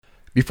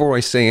Before I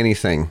say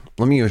anything,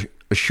 let me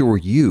assure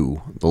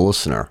you, the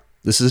listener,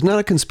 this is not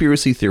a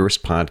conspiracy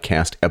theorist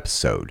podcast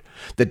episode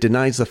that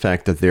denies the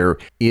fact that there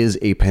is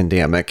a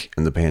pandemic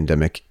and the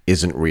pandemic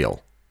isn't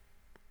real.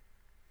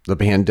 The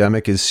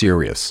pandemic is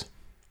serious.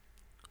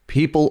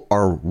 People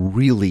are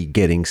really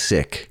getting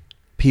sick.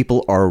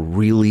 People are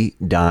really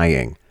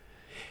dying.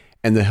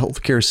 And the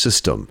healthcare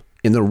system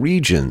in the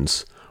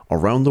regions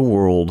around the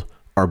world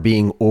are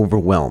being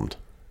overwhelmed.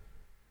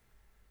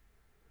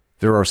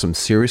 There are some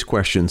serious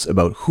questions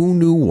about who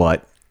knew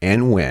what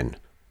and when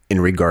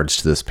in regards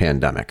to this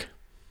pandemic.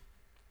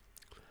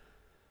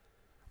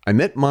 I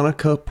met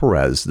Monica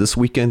Perez this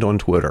weekend on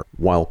Twitter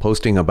while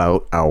posting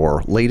about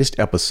our latest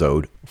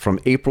episode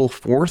from April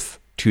 4th,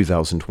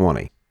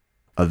 2020,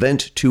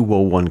 Event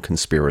 201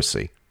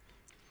 Conspiracy.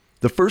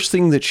 The first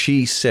thing that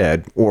she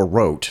said or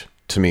wrote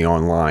to me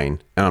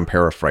online, and I'm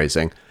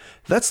paraphrasing,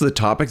 "That's the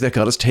topic that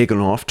got us taken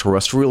off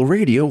terrestrial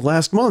radio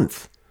last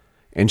month."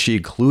 And she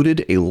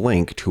included a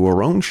link to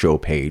her own show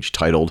page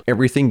titled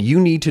Everything You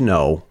Need to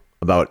Know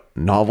About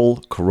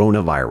Novel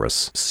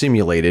Coronavirus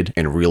Simulated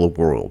and Real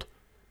World,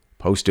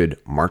 posted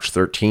March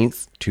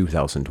 13th,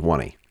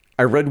 2020.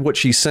 I read what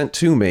she sent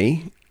to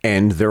me,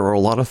 and there are a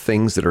lot of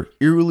things that are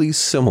eerily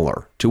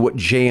similar to what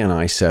Jay and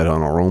I said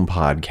on our own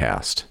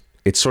podcast.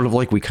 It's sort of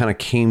like we kind of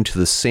came to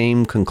the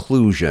same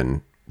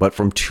conclusion, but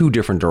from two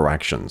different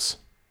directions.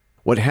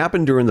 What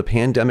happened during the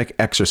pandemic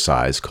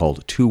exercise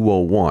called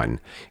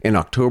 201 in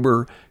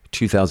October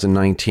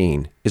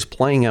 2019 is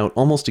playing out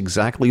almost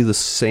exactly the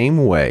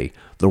same way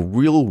the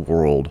real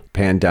world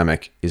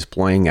pandemic is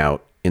playing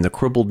out in the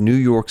crippled New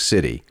York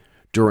City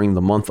during the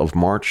month of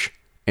March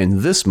and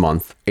this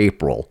month,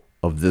 April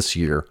of this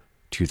year,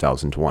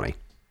 2020.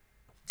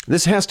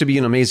 This has to be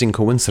an amazing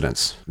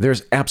coincidence.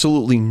 There's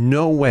absolutely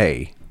no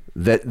way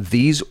that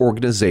these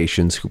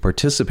organizations who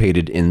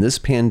participated in this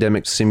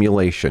pandemic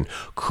simulation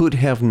could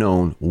have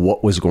known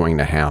what was going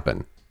to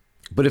happen.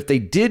 But if they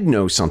did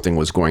know something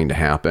was going to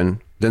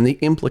happen, then the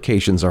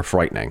implications are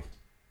frightening.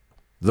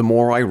 The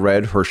more I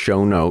read her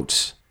show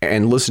notes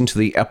and listened to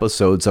the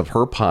episodes of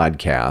her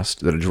podcast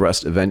that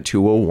addressed Event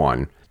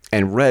 201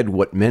 and read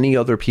what many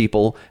other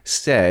people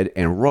said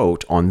and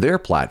wrote on their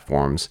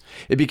platforms,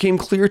 it became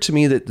clear to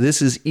me that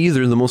this is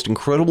either the most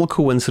incredible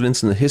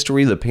coincidence in the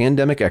history of the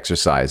pandemic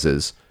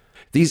exercises.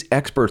 These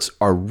experts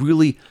are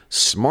really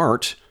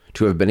smart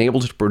to have been able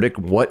to predict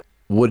what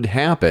would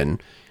happen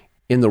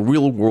in the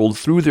real world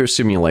through their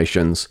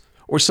simulations,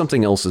 or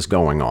something else is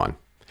going on.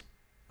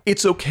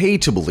 It's okay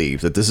to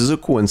believe that this is a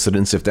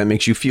coincidence if that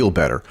makes you feel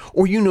better,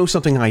 or you know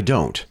something I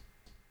don't.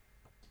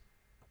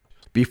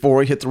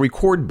 Before I hit the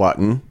record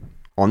button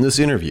on this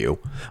interview,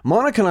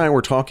 Monica and I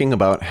were talking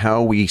about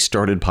how we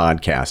started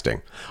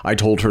podcasting. I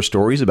told her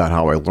stories about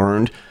how I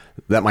learned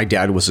that my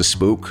dad was a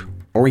spook,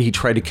 or he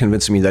tried to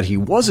convince me that he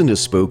wasn't a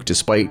spook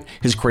despite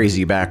his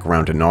crazy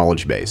background and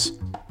knowledge base.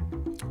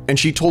 And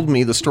she told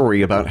me the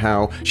story about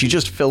how she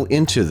just fell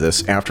into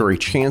this after a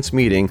chance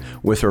meeting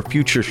with her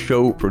future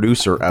show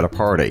producer at a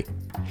party.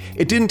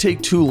 It didn't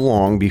take too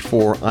long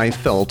before I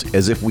felt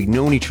as if we'd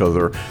known each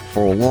other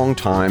for a long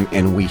time,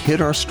 and we hit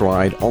our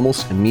stride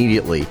almost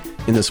immediately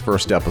in this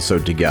first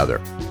episode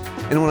together.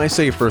 And when I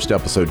say first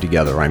episode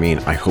together, I mean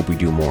I hope we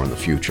do more in the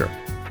future.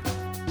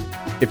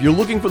 If you're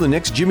looking for the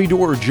next Jimmy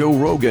Dore or Joe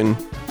Rogan,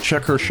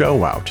 check her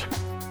show out.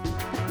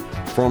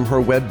 From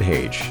her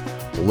webpage,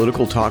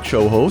 political talk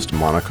show host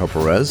Monica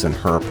Perez and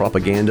her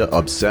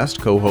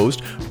propaganda-obsessed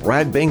co-host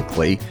Brad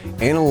Binkley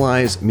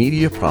analyze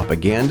media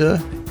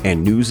propaganda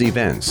and news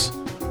events,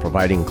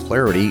 providing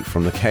clarity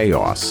from the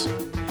chaos.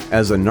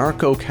 As a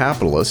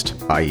narco-capitalist,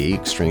 i.e.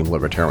 extreme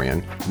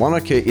libertarian,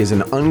 Monica is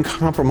an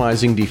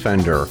uncompromising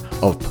defender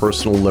of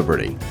personal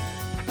liberty.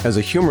 As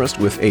a humorist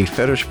with a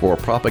fetish for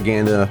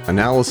propaganda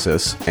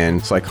analysis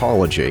and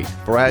psychology,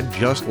 Brad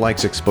just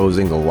likes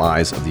exposing the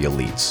lies of the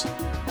elites.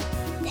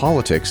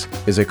 Politics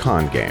is a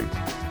con game.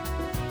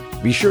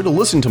 Be sure to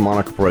listen to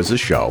Monica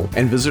Perez's show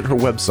and visit her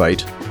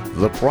website,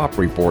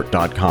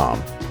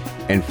 thepropreport.com,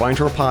 and find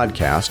her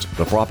podcast,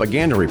 The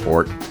Propaganda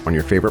Report, on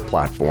your favorite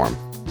platform.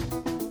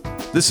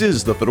 This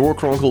is the Fedora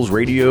Chronicles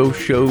radio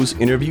show's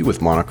interview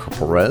with Monica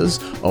Perez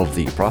of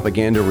The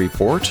Propaganda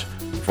Report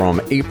from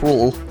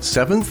April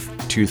 7th,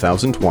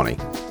 2020.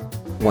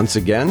 Once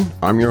again,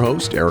 I'm your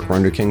host, Eric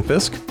Render King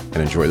Fisk, and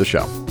enjoy the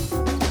show.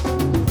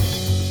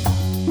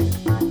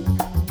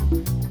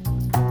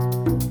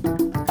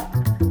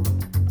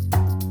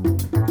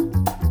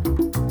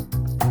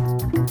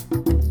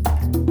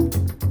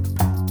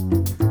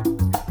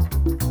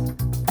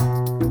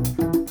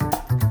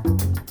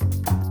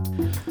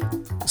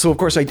 So, of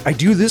course, I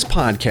do this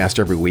podcast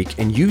every week,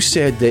 and you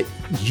said that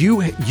you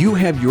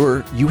had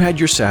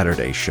your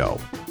Saturday show,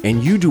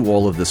 and you do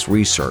all of this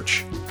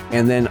research.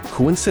 And then,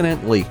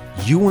 coincidentally,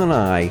 you and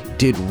I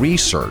did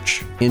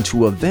research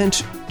into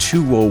Event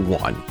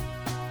 201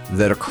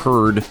 that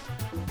occurred,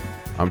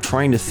 I'm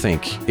trying to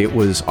think, it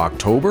was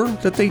October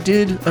that they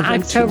did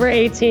Event October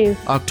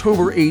 18th.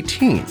 October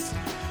 18th.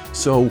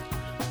 So,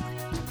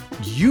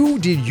 you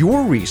did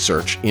your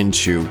research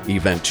into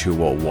Event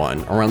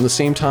 201 around the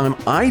same time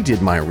I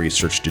did my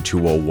research to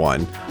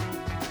 201.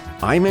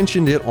 I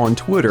mentioned it on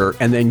Twitter,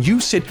 and then you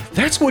said,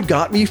 that's what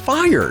got me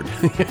fired.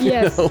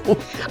 Yes.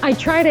 I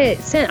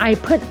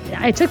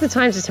took the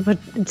time to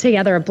put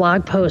together a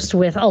blog post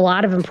with a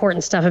lot of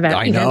important stuff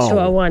about Event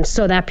 201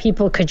 so that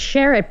people could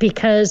share it,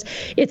 because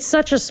it's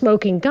such a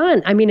smoking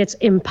gun. I mean, it's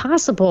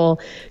impossible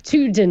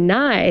to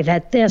deny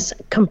that this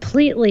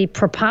completely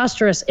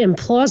preposterous,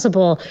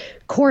 implausible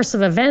course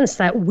of events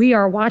that we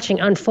are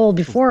watching unfold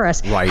before us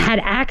had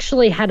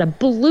actually had a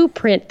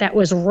blueprint that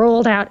was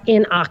rolled out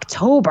in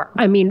October.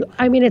 I mean,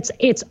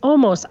 it's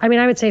almost,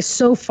 I would say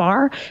so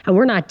far, and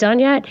we're not done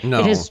yet.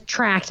 No. It has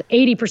tracked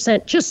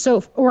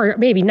 80% or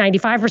maybe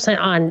 95%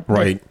 on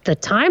the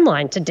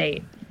timeline to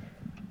date.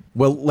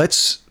 Well,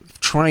 let's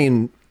try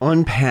and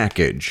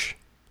unpackage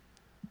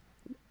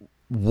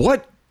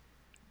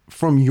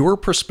from your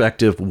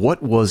perspective,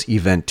 what was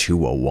Event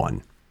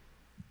 201?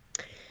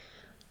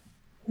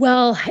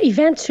 Well,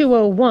 Event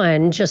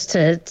 201, just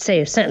to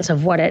say a sentence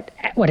of what it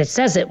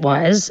says it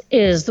was,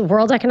 is the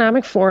World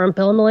Economic Forum,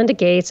 Bill and Melinda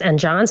Gates and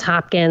Johns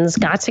Hopkins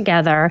got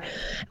together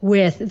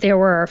there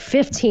were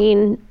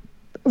 15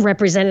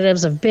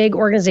 representatives of big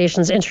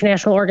organizations,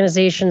 international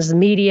organizations, the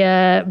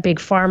media, big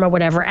pharma,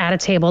 whatever, at a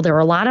table. There were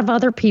a lot of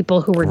other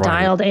people who were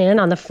dialed in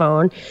on the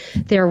phone.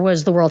 There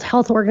was the World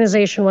Health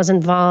Organization was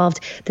involved.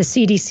 The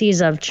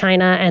CDCs of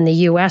China and the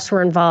US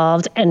were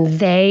involved, and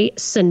they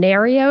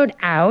scenarioed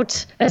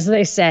out, as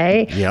they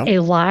say, a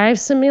live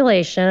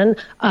simulation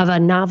of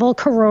a novel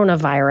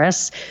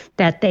coronavirus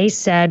that they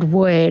said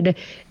would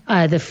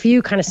the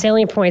few kind of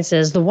salient points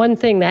is the one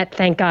thing that,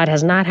 thank God,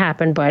 has not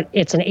happened, but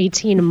it's an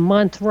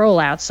 18-month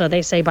rollout. So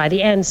they say by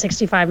the end,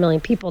 65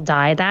 million people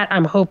die. That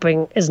I'm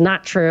hoping is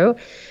not true.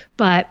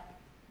 But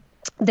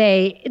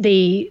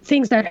the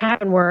things that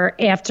happened were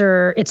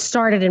after it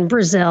started in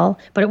Brazil,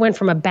 but it went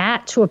from a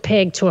bat to a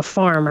pig to a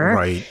farmer.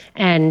 Right.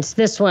 And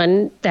this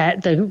one,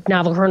 that the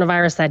novel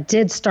coronavirus that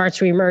did start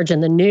to emerge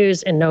in the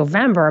news in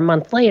November, a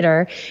month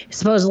later,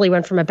 supposedly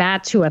went from a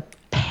bat to a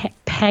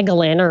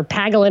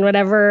pangolin,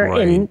 whatever,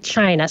 in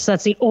China. So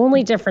that's the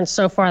only difference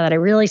so far that I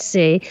really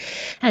see.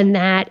 And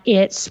that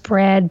it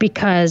spread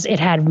because it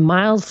had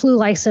mild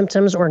flu-like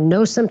symptoms or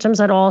no symptoms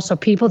at all. So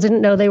people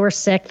didn't know they were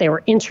sick. They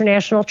were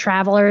international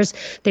travelers.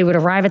 They would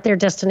arrive at their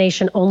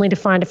destination only to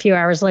find a few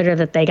hours later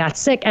that they got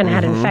sick and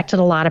had infected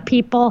a lot of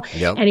people.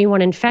 Yep.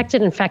 Anyone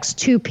infected infects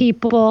 2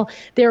 people.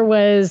 There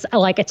was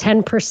like a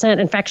 10%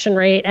 infection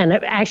rate and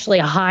actually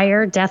a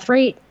higher death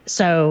rate.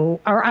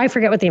 So, or I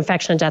forget what the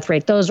infection and death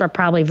rate, those are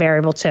probably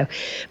variable too.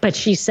 But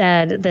she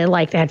said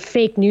that they had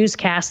fake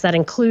newscasts that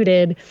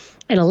included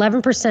an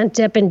 11%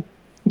 dip in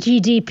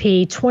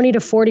GDP, 20 to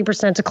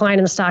 40% decline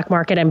in the stock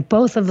market, and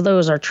both of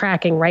those are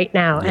tracking right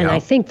now. Yeah. And I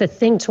think the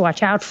thing to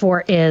watch out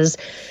for is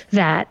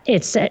that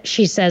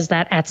she says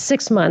that at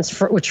 6 months,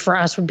 which for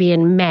us would be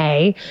in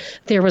May,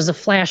 there was a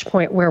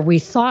flashpoint where we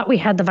thought we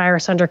had the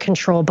virus under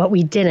control, but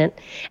we didn't.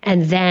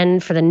 And then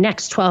for the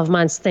next 12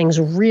 months, things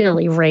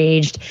really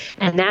raged.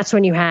 And that's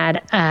when you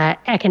had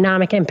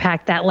economic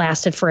impact that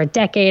lasted for a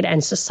decade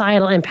and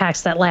societal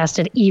impacts that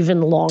lasted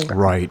even longer.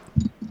 Right.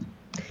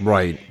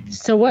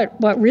 So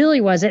what really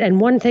was it? And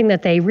one thing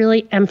that they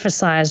really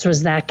emphasized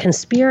was that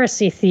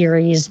conspiracy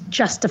theories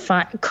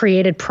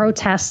created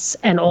protests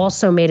and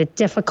also made it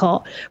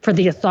difficult for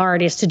the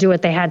authorities to do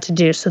what they had to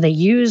do. So they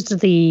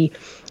used the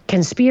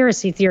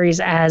conspiracy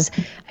theories as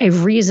a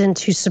reason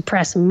to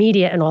suppress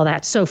media and all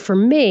that. So for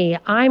me,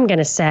 I'm going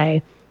to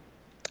say,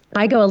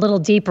 I go a little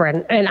deeper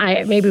and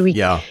I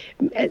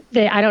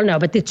don't know,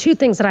 but the two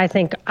things that I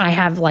think I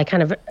have like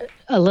kind of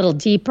a little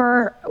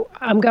deeper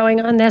I'm going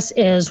on this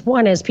is,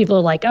 one is people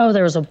are like, oh,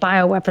 there was a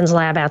bioweapons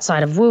lab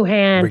outside of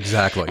Wuhan.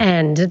 Exactly.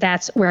 And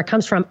that's where it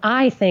comes from.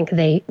 I think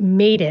they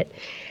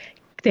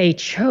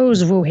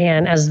chose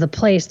Wuhan as the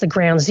place, the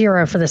ground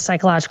zero for the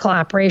psychological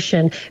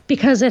operation,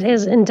 because it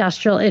is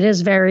industrial. It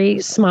is very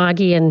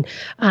smoggy and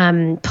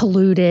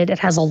polluted. It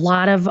has a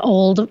lot of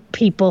old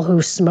people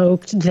who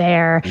smoked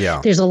there.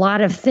 Yeah. There's a lot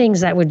of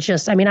things that would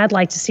I'd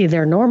like to see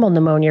their normal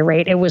pneumonia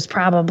rate. It was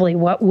probably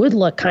what would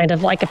look kind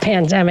of like a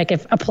pandemic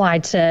if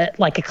applied to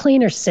like a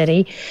cleaner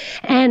city,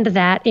 and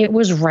that it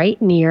was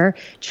right near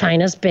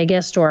China's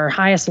biggest or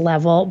highest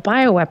level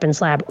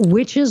bioweapons lab,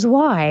 which is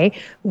why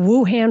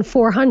Wuhan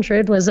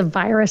 400 was a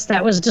virus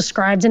that was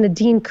described in a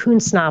Dean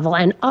Koontz novel,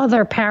 and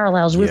other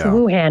parallels with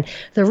Wuhan.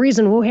 The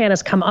reason Wuhan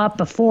has come up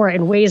before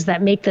in ways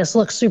that make this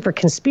look super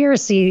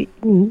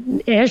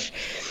conspiracy-ish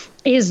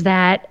is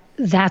that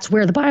that's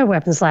where the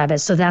bioweapons lab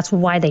is. So that's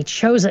why they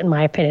chose it, in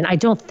my opinion. I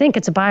don't think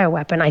it's a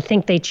bioweapon. I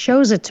think they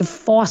chose it to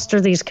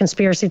foster these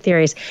conspiracy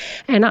theories.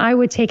 And I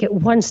would take it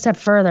one step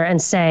further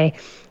and say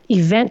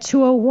Event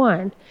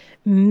 201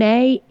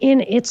 may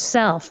in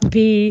itself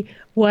be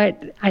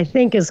what I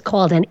think is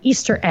called an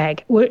Easter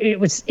egg.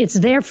 It's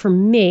there for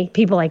me,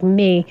 people like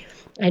me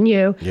and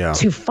you,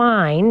 to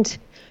find,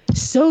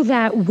 so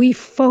that we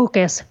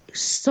focus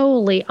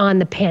solely on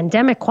the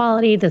pandemic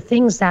quality, the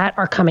things that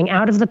are coming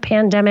out of the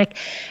pandemic.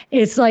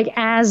 It's like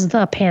as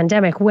the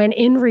pandemic, when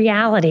in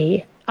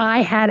reality,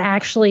 I had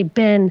actually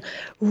been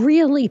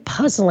really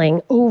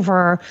puzzling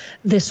over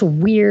this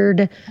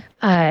weird,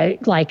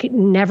 like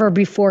never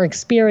before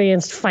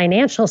experienced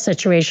financial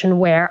situation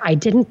where I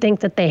didn't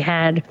think that they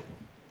had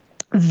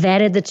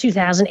vetted the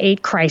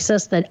 2008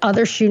 crisis. The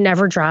other shoe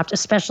never dropped,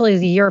 especially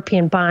the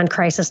European bond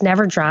crisis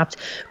never dropped.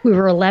 We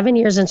were 11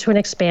 years into an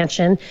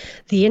expansion.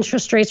 The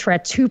interest rates were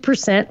at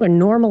 2%, when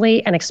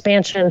normally an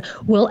expansion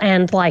will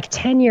end like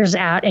 10 years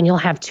out, and you'll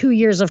have 2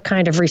 years of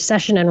kind of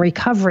recession and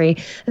recovery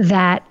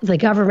that the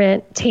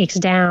government takes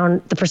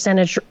down the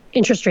percentage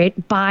interest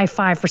rate by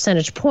 5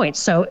 percentage points.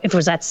 So if it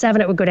was at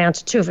 7, it would go down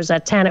to 2. If it was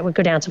at 10, it would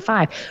go down to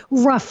 5,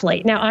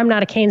 roughly. Now, I'm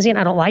not a Keynesian.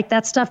 I don't like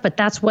that stuff, but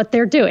that's what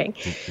they're doing,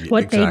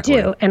 what they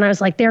do. And I was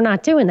like, they're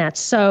not doing that.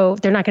 So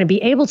they're not going to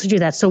be able to do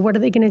that. So what are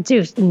they going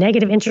to do?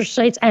 Negative interest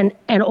rates and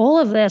all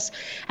of this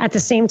at the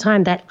same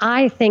time that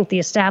I think the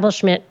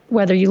establishment,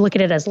 whether you look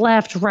at it as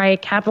left, right,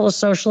 capitalist,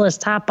 socialist,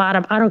 top,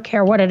 bottom, I don't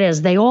care what it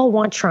is, they all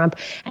want Trump.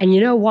 And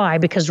you know why?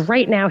 Because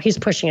right now he's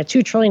pushing a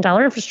 $2 trillion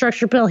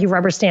infrastructure bill. He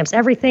rubber stamps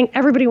everything.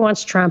 Everybody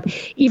wants Trump,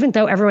 even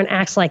though everyone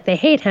acts like they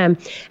hate him.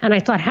 And I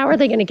thought, how are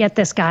they going to get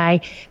this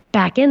guy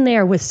back in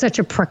there with such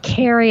a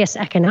precarious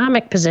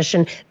economic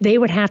position? They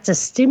would have to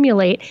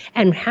stimulate.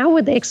 And how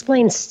would they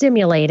explain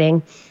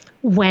stimulating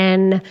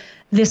when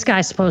this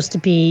guy's supposed to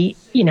be,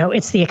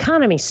 it's the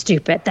economy,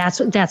 stupid. That's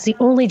the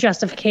only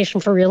justification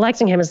for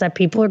reelecting him, is that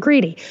people are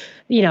greedy.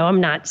 I'm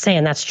not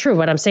saying that's true,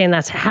 but I'm saying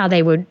that's how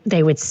they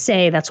would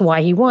say that's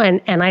why he won.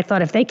 And I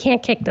thought, if they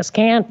can't kick this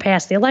can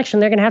past the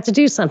election, they're going to have to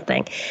do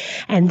something.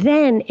 And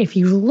then if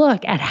you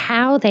look at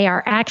how they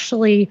are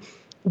actually,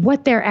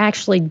 what they're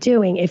actually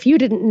doing, if you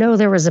didn't know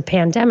there was a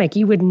pandemic,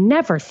 you would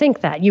never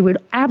think that. You would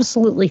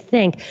absolutely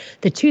think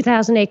the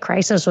 2008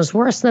 crisis was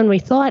worse than we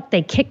thought.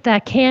 They kicked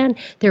that can.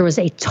 There was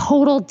a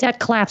total debt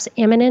collapse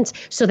imminent.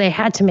 So they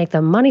had to make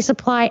the money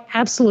supply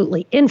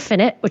absolutely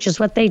infinite, which is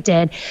what they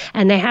did.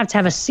 And they have to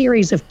have a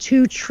series of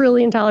 $2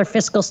 trillion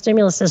fiscal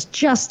stimuluses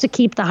just to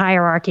keep the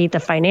hierarchy, the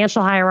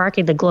financial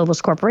hierarchy, the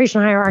globalist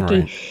corporation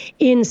hierarchy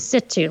in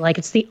situ. Like,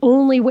 it's the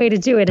only way to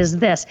do it is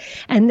this.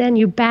 And then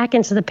you back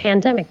into the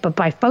pandemic. But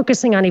by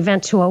focusing on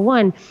Event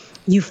 201,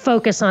 you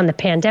focus on the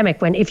pandemic,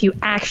 when if you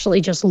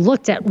actually just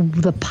looked at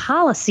the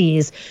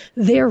policies,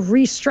 they're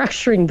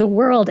restructuring the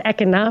world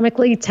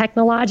economically,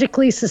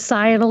 technologically,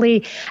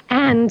 societally,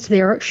 and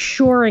they're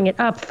shoring it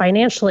up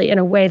financially in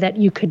a way that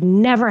you could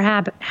never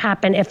have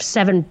happen if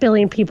 7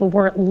 billion people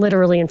weren't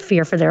literally in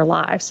fear for their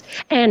lives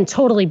and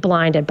totally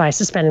blinded by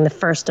suspending the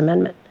First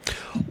Amendment.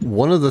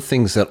 One of the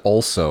things that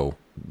also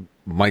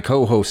my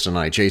co-host and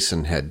I,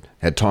 Jason,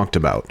 had talked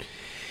about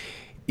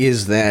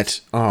is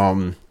that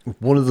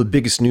one of the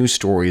biggest news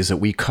stories that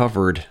we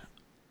covered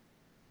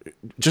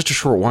just a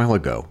short while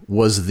ago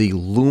was the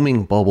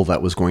looming bubble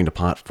that was going to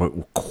pop for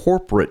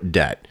corporate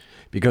debt,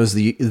 because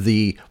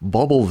the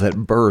bubble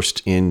that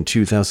burst in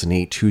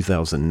 2008,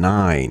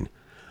 2009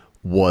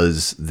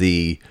 was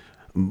the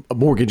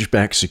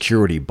mortgage-backed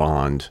security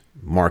bond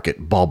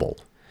market bubble.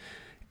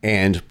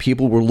 And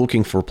people were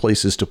looking for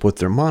places to put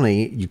their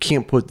money. You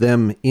can't put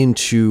them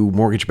into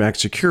mortgage-backed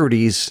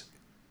securities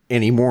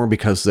anymore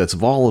because that's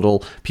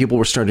volatile. People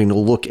were starting to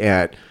look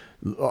at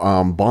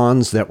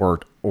bonds that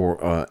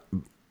were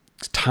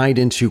tied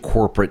into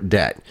corporate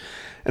debt.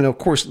 And of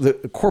course, the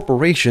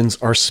corporations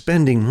are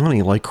spending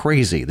money like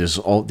crazy.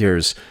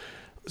 There's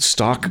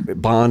stock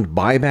bond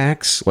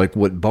buybacks, like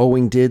what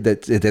Boeing did,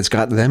 that's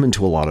gotten them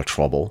into a lot of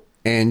trouble.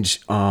 And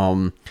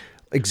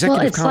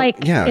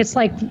it's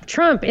like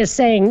Trump is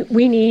saying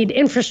we need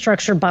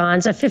infrastructure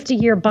bonds, a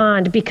 50-year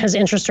bond, because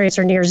interest rates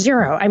are near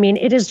zero. I mean,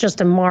 it is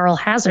just a moral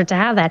hazard to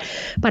have that.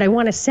 But I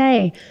want to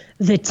say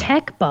the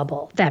tech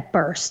bubble that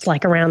burst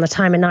like around the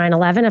time of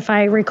 9/11, if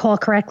I recall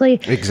correctly.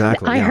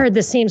 Exactly. I heard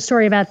the same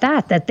story about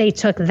that they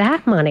took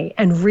that money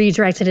and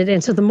redirected it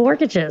into the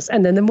mortgages.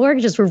 And then the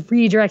mortgages were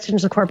redirected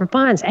into corporate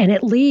bonds. And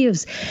it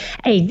leaves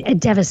a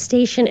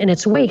devastation in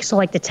its wake. So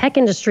like the tech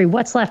industry,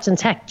 what's left in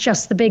tech?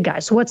 Just the big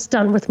guys. What's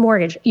done with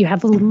mortgage? You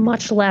have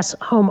much less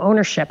home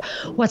ownership.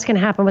 What's going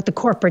to happen with the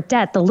corporate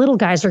debt? The little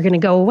guys are going to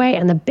go away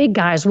and the big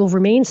guys will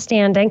remain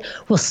standing,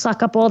 will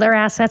suck up all their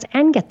assets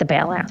and get the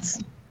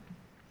bailouts.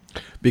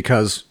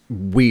 Because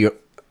we're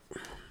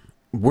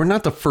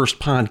not the first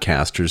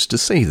podcasters to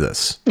say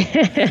this.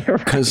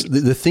 Because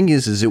Right. the thing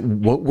is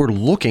what we're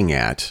looking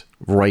at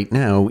right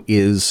now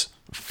is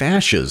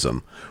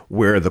fascism,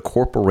 where the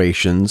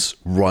corporations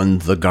run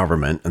the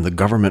government and the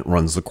government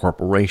runs the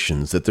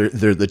corporations. That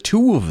they're the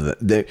two of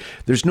them.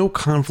 There's no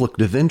conflict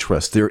of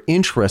interest. Their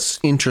interests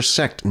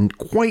intersect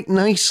quite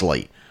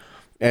nicely.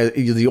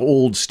 The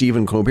old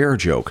Stephen Colbert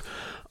joke.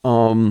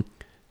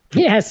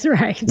 Yes,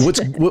 right.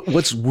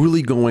 What's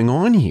really going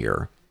on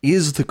here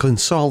is the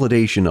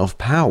consolidation of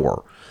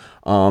power.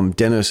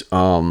 Dennis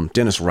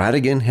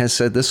Rattigan has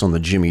said this on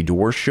the Jimmy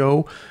Dore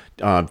show.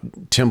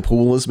 Tim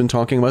Pool has been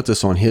talking about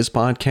this on his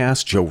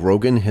podcast. Joe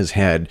Rogan has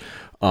had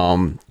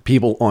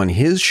people on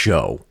his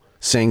show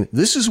saying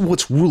this is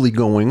what's really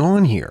going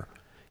on here.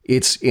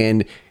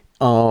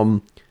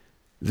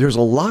 there's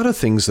a lot of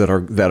things that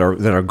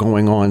are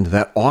going on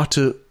that ought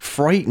to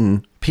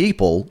frighten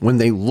people when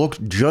they look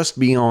just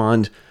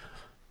beyond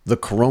the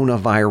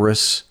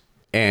coronavirus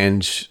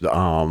and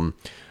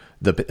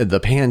the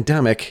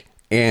pandemic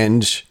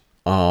and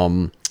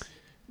the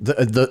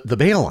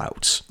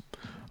bailouts.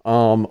 A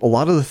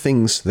lot of the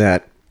things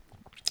that,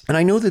 and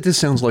I know that this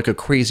sounds like a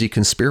crazy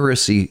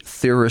conspiracy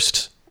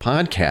theorist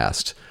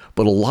podcast,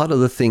 but a lot of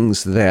the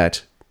things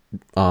that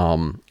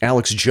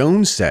Alex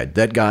Jones said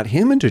that got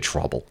him into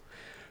trouble,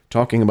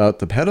 talking about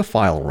the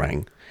pedophile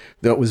ring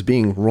that was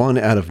being run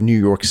out of New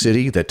York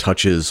City that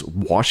touches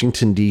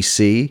Washington,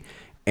 D.C.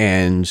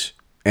 and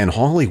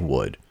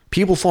Hollywood.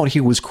 People thought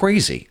he was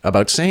crazy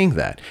about saying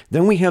that.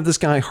 Then we have this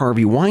guy,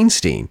 Harvey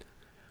Weinstein,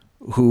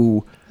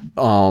 who,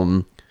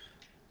 and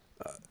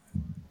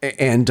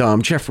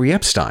Jeffrey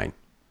Epstein.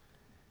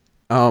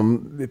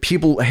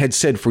 People had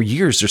said for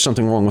years there's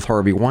something wrong with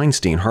Harvey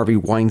Weinstein. Harvey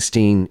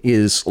Weinstein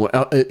is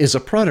a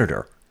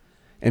predator.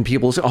 And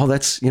people say, oh,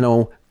 that's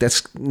no,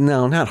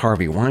 not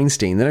Harvey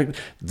Weinstein.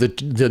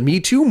 The Me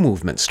Too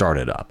movement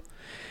started up.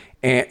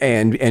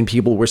 And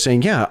people were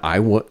saying, yeah, I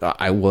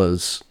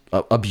was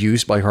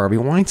abused by Harvey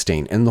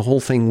Weinstein. And the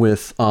whole thing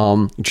with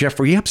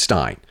Jeffrey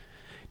Epstein.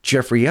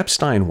 Jeffrey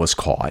Epstein was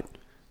caught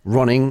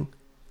running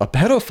a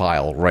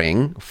pedophile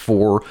ring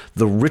for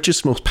the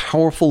richest, most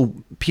powerful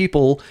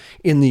people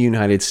in the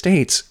United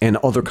States and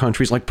other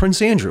countries, like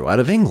Prince Andrew out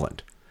of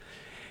England.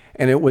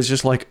 And it was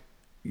just like,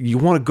 you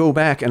want to go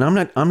back, and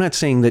I'm not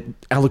saying that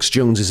Alex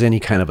Jones is any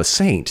kind of a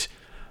saint,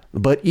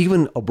 but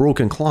even a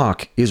broken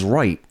clock is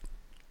right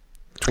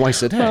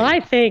twice a day. Well, I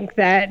think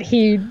that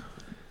he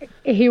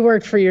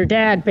worked for your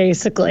dad,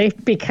 basically,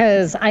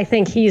 because I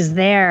think he's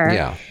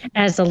there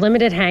as a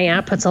limited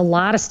hangout, puts a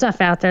lot of stuff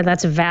out there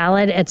that's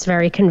valid. It's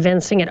very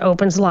convincing. It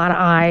opens a lot of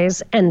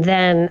eyes. And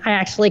then I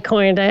actually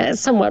coined a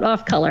somewhat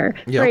off-color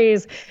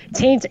phrase,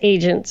 taint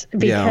agent,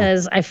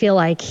 because I feel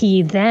like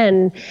he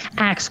then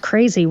acts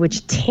crazy,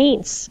 which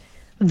taints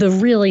the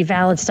really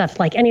valid stuff.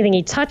 Like anything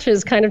he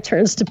touches kind of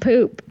turns to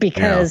poop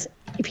because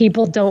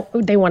people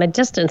they want a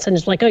distance. And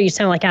it's like, oh, you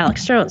sound like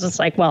Alex Jones. It's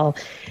like, well,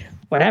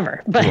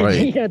 whatever. But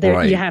you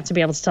have to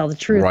be able to tell the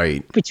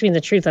truth between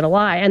the truth and a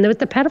lie. And with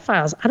the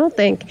pedophiles,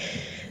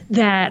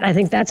 I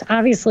think that's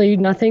obviously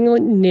nothing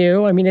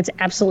new. I mean, it's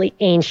absolutely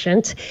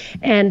ancient.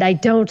 And I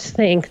don't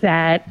think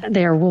that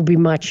there will be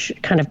much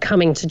kind of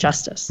coming to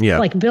justice. Yeah.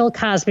 Like Bill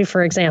Cosby,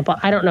 for example,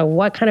 I don't know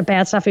what kind of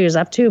bad stuff he was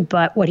up to,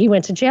 but what he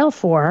went to jail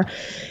for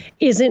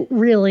isn't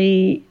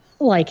really,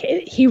 like,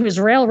 he was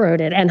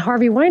railroaded. And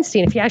Harvey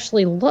Weinstein, if you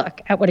actually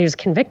look at what he was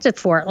convicted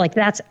for, like,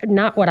 that's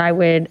not what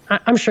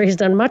I'm sure he's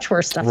done much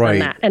worse stuff than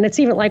that. And it's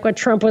even like what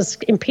Trump was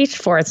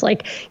impeached for. It's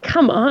like,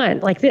 come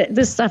on, like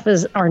this stuff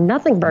are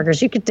nothing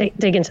burgers. You could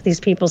dig into these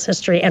people's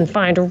history and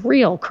find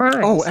real crimes.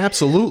 Oh,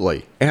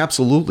 absolutely.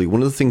 Absolutely.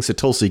 One of the things that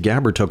Tulsi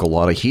Gabbard took a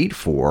lot of heat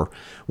for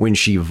when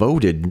she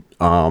voted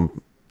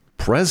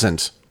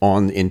present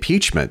on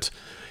impeachment,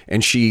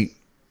 and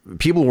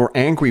people were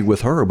angry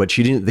with her, but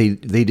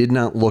they did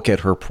not look at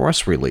her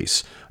press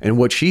release. And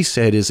what she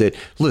said is that,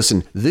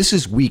 listen, this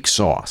is weak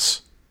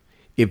sauce.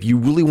 If you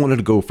really wanted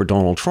to go for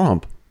Donald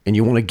Trump and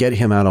you want to get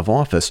him out of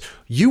office,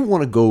 you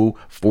want to go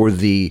for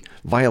the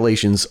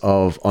violations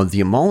of the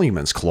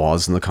emoluments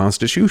clause in the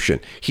Constitution.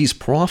 He's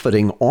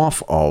profiting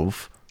off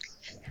of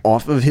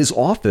his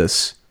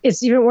office.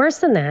 It's even worse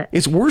than that.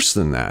 It's worse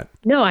than that.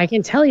 No, I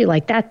can tell you,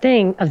 like, that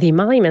thing of the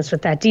emoluments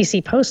with that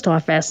D.C. post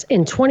office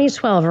in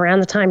 2012, around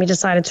the time he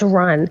decided to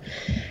run,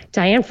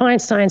 Dianne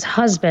Feinstein's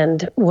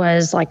husband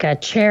was like a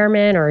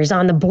chairman, or he's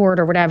on the board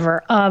or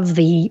whatever, of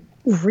the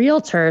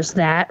realtors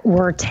that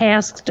were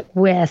tasked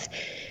with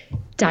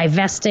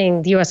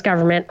divesting the U.S.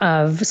 government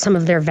of some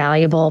of their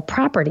valuable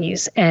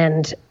properties.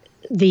 And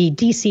the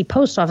D.C.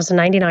 post office, a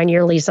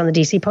 99-year lease on the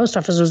D.C. post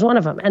office, was one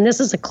of them. And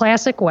this is a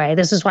classic way.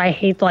 This is why I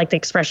hate the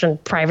expression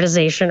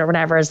privatization or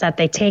whatever, is that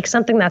they take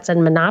something that's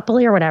in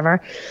monopoly or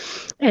whatever,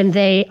 and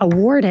they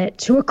award it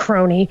to a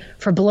crony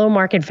for below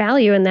market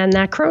value. And then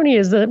that crony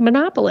is the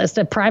monopolist,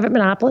 a private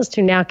monopolist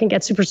who now can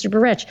get super, super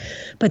rich.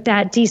 But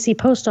that D.C.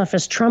 post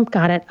office, Trump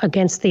got it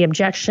against the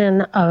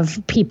objection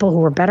of people who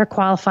were better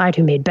qualified,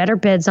 who made better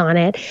bids on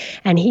it.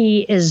 And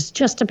he's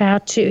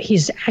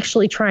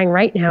actually trying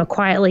right now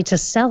quietly to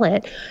sell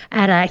it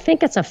at, I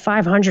think it's a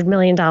 $500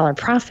 million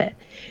profit.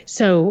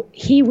 So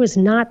he was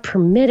not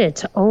permitted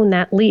to own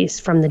that lease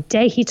from the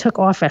day he took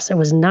office. It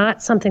was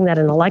not something that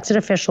an elected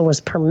official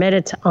was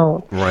permitted to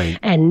own. Right.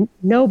 And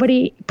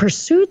nobody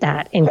pursued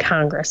that in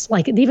Congress.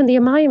 Like even the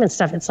emolument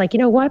stuff, it's like, you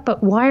know what,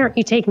 but why aren't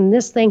you taking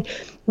this thing,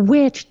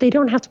 which they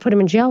don't have to put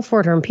him in jail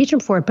for it or impeach him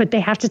for it, but they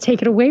have to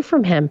take it away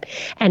from him.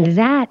 And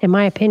that, in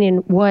my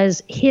opinion,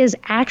 was his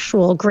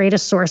actual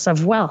greatest source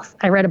of wealth.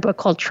 I read a book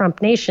called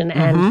Trump Nation,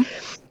 and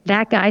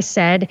that guy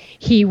said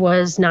he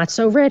was not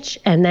so rich,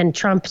 and then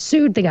Trump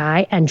sued the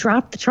guy and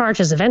dropped the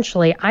charges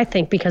eventually, I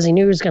think because he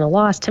knew he was going to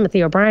lose.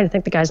 Timothy O'Brien, I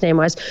think the guy's name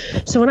was.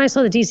 So when I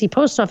saw the D.C.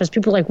 post office,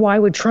 people were like, why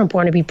would Trump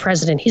want to be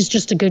president? He's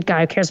just a good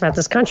guy who cares about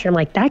this country. I'm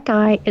like, that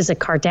guy is a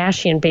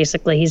Kardashian,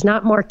 basically. He's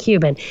not Mark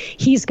Cuban.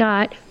 He's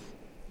got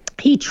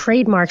he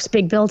trademarks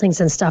big buildings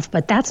and stuff,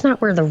 but that's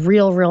not where the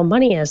real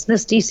money is.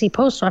 This DC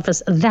post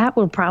office, that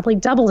would probably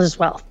double his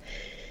wealth.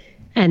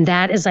 And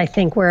that is, I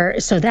think,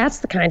 so that's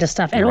the kind of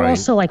stuff. And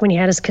also, like when he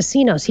had his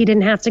casinos, he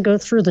didn't have to go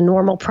through the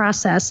normal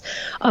process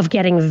of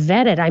getting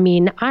vetted. I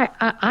mean,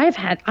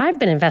 I've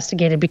been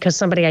investigated because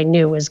somebody I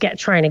knew was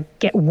trying to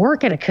get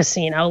work at a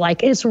casino.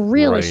 Like, it's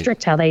really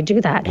strict how they do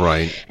that.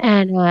 Right.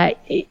 And,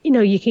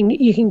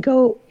 you can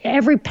go,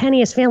 every penny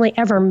his family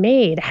ever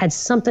made had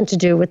something to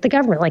do with the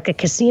government. Like the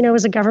casino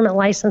was a government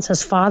license.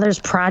 His father's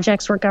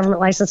projects were government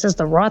licenses.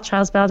 The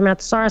Rothschilds, Belgium,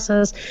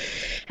 Sarses.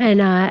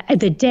 And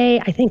the day,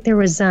 I think there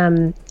was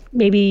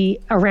maybe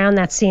around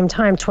that same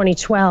time,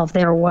 2012,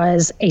 there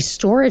was a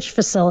storage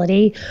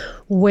facility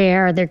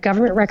where their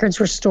government records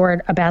were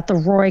stored about the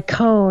Roy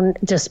Cohn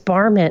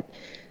disbarment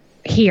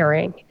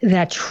hearing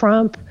that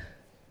Trump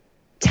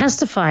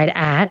testified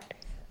at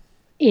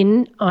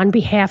on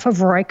behalf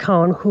of Roy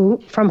Cohn,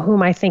 from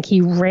whom I think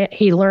he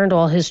learned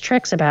all his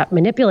tricks about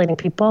manipulating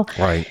people.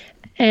 Right.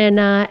 And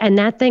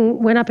that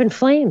thing went up in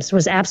flames,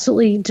 was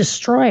absolutely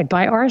destroyed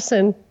by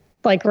arson.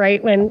 Like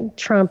right when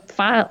Trump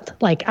filed.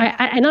 Like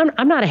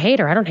I'm not a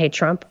hater. I don't hate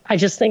Trump. I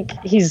just think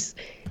he's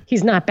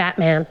not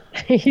Batman.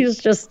 He's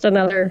just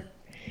another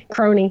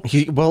crony.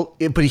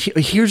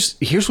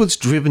 Here's what's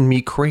driven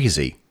me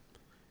crazy.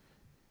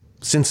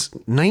 Since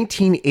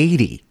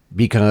 1980,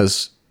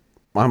 because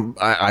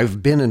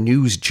I've been a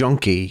news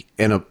junkie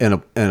and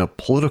a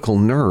political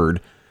nerd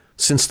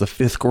since the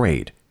 5th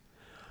grade.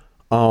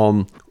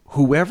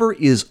 Whoever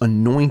is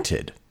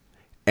anointed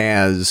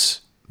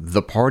as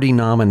the party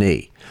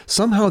nominee,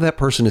 somehow that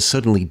person is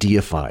suddenly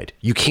deified.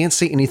 You can't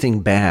say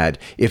anything bad.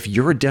 If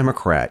you're a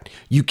Democrat,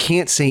 you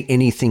can't say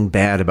anything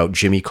bad about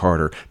Jimmy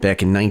Carter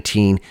back in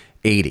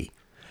 1980.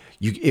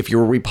 If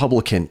you're a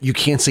Republican, you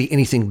can't say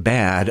anything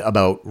bad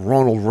about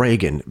Ronald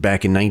Reagan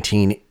back in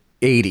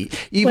 1980.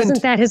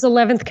 Wasn't that his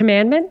 11th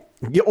commandment?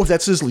 Yeah,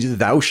 that's his,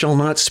 thou shalt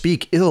not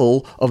speak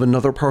ill of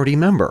another party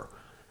member.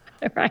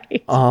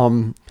 Right.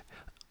 And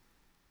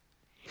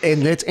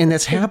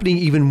that's happening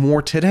even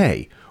more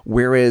today.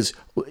 Whereas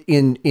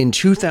in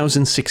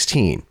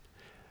 2016,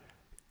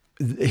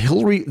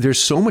 Hillary, there's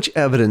so much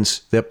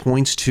evidence that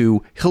points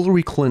to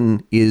Hillary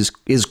Clinton is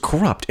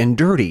corrupt and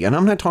dirty. And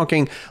I'm not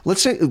talking,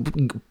 let's say,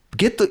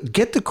 get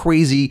the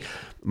crazy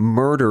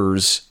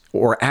murders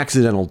or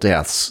accidental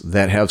deaths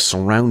that have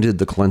surrounded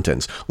the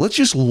Clintons. Let's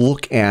just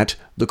look at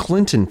the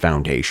Clinton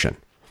Foundation,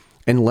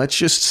 and let's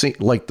just see,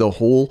 like, the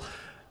whole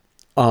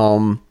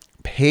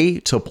pay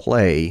to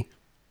play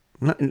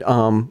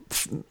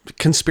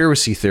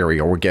conspiracy theory,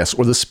 or guess,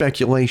 or the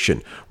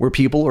speculation where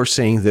people are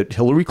saying that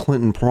Hillary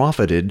Clinton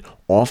profited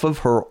off of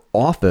her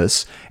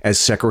office as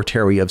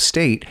Secretary of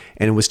State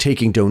and was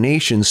taking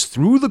donations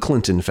through the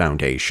Clinton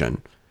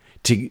Foundation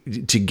to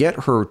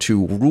get her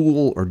to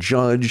rule or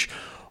judge,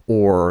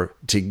 or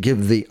to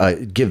give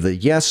the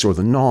yes or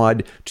the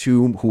nod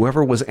to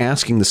whoever was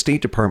asking the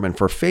State Department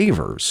for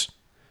favors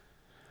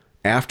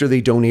after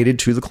they donated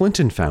to the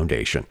Clinton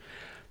Foundation.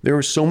 There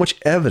is so much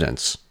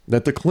evidence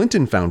that the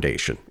Clinton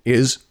Foundation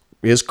is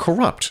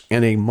corrupt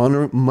and a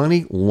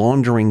money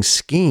laundering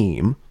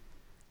scheme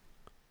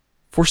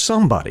for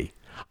somebody.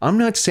 I'm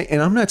not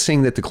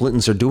saying that the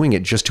Clintons are doing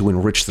it just to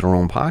enrich their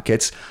own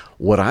pockets.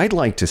 What I'd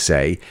like to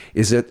say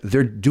is that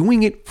they're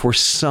doing it for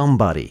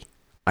somebody.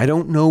 I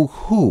don't know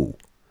who.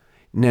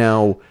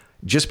 Now,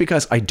 just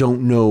because I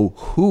don't know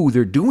who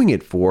they're doing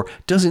it for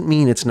doesn't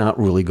mean it's not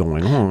really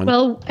going on.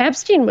 Well,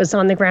 Epstein was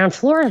on the ground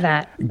floor of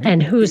that.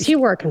 And who's he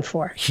working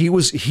for?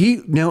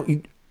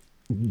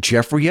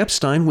 Jeffrey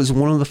Epstein was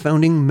one of the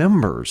founding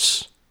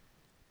members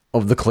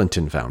of the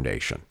Clinton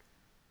Foundation.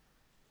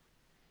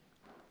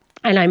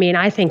 And I mean,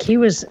 I think he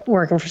was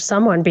working for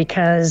someone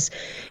because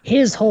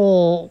his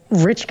whole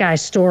rich guy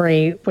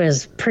story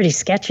was pretty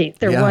sketchy.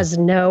 There was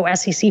no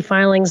SEC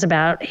filings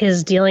about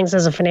his dealings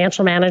as a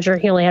financial manager.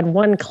 He only had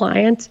one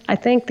client, I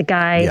think, the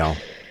guy,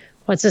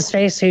 what's his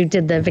face, who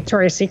did the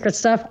Victoria's Secret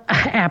stuff,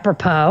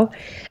 apropos.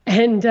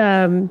 And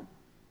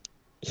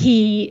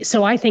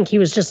so I think he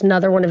was just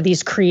another one of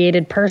these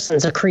created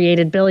persons, a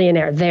created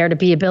billionaire, there to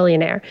be a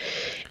billionaire.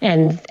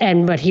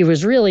 But he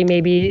was really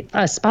maybe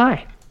a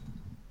spy.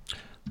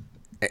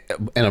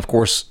 And of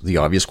course, the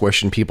obvious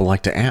question people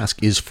like to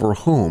ask is for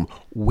whom?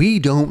 We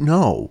don't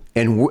know.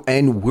 And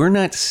we're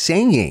not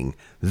saying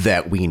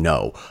that we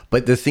know.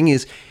 But the thing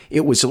is,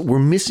 we're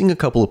missing a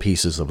couple of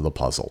pieces of the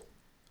puzzle.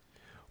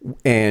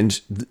 And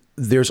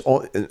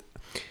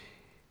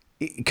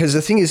because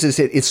the thing is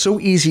that it's so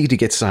easy to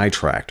get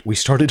sidetracked. We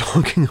started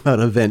talking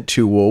about Event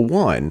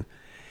 201,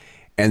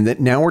 and that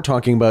now we're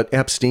talking about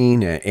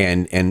Epstein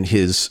and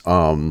his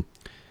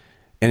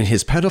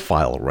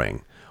pedophile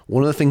ring.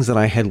 One of the things that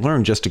I had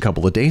learned just a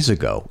couple of days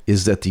ago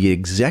is that the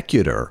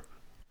executor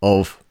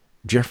of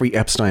Jeffrey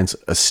Epstein's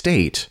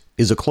estate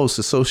is a close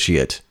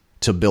associate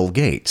to Bill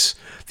Gates.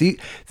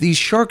 These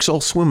sharks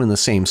all swim in the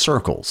same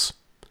circles.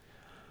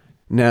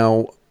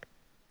 Now,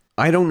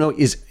 I don't know,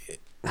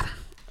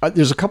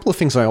 There's a couple of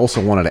things I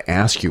also wanted to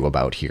ask you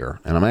about here,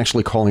 and I'm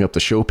actually calling up the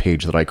show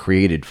page that I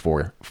created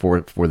for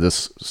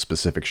this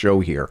specific show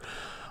here.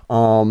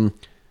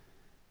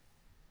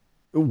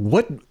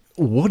 What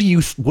do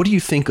you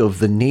think of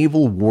the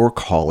Naval War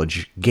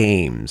College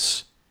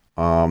Games?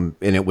 And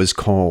it was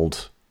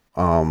called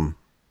Urban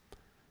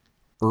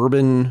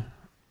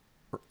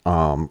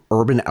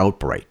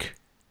Outbreak,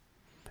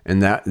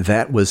 and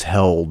that was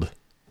held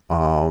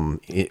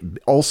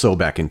also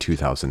back in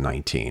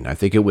 2019. I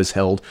think it was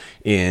held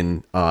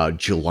in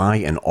July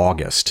and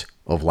August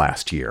of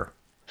last year.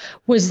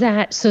 Was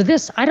that so?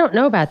 I don't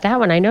know about that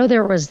one. I know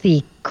there was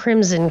the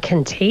Crimson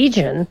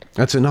Contagion.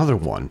 That's another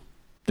one.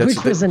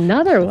 Which was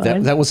another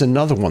one. That was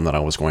another one that I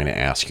was going to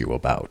ask you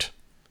about.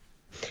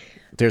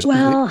 There's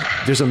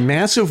a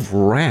massive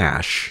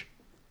rash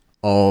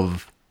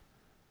of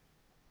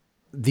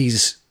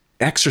these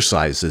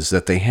exercises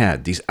that they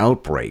had, these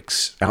outbreak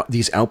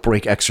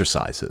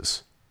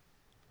exercises.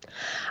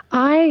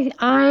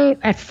 I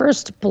at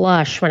first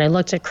blush when I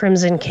looked at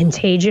Crimson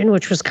Contagion,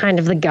 which was kind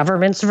of the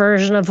government's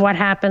version of what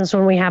happens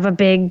when we have a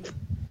big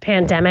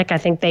pandemic. I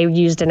think they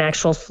used an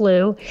actual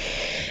flu.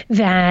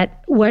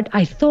 That what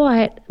I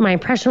thought my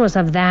impression was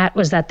of that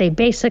was that they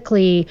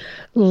basically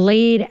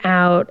laid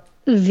out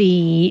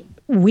the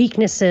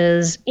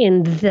weaknesses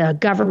in the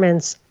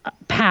government's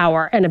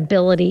power and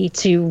ability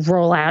to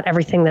roll out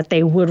everything that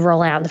they would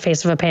roll out in the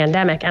face of a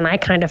pandemic. And I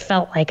kind of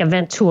felt like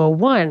Event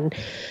 201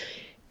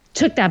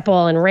 took that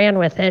ball and ran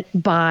with it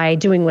by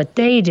doing what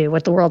they do,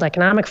 what the World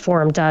Economic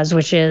Forum does,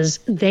 which is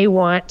they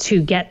want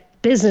to get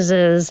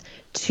businesses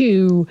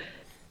to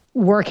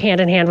work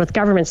hand in hand with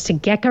governments to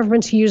get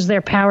government to use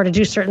their power to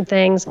do certain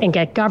things and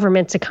get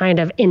government to kind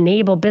of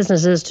enable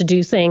businesses to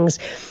do things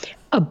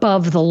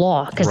above the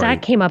law. Because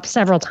that came up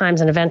several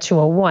times in Event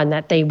 201,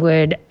 that they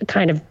would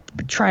kind of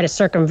try to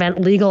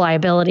circumvent legal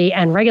liability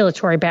and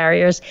regulatory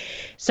barriers.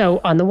 So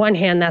on the one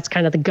hand, that's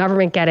kind of the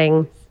government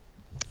getting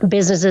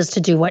businesses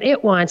to do what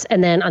it wants.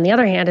 And then on the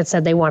other hand, it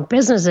said they want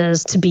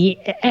businesses to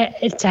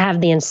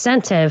have the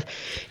incentive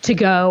to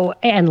go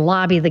and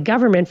lobby the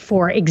government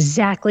for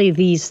exactly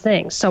these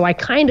things. So I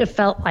kind of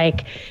felt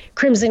like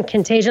Crimson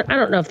Contagion, I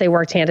don't know if they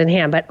worked hand in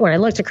hand, but when I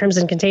looked at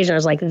Crimson Contagion, I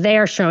was like,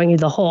 they're showing you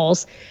the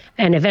holes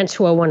and Event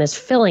 201 is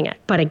filling it.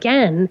 But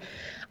again,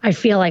 I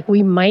feel like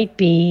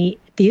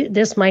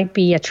this might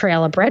be a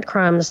trail of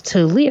breadcrumbs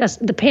to lead us.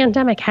 The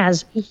pandemic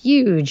has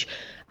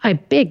a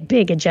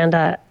big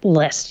agenda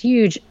list,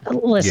 huge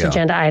list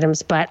agenda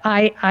items. But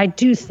I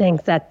do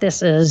think that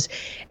this is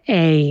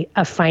a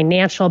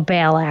financial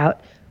bailout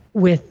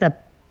with the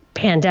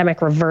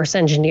pandemic reverse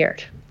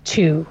engineered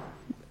to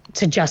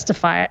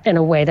justify it in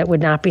a way that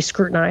would not be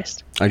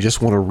scrutinized. I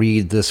just want to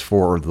read this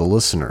for the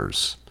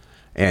listeners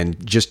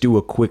and just do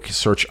a quick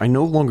search. I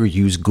no longer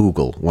use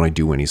Google when I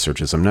do any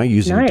searches. I'm now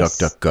using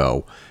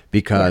DuckDuckGo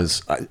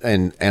because,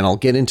 and I'll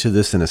get into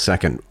this in a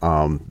second,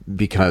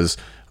 because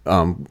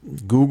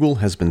Google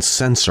has been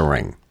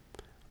censoring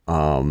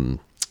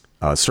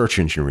search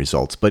engine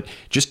results. But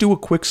just do a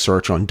quick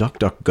search on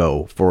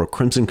DuckDuckGo for a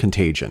Crimson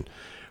Contagion.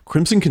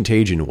 Crimson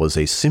Contagion was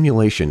a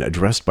simulation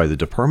addressed by the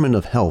Department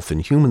of Health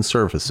and Human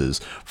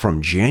Services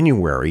from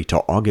January to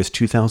August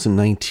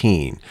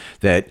 2019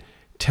 that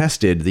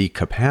tested the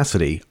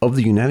capacity of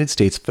the United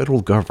States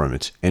federal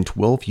government and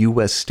 12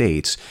 U.S.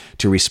 states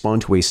to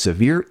respond to a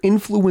severe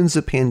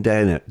influenza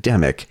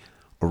pandemic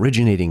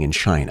originating in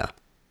China.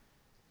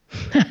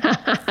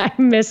 I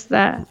missed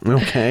that.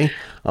 Okay.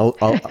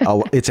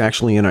 It's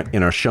actually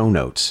in our show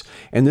notes.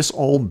 And this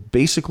all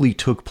basically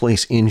took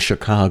place in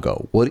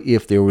Chicago. What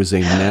if there was a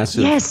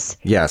massive...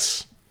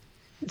 Yes.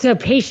 So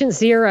patient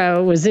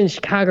zero was in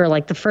Chicago,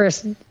 like the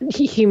first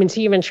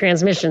human-to-human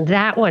transmission.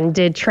 That one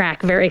did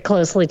track very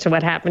closely to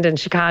what happened in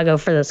Chicago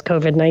for this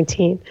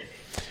COVID-19.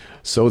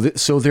 So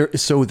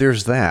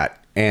there's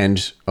that.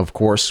 And, of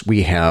course,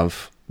 we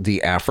have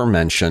the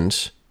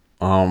aforementioned...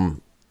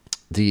 the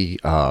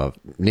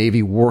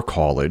Navy War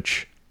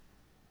College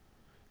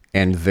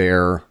and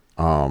their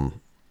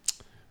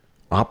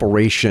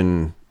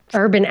Operation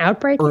Urban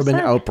Outbreak.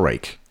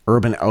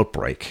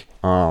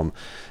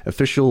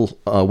 Official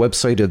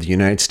website of the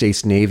United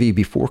States Navy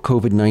before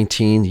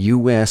COVID-19.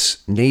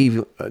 U.S.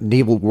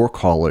 Naval War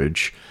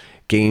College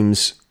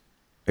Games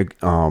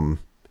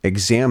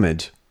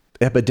examined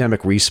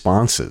epidemic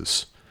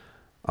responses.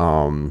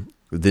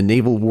 The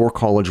Naval War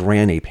College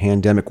ran a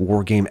pandemic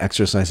war game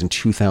exercise in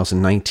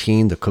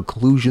 2019. The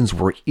conclusions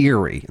were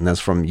eerie, and that's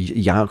from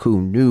Yahoo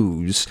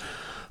News.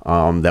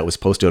 That was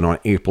posted on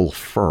April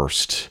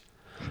 1st.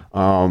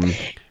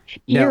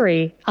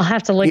 Eerie. Now, I'll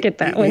have to look at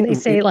that when they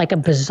say like a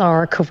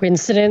bizarre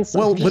coincidence.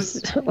 Well,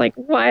 like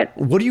what?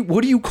 What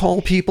do you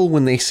call people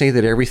when they say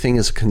that everything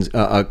is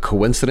a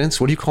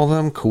coincidence? What do you call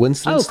them?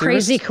 Coincidence? Oh,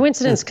 crazy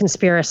coincidence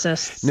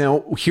conspiracists.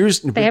 Now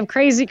they have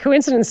crazy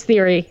coincidence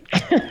theory.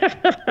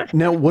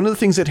 Now, one of the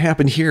things that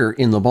happened here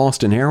in the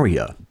Boston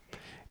area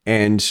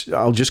And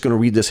I'm just going to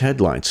read this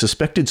headline.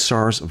 Suspected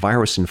SARS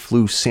virus and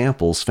flu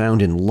samples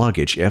found in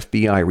luggage.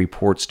 FBI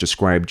reports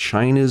describe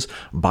China's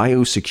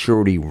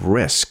biosecurity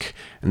risk.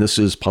 And this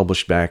is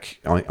published back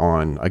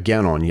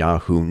on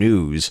Yahoo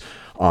News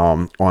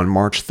on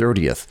March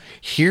 30th.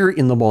 Here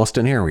in the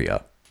Boston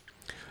area,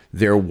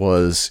 there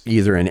was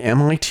either an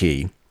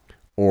MIT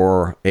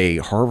or a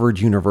Harvard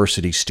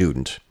University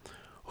student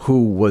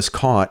who was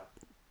caught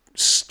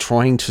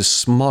trying to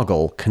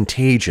smuggle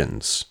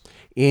contagions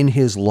in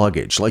his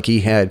luggage. Like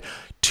he had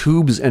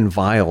tubes and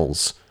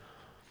vials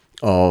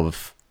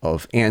of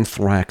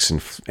anthrax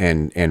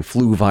and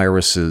flu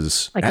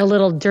viruses. Like a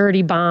little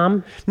dirty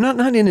bomb?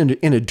 Not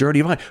in a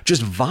dirty vial,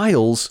 just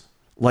vials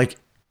like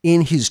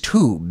in his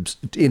tubes,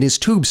 in his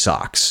tube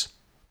socks,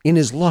 in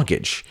his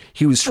luggage.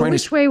 He was trying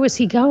Which way was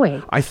he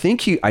going? I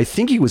think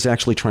he was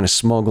actually trying to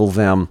smuggle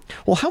them.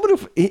 Well, how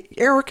about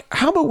Eric,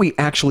 how about we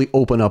actually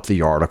open up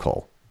the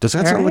article? Does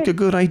that sound like a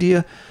good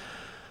idea?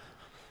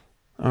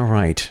 All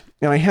right.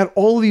 And I had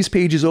all of these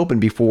pages open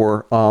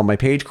before my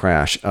page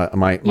crashed.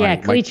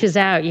 Cleach is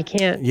out. You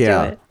can't do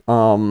it.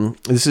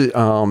 This is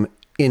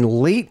in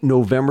late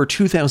November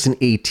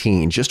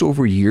 2018, just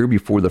over a year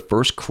before the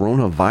first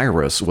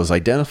coronavirus was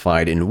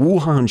identified in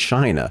Wuhan,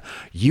 China,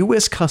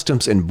 U.S.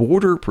 Customs and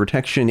Border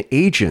Protection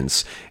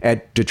agents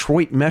at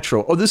Detroit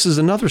Metro. Oh, this is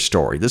another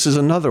story. This is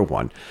another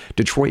one.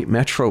 Detroit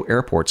Metro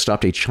Airport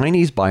stopped a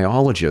Chinese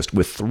biologist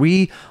with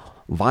 3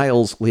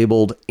 vials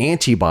labeled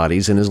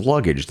antibodies in his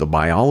luggage. The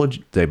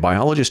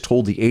biologist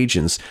told the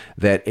agents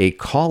that a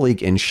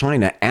colleague in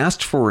China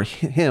asked for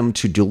him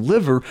to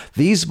deliver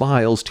these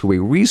vials to a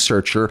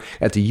researcher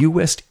at a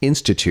U.S.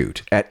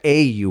 institute.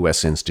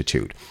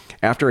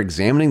 After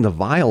examining the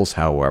vials,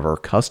 however,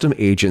 custom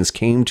agents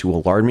came to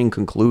alarming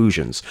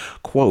conclusions.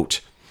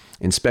 Quote,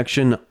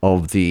 inspection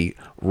of the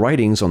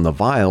writings on the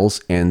vials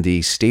and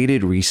the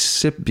stated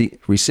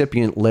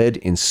recipient led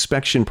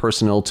inspection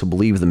personnel to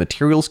believe the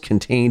materials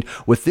contained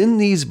within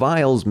these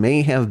vials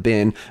may have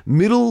been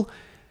Middle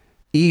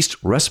East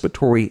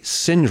Respiratory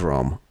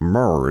Syndrome,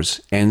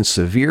 MERS, and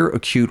Severe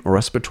Acute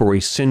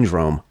Respiratory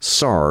Syndrome,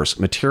 SARS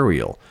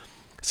material,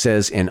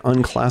 says an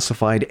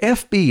unclassified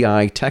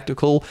FBI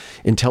technical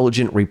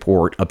intelligence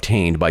report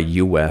obtained by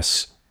Yahoo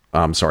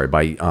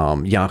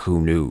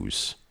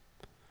News.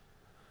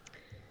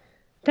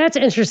 That's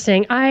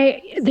interesting. I'm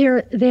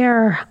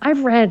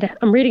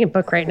reading a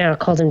book right now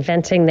called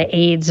Inventing the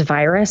AIDS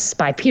Virus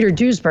by Peter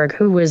Duesberg,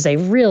 who was a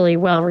really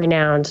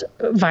well-renowned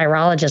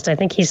virologist. I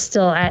think he's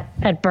still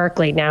at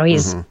Berkeley now.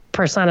 He's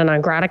persona non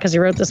grata because he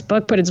wrote this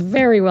book, but it's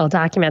very well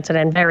documented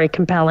and very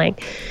compelling.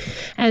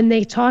 And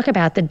they talk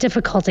about the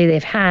difficulty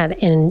they've had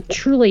in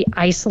truly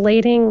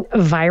isolating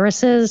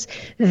viruses,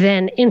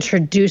 then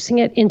introducing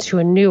it into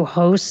a new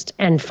host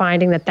and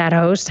finding that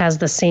host has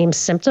the same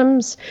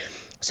symptoms.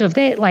 So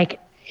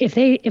if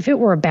it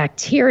were a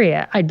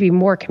bacteria, I'd be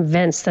more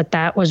convinced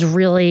that was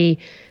really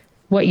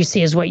what you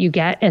see is what you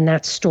get in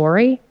that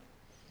story.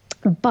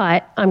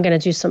 But I'm going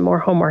to do some more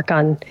homework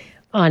on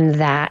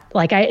that.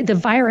 The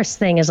virus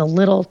thing is a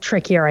little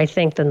trickier, I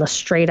think, than the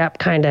straight up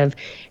kind of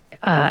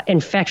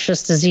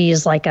infectious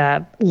disease like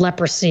a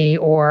leprosy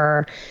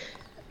or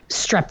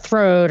strep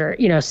throat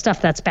or,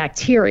 stuff that's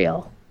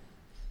bacterial.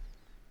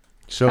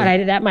 So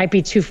that might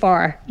be too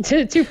far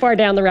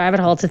down the rabbit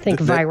hole to think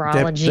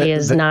virology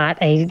is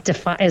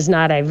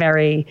not a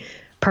very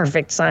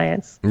perfect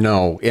science.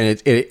 No,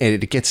 and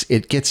it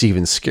gets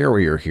even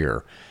scarier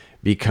here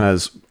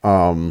because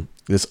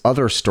this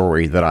other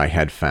story that I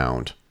had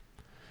found,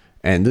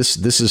 and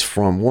this is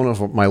from one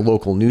of my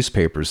local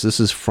newspapers. This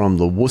is from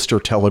the Worcester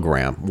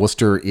Telegram.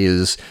 Worcester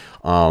is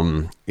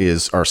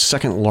our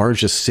second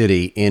largest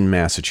city in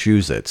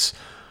Massachusetts.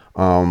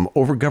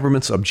 Over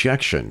government's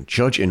objection,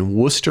 judge in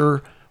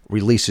Worcester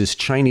releases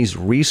Chinese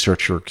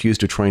researcher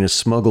accused of trying to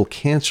smuggle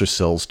cancer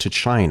cells to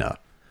China.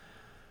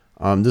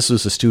 This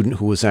was a student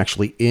who was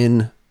actually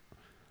in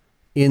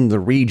the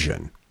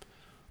region.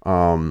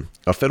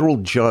 A federal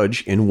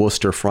judge in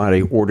Worcester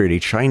Friday ordered a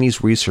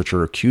Chinese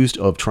researcher accused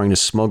of trying to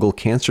smuggle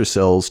cancer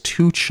cells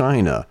to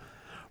China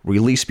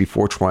released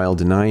before trial,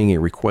 denying a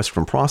request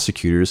from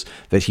prosecutors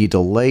that he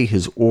delay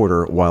his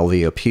order while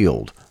they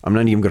appealed. I'm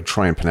not even going to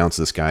try and pronounce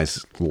this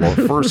guy's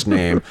first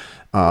name.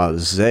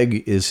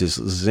 Zeg is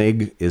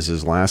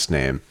his last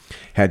name.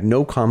 Had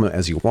no comment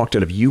as he walked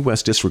out of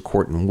U.S. District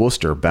Court in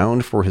Worcester,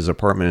 bound for his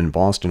apartment in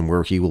Boston,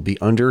 where he will be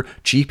under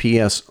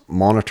GPS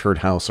monitored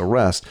house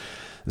arrest.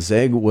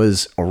 Zeg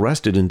was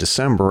arrested in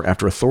December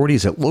after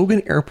authorities at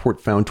Logan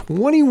Airport found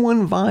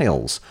 21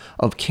 vials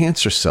of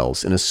cancer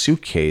cells in a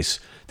suitcase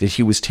that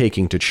he was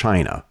taking to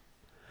China.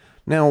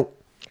 Now,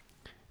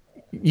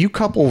 you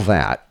couple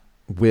that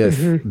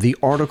with the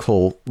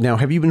article. Now,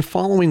 have you been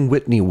following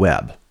Whitney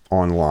Webb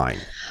online?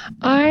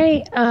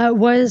 I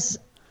was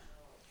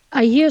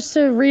I used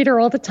to read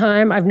her all the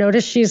time. I've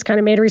noticed she's kind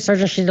of made a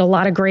resurgence. She did a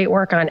lot of great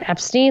work on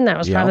Epstein. That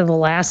was probably the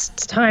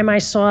last time I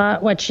saw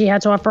what she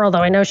had to offer, although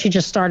I know she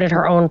just started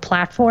her own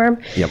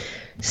platform. Yep.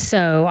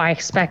 So I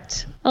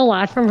expect a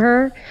lot from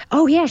her.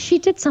 Oh, yeah, she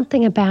did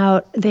something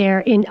about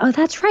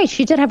that's right.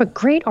 She did have a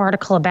great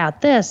article about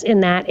this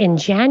in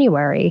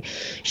January.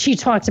 She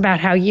talked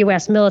about how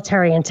U.S.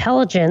 military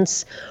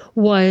intelligence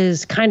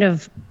was kind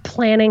of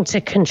planning to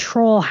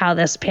control how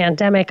this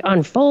pandemic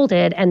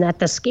unfolded, and that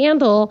the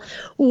scandal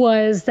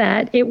was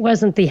that it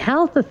wasn't the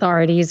health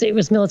authorities, it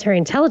was military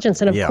intelligence.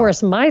 And of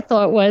course, my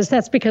thought was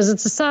that's because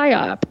it's a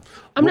psyop.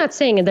 I'm not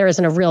saying there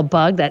isn't a real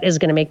bug that is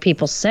going to make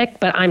people sick,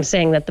 but I'm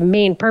saying that the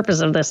main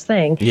purpose of this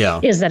thing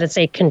is that it's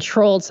a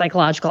controlled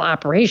psychological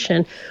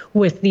operation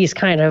with these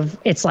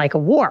it's like a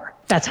war.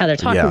 That's how they're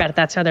talking about it.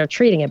 That's how they're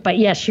treating it. But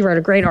yes, she wrote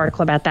a great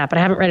article about that, but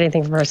I haven't read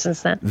anything from her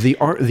since then. The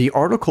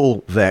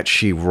article that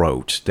she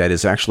wrote that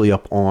is actually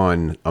up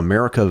on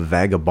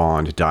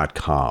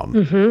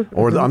americavagabond.com,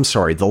 I'm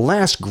sorry, the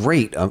last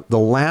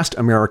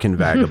American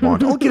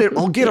Vagabond.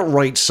 I'll get it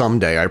right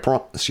someday. I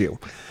promise you.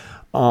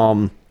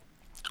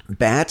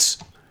 Bats,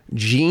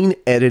 gene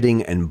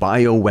editing, and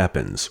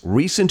bioweapons.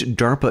 Recent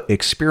DARPA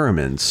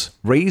experiments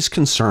raise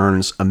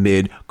concerns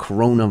amid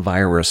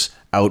coronavirus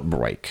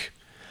outbreak.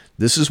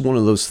 This is one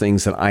of those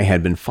things that I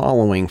had been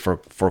following for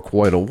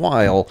quite a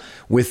while,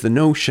 with the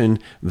notion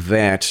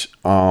that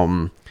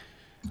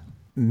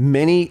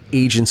many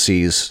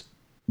agencies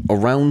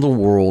around the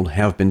world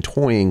have been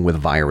toying with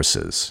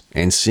viruses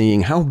and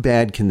seeing how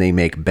bad can they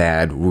make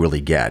bad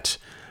really get.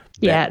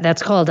 Yeah,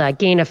 that's called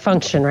gain of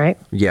function, right?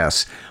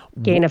 Yes.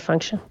 Gain of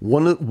function.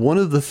 One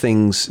of the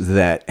things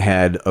that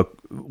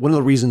one of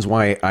the reasons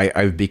why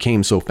I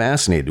became so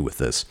fascinated with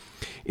this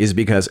is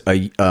because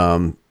a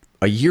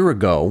year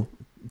ago,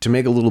 to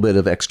make a little bit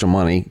of extra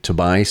money to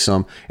buy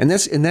some, and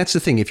that's the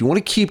thing. If you want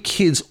to keep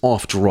kids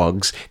off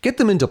drugs, get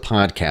them into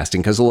podcasting,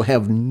 because they'll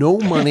have no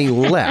money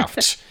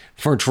left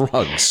for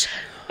drugs.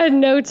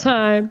 And no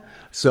time.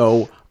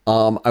 So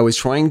I was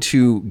trying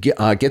to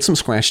get some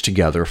scratch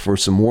together for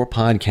some more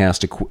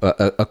podcast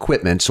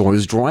equipment. So I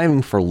was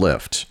driving for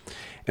Lyft,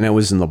 and I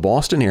was in the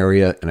Boston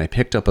area, and I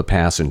picked up a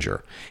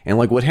passenger. And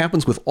like what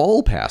happens with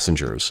all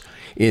passengers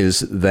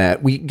is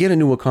that we get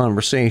into a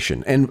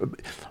conversation, and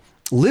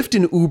Lyft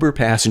and Uber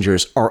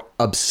passengers are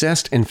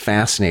obsessed and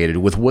fascinated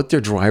with what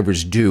their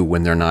drivers do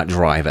when they're not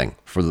driving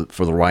for the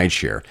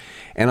rideshare.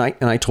 And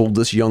I told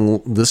this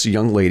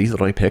young lady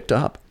that I picked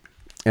up,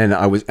 and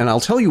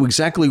I'll tell you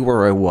exactly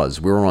where I was.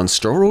 We were on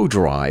Storrow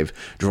Drive,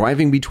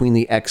 driving between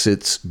the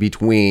exits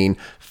between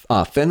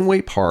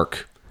Fenway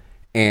Park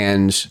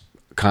and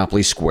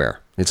Copley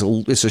Square. It's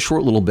a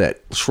short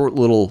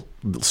little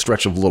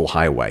stretch of little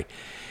highway.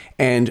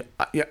 And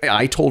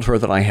I told her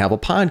that I have a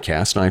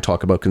podcast and I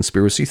talk about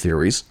conspiracy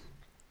theories,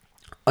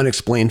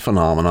 unexplained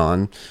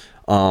phenomenon,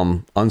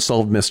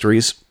 unsolved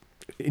mysteries,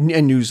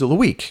 and news of the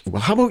week.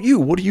 Well, how about you?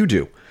 What do you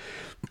do?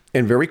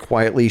 And very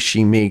quietly,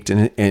 she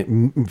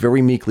and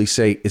very meekly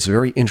say, "It's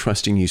very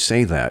interesting you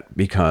say that,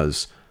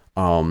 because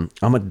I'm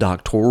a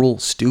doctoral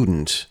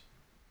student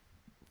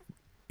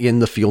in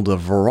the field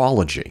of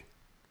virology."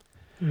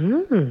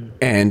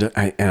 And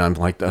I'm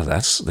like, oh,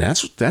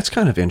 that's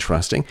kind of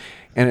interesting.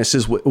 And it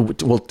says,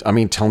 well, I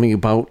mean, tell me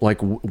about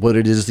like what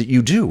it is that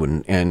you do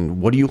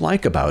and what do you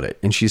like about it?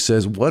 And she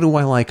says, what do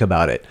I like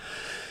about it?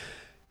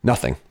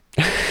 Nothing.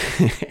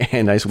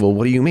 And I said, well,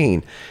 what do you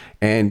mean?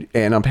 And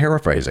I'm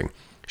paraphrasing.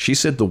 She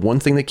said the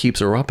one thing that keeps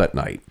her up at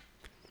night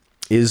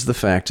is the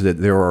fact that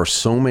there are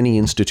so many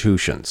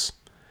institutions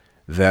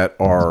that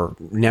are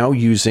now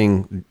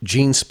using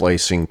gene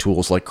splicing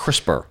tools like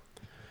CRISPR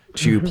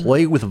to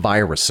play with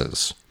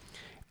viruses.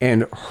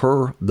 And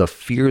the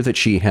fear that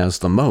she has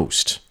the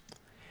most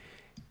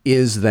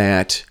is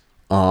that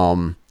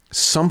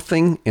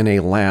something in a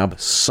lab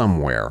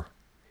somewhere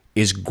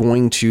is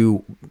going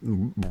to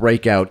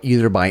break out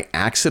either by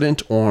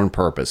accident or on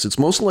purpose. It's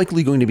most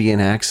likely going to be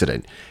an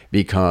accident,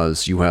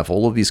 because you have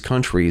all of these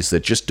countries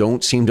that just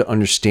don't seem to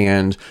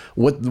understand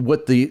what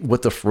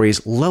the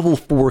phrase level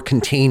 4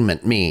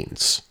 containment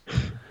means.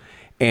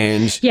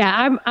 And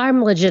yeah,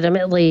 I'm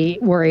legitimately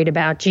worried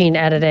about gene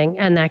editing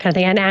and that kind of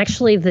thing. And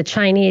actually, the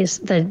Chinese,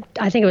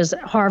 I think it was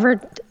Harvard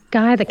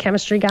guy, the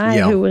chemistry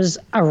guy, who was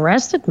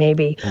arrested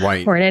maybe,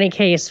 or in any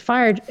case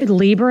fired,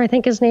 Lieber, I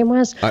think his name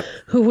was,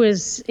 who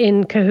was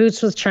in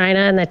cahoots with China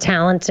and the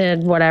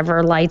talented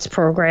whatever lights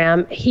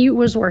program. He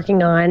was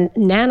working on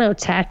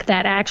nanotech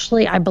that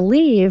actually, I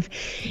believe,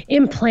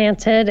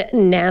 implanted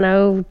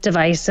nano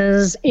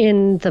devices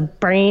in the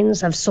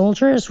brains of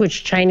soldiers,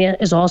 which China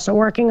is also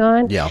working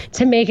on,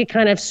 to make it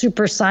kind of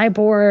super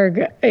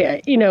cyborg.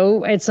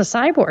 It's a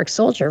cyborg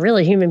soldier,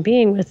 really human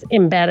being with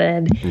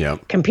embedded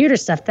computer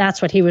stuff.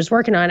 That's what he was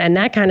working on, and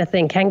that kind of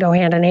thing can go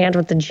hand in hand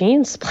with the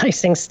gene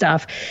splicing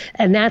stuff,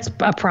 and that's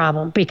a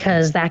problem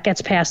because that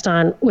gets passed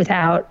on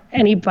without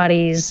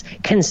anybody's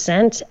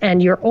consent.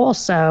 And you're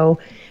also,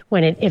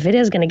 if it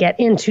is going to get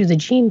into the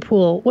gene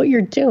pool, what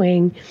you're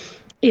doing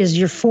is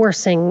you're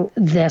forcing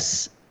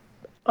this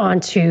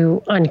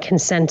onto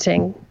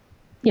unconsenting,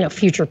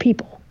 future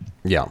people.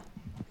 Yeah.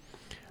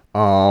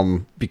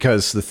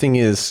 Because the thing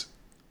is,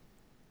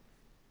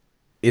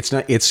 it's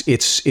not,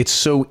 it's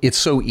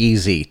so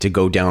easy to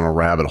go down a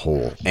rabbit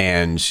hole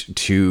and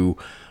to,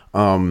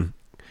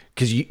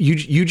 cause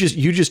you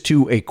just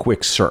do a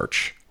quick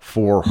search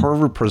for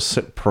Harvard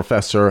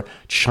professor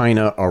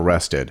China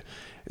arrested.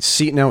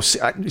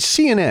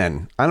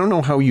 CNN, I don't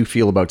know how you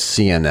feel about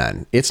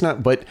CNN. It's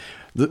not, but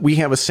we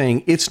have a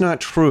saying, it's not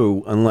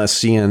true unless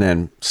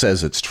CNN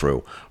says it's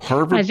true.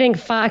 I think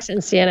Fox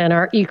and CNN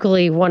are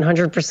equally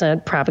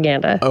 100%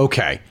 propaganda.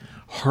 Okay.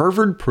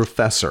 Harvard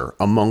professor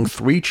among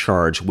 3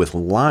 charged with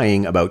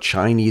lying about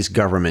Chinese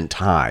government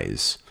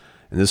ties.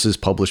 And this is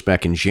published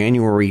back in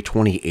January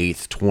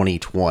 28th,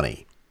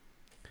 2020.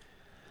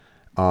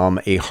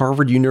 A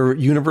Harvard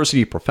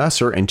University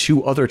professor and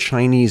 2 other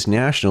Chinese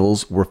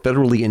nationals were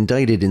federally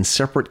indicted in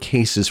separate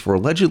cases for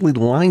allegedly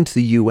lying to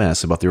the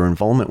U.S. about their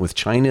involvement with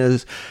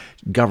China's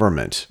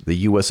government. The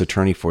U.S.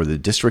 attorney for the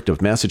District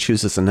of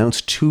Massachusetts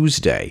announced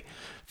Tuesday.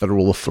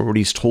 Federal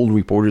authorities told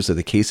reporters that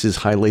the cases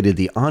highlighted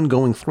the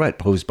ongoing threat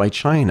posed by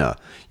China,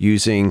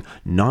 using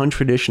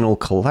non-traditional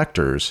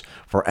collectors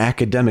for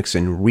academics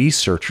and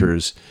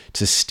researchers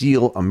to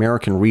steal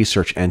American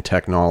research and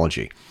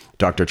technology.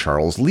 Dr.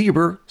 Charles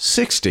Lieber,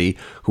 60,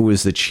 who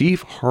is the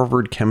chief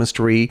Harvard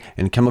chemistry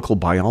and chemical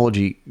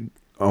biology,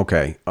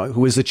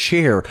 who is the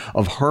chair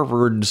of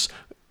Harvard's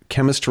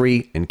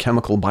chemistry and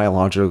chemical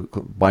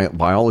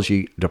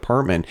biology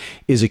department,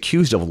 is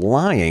accused of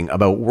lying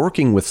about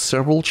working with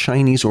several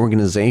Chinese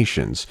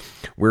organizations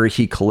where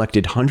he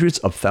collected hundreds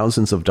of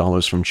thousands of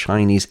dollars from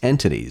Chinese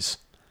entities.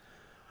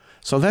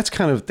 So that's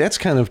kind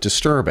of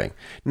disturbing.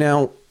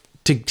 Now,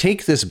 to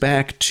take this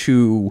back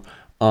to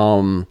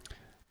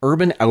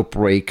Urban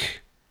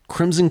Outbreak,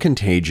 Crimson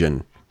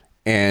Contagion,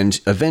 and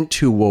Event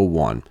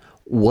 201,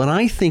 what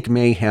I think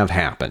may have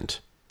happened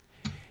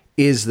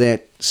is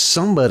that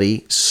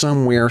somebody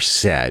somewhere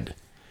said,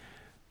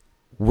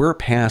 we're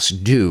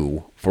past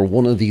due for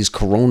one of these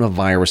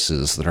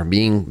coronaviruses that are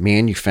being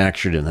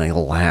manufactured in a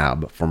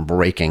lab from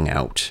breaking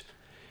out.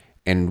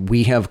 And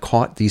we have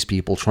caught these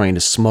people trying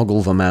to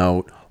smuggle them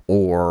out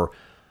or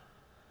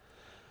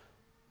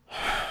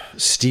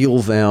steal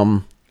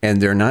them. And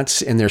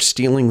they're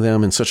stealing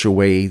them in such a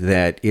way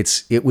that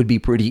it would be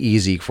pretty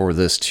easy for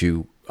this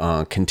to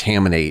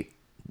contaminate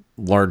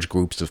large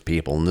groups of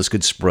people, and this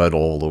could spread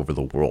all over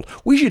the world.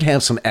 We should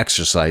have some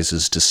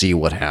exercises to see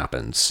what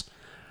happens.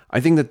 I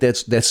think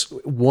that's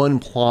one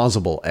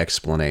plausible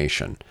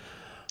explanation.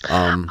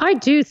 I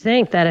do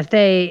think that if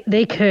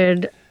they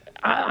could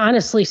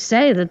honestly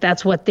say that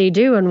that's what they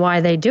do and why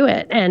they do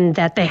it, and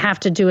that they have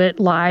to do it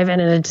live and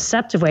in a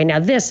deceptive way. Now,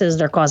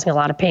 they're causing a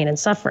lot of pain and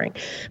suffering.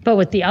 But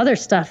with the other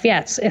stuff,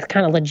 it's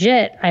kind of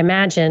legit, I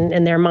imagine,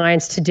 in their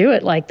minds to do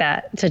it like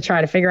that, to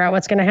try to figure out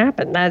what's going to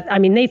happen.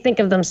 They think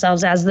of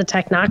themselves as the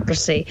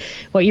technocracy,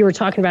 what you were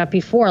talking about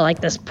before,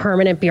 like this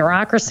permanent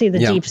bureaucracy, the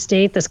deep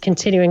state, this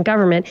continuing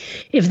government.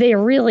 If they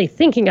are really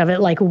thinking of it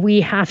like we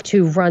have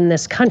to run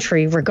this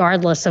country,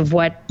 regardless of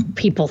what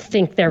people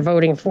think they're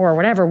voting for or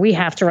whatever, we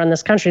have to run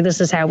this country. This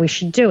is how we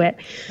should do it.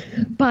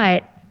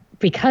 But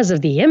because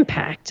of the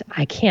impact,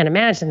 I can't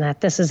imagine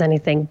that this is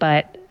anything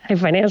but a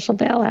financial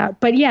bailout.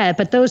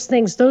 But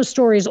those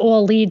stories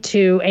all lead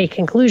to a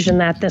conclusion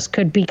that this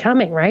could be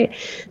coming, right?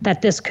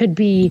 That this could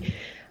be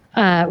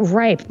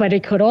ripe, but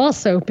it could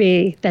also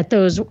be that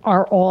those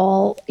are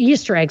all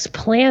Easter eggs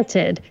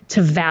planted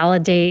to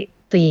validate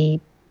the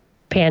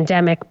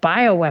pandemic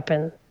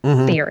bioweapon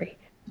theory.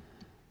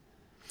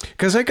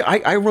 Because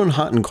I run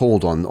hot and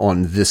cold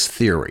on this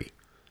theory.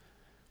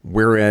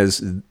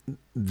 Whereas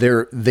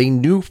they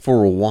knew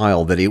for a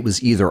while that it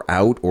was either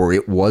out or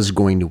it was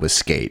going to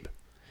escape.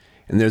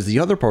 And there's the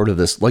other part of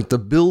this, like the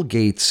Bill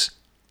Gates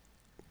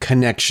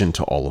connection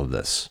to all of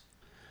this.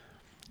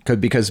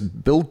 Because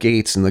Bill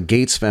Gates and the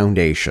Gates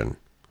Foundation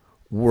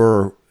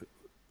were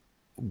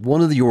one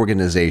of the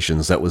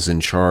organizations that was in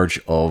charge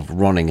of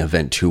running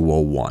Event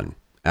 201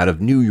 out of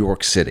New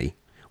York City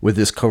with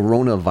this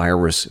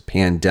coronavirus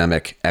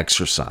pandemic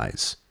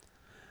exercise.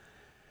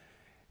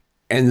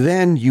 And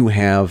then you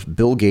have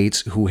Bill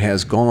Gates, who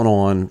has gone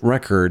on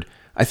record.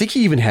 I think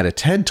he even had a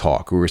TED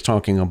Talk where he was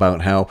talking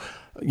about how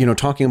there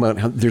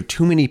are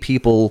too many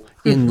people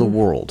in the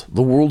world.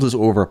 The world is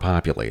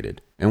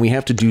overpopulated, and we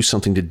have to do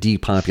something to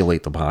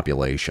depopulate the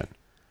population.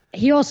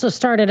 He also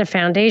started a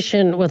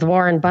foundation with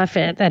Warren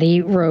Buffett that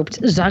he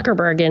roped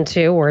Zuckerberg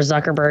into, or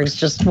Zuckerberg's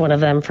just one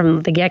of them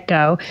from the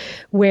get-go,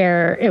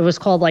 where it was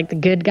called like the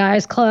Good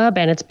Guys Club,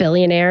 and it's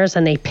billionaires,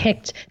 and they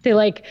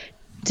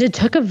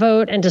took a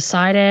vote and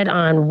decided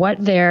on what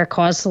their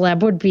cause celeb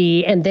would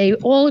be, and they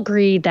all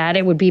agreed that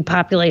it would be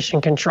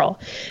population control.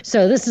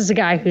 So this is a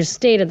guy who's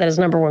stated that his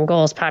number one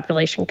goal is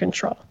population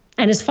control.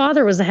 And his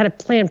father was the head of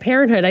Planned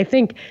Parenthood, I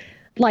think,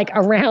 like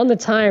around the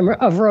time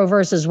of Roe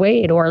versus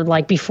Wade, or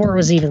like before it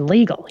was even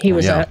legal. He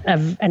was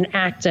an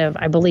active,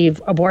 I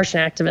believe,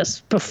 abortion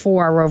activist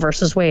before Roe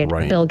versus Wade,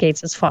 right. Bill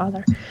Gates'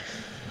 father.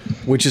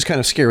 Which is kind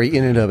of scary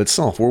in and of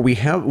itself, where we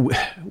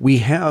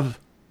have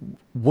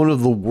one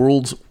of the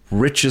world's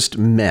richest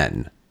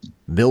men,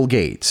 Bill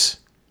Gates,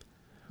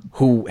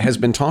 who has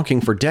been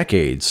talking for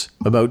decades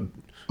about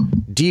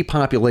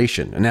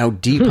depopulation, and now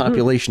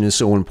depopulation is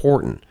so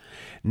important.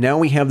 Now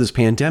we have this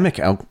pandemic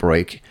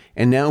outbreak,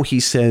 and now he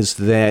says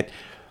that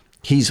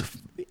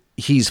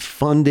he's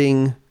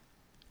funding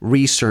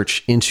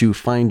research into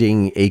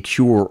finding a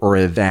cure or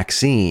a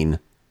vaccine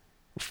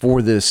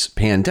for this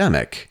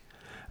pandemic.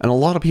 And a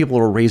lot of people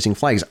are raising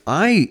flags.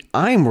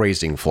 I'm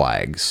raising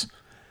flags.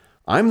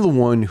 I'm the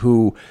one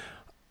who,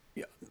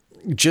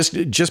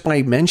 just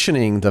by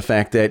mentioning the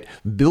fact that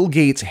Bill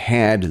Gates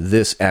had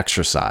this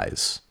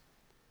exercise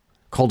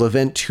called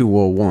Event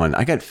 201,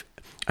 I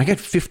got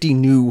 50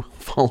 new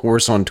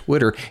followers on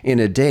Twitter in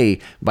a day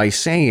by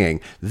saying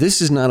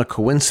this is not a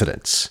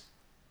coincidence.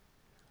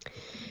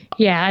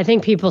 Yeah, I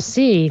think people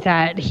see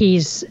that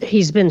he's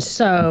been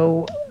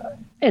so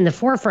in the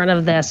forefront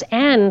of this.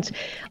 And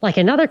like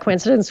another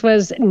coincidence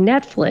was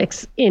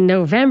Netflix in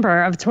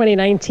November of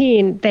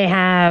 2019, they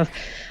have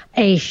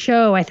a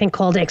show, I think,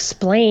 called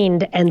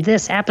Explained, and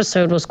this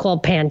episode was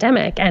called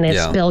Pandemic, and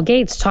it's Bill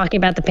Gates talking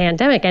about the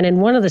pandemic, and in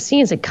one of the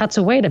scenes, it cuts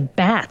away to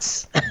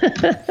bats.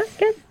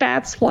 Get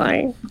bats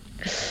flying.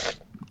 It's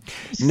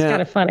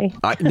kind of funny.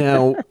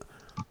 Now,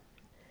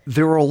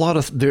 there are a lot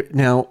of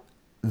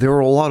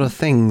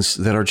things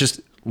that are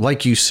just,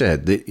 like you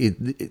said,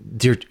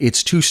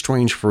 it's too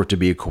strange for it to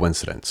be a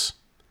coincidence.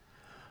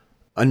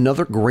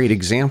 Another great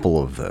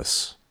example of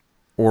this,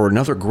 or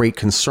another great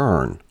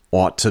concern,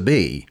 ought to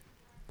be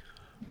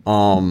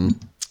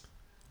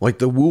like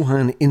the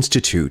Wuhan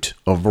Institute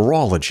of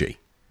Virology.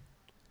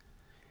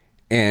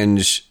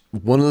 And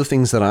one of the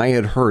things that I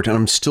had heard, and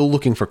I'm still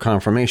looking for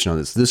confirmation on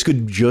this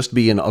could just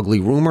be an ugly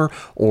rumor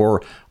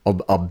or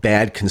a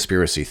bad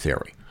conspiracy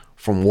theory.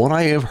 From what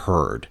I have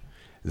heard,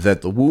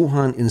 that the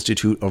Wuhan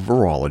Institute of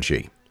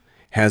Virology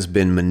has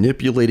been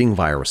manipulating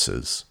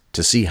viruses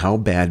to see how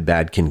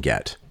bad can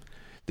get.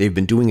 They've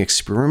been doing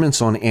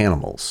experiments on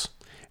animals,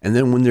 and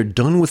then when they're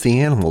done with the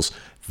animals,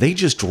 they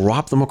just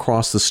drop them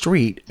across the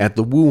street at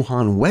the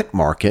Wuhan wet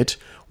market,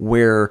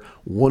 where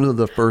one of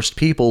the first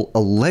people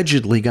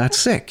allegedly got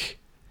sick.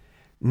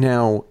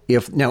 Now,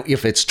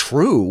 if it's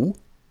true,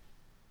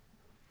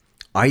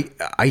 I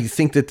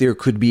think that there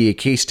could be a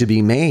case to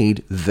be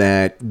made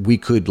that we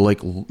could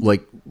like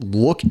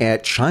look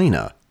at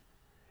China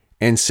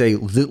and say,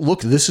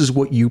 look, this is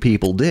what you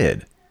people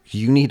did.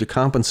 You need to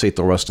compensate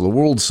the rest of the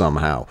world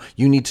somehow.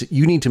 You need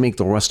to make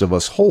the rest of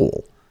us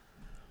whole.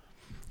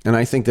 And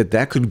I think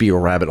that could be a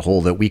rabbit hole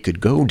that we could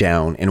go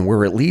down, and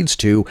where it leads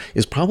to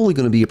is probably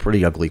going to be a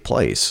pretty ugly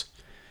place.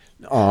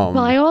 Well,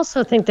 I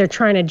also think they're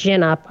trying to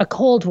gin up a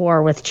Cold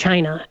War with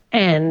China,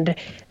 and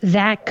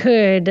that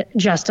could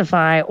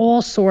justify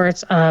all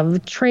sorts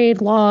of trade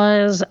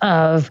laws,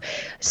 of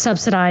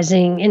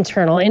subsidizing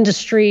internal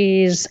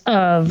industries,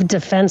 of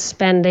defense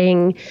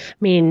spending. I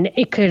mean,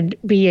 it could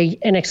be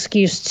an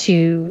excuse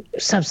to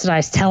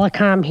subsidize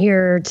telecom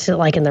here, to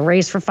like in the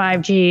race for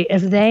 5G.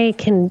 If they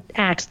can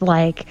act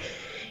like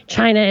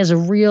China is a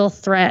real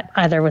threat,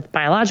 either with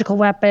biological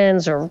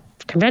weapons or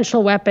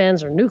conventional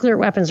weapons or nuclear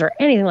weapons or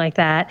anything like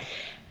that,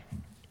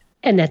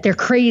 and that they're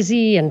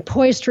crazy and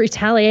poised to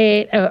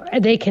retaliate,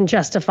 they can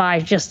justify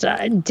just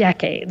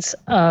decades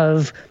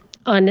of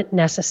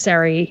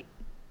unnecessary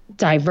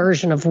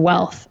diversion of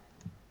wealth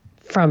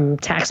from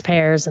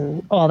taxpayers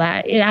and all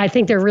that. I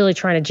think they're really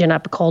trying to gin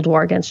up a Cold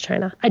War against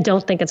China. I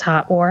don't think it's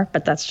hot war,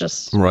 but that's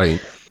just right.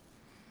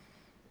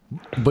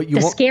 But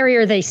the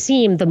scarier they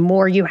seem, the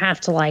more you have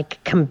to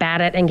like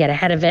combat it and get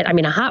ahead of it. I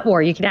mean, a hot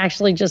war, you can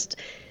actually just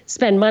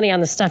spend money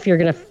on the stuff you're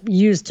going to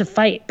use to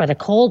fight. But a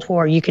Cold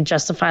War, you could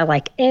justify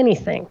like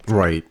anything.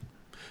 Right.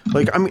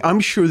 Like,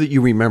 I'm sure that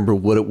you remember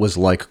what it was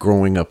like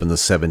growing up in the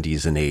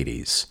 70s and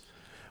 80s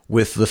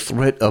with the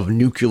threat of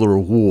nuclear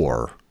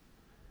war.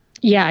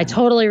 Yeah, I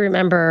totally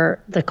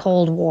remember the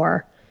Cold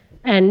War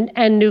and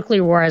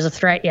nuclear war as a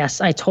threat.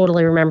 Yes, I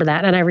totally remember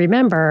that. And I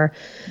remember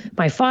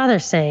my father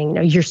saying,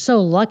 you're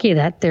so lucky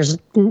that there's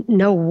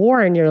no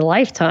war in your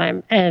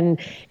lifetime. And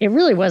it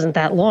really wasn't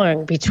that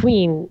long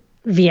between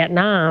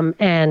Vietnam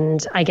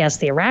and I guess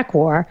the Iraq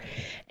War.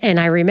 And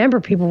I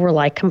remember people were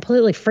like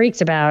completely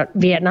freaked about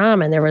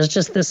Vietnam, and there was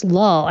just this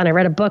lull. And I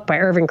read a book by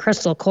Irving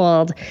Kristol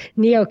called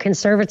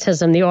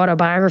Neoconservatism, the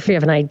Autobiography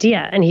of an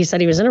Idea. And he said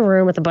he was in a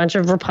room with a bunch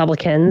of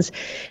Republicans,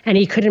 and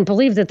he couldn't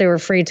believe that they were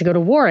afraid to go to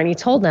war. And he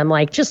told them,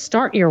 like, just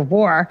start your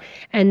war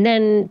and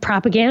then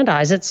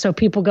propagandize it so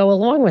people go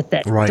along with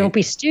it. Right. Don't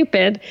be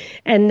stupid.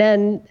 And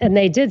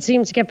they did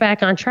seem to get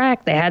back on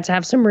track. They had to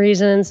have some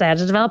reasons. They had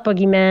to develop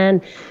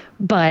boogeyman.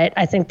 But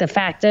I think the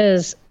fact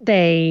is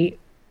they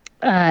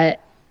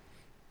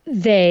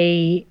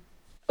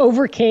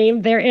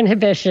overcame their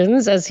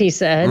inhibitions, as he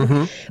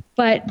said,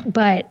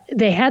 but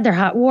they had their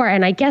hot war.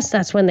 And I guess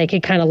that's when they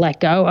could kind of let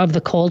go of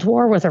the Cold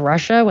War with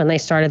Russia, when they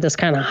started this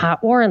kind of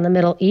hot war in the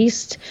Middle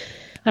East.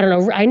 I don't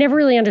know. I never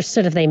really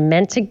understood if they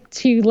meant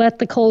to let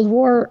the Cold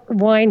War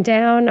wind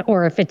down,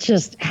 or if it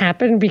just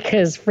happened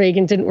because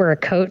Reagan didn't wear a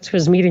coat to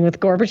his meeting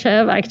with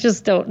Gorbachev. I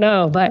just don't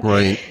know. But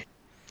right.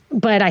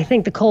 But I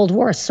think the Cold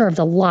War served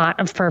a lot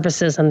of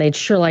purposes, and they'd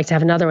sure like to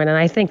have another one. And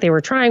I think they were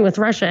trying with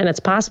Russia, and it's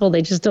possible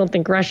they just don't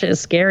think Russia is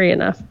scary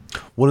enough.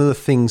 One of the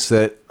things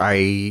that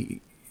I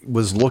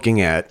was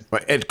looking at,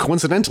 and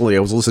coincidentally, I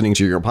was listening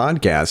to your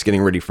podcast,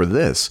 getting ready for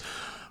this.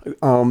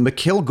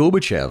 Mikhail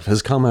Gorbachev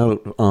has come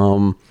out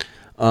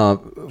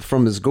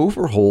from his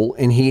gopher hole,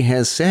 and he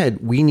has said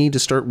we need to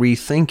start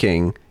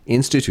rethinking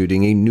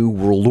instituting a new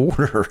world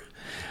order.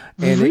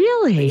 And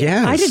really?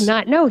 Yes. I did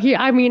not know.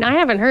 I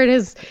haven't heard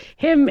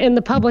him in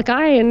the public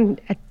eye in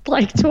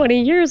like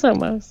 20 years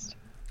almost.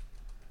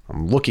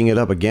 I'm looking it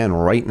up again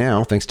right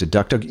now, thanks to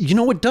DuckDuck. You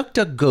know what?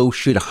 DuckDuckGo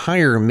should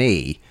hire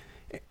me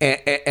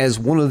as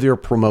one of their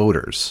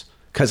promoters.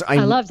 Because I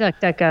love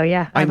DuckDuckGo,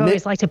 yeah. I've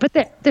always liked it. But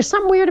there's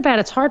something weird about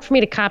it. It's hard for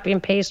me to copy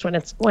and paste when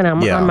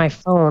I'm on my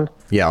phone.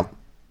 Yeah.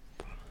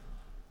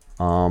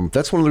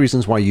 That's one of the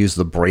reasons why I use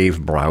the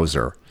Brave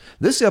browser.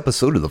 This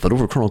episode of the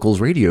Fedora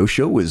Chronicles radio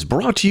show is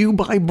brought to you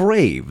by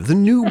Brave, the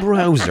new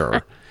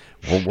browser.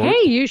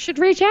 Hey, you should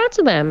reach out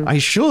to them. I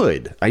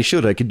should. I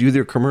could do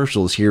their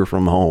commercials here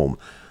from home.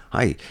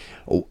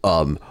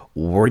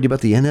 Worried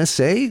about the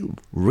NSA?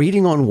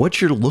 Reading on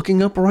what you're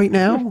looking up right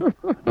now?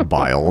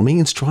 By all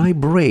means, try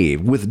Brave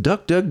with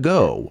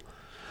DuckDuckGo.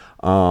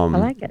 I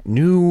like it.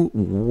 New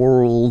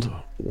World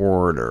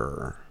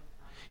Order.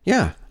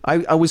 Yeah,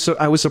 I was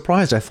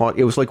surprised. I thought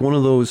it was like one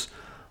of those.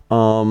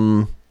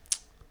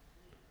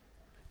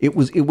 It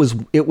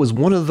was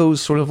one of those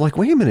sort of like,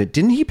 wait a minute,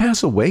 didn't he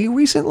pass away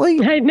recently?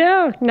 I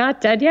know,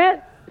 not dead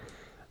yet.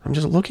 I'm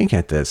just looking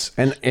at this,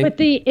 and but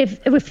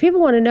if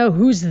people want to know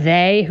who's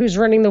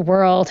running the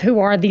world, who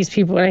are these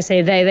people? When I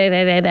say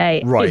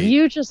they, right. If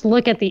you just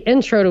look at the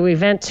intro to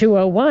Event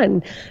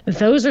 201,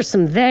 those are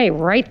some they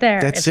right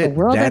there. It's the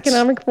World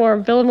Economic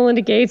Forum, Bill and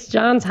Melinda Gates,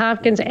 Johns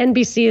Hopkins,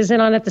 NBC is in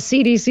on it, the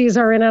CDCs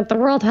are in on it, the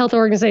World Health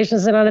Organization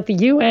is in on it, the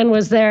UN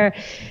was there.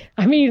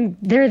 I mean,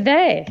 they're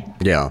they.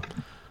 Yeah.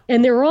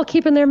 And they're all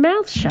keeping their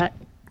mouths shut.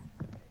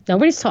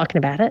 Nobody's talking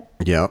about it.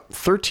 Yeah.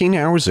 13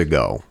 hours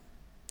ago.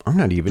 I'm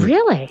not even.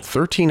 Really?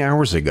 13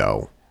 hours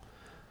ago.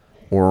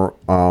 Or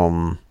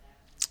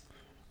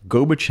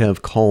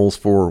Gorbachev calls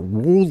for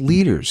world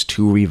leaders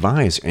to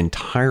revise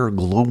entire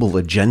global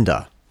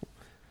agenda.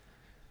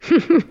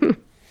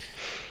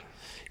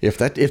 If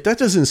that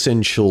doesn't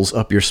send chills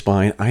up your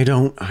spine, I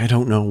don't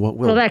know what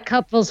will. Well, that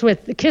couples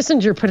with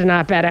Kissinger put an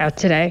op-ed out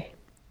today.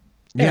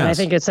 And yes. I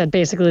think it said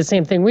basically the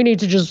same thing. We need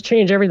to just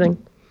change everything.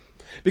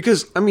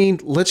 Because, I mean,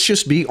 let's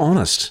just be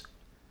honest.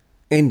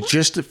 And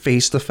just to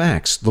face the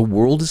facts, the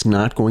world is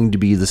not going to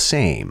be the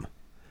same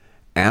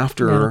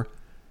after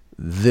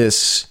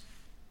this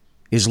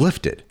is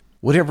lifted.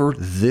 Whatever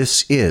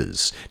this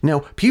is. Now,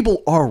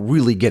 people are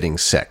really getting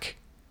sick.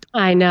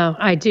 I know.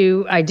 I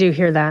do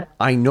hear that.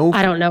 I know.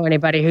 I don't know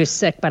anybody who's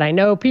sick, but I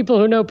know people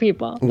who know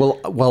people.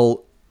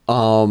 Well,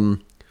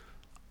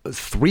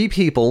 3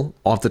 people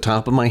off the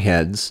top of my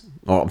head.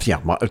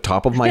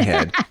 Top of my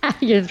head.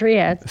 Your 3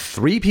 heads.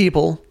 3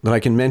 people that I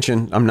can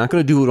mention. I'm not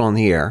going to do it on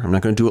the air. I'm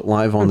not going to do it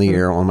live on the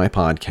air on my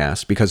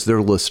podcast because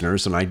they're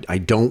listeners and I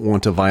don't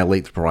want to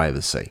violate the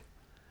privacy.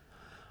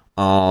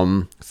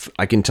 I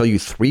can tell you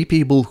 3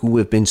 people who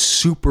have been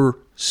super,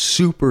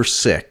 super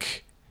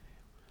sick.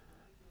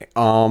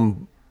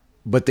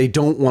 But they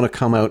don't want to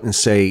come out and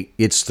say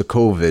it's the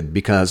COVID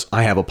because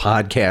I have a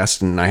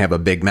podcast and I have a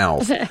big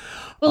mouth.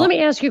 Well, let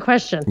me ask you a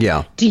question.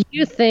 Yeah. Do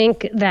you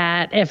think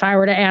that if I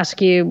were to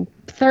ask you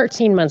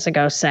 13 months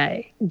ago,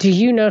 say, do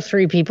you know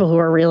 3 people who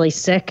are really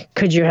sick?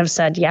 Could you have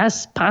said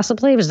yes,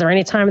 possibly? Was there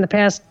any time in the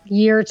past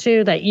year or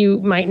 2 that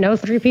you might know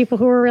 3 people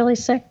who are really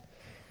sick?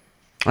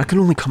 I can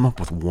only come up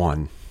with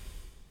 1.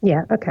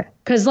 Yeah, okay.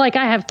 Because, I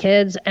have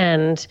kids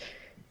and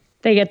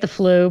they get the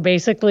flu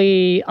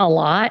basically a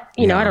lot.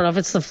 You know, I don't know if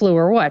it's the flu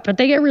or what, but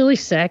they get really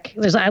sick.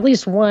 There's at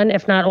least 1,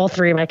 if not all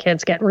 3 of my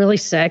kids get really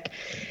sick.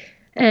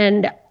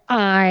 And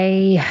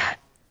I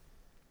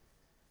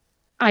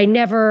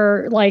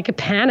never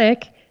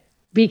panic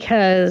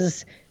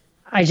because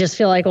I just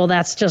feel like, well,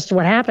 that's just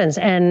what happens.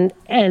 And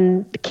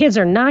the kids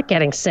are not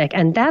getting sick.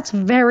 And that's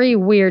very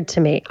weird to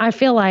me. I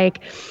feel like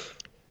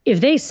if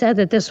they said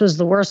that this was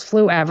the worst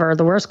flu ever,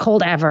 the worst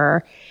cold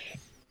ever,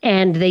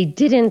 and they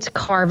didn't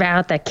carve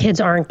out that kids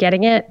aren't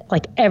getting it,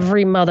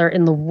 every mother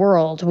in the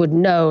world would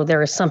know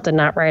there is something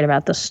not right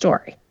about this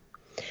story.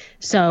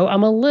 So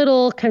I'm a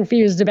little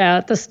confused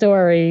about the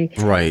story.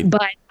 Right.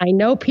 But I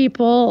know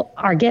people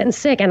are getting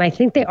sick, and I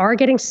think they are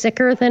getting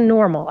sicker than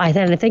normal. I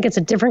think it's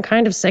a different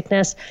kind of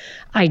sickness.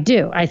 I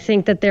do. I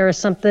think that there is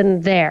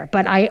something there.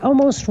 But I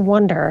almost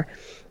wonder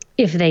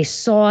if they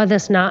saw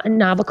this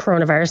novel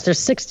coronavirus.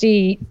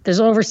 There's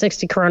over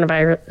 60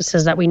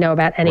 coronaviruses that we know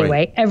about anyway.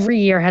 Right. Every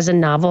year has a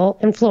novel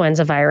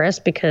influenza virus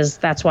because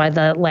that's why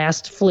the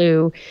last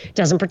flu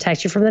doesn't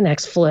protect you from the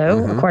next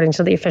flu, according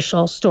to the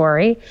official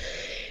story.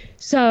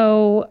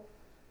 So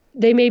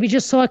they maybe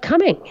just saw it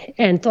coming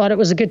and thought it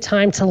was a good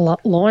time to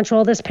launch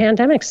all this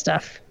pandemic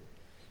stuff.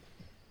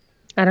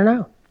 I don't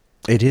know.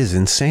 It is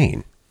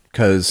insane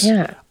because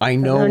I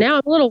know. Now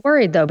I'm a little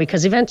worried, though,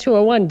 because Event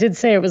 201 did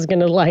say it was going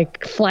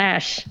to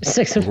flash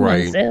 6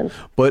 months in.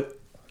 But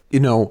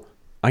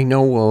I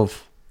know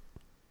of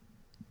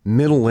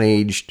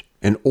middle-aged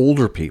and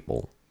older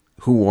people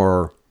who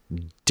are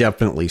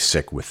definitely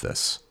sick with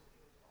this.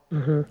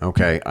 Mm-hmm.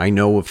 Okay. I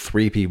know of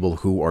 3 people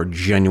who are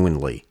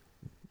genuinely.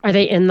 Are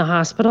they in the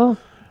hospital?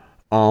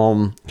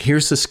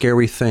 Here's the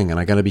scary thing, and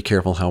I got to be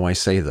careful how I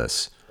say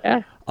this.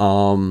 Yeah.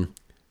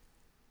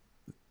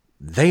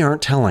 They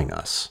aren't telling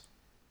us.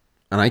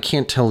 And I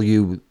can't tell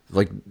you,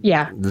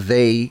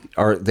 they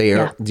are,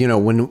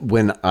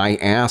 when I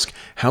ask,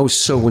 how's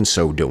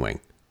so-and-so doing?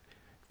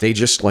 They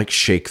just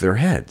shake their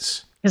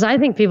heads. Because I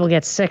think people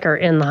get sicker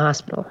in the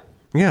hospital.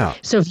 Yeah.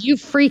 So if you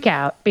freak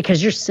out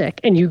because you're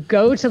sick and you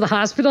go to the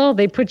hospital,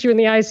 they put you in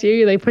the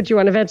ICU, they put you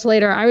on a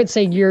ventilator, I would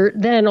say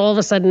then all of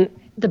a sudden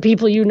the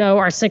people you know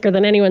are sicker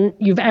than anyone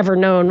you've ever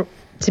known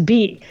to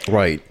be.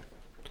 Right.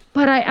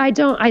 But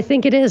I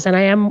think it is. And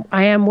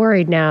I am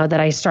worried now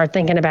that I start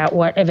thinking about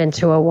what Event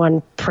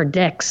 201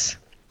 predicts.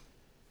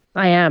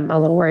 I am a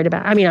little worried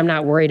about, I'm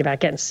not worried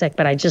about getting sick,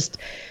 but I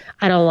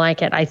don't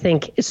like it. I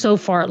think so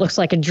far it looks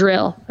like a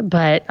drill,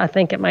 but I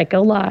think it might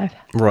go live.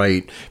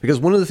 Right. Because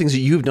one of the things that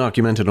you've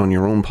documented on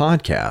your own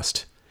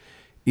podcast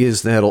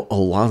is that a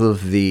lot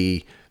of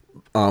the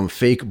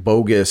fake,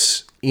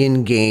 bogus,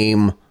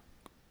 in-game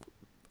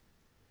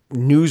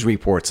news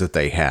reports that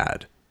they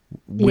had,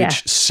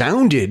 which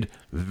sounded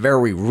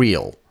very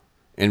real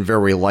and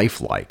very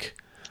lifelike.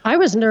 I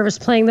was nervous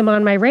playing them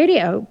on my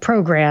radio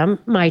program,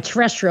 my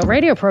terrestrial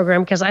radio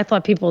program, because I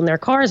thought people in their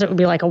cars, it would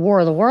be like a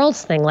War of the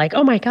Worlds thing. Like,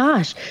 oh my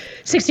gosh,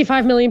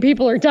 65 million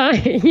people are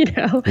dying,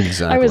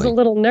 Exactly. I was a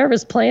little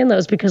nervous playing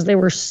those because they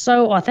were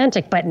so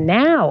authentic. But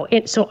now,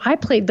 so I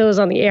played those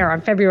on the air on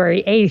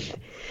February 8th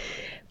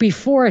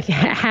before it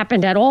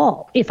happened at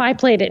all. If I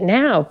played it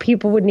now,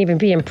 people wouldn't even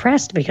be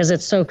impressed because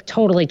it so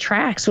totally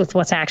tracks with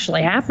what's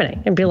actually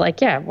happening and be like,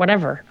 yeah,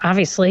 whatever.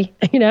 Obviously,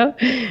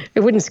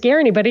 it wouldn't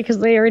scare anybody because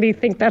they already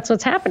think that's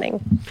what's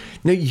happening.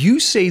 Now, you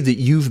say that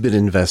you've been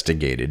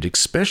investigated,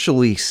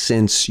 especially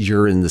since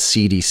you're in the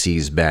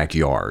CDC's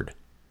backyard.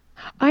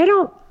 I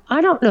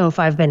don't know if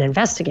I've been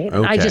investigated.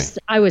 Okay.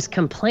 I was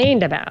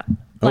complained about.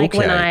 Like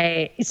when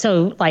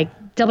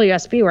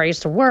WSB, where I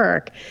used to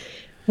work,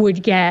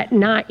 would get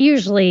I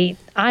used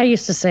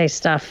to say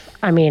stuff.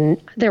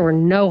 There were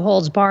no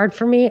holds barred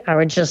for me. There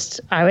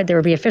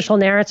would be official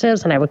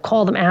narratives and I would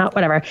call them out,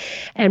 whatever.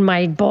 And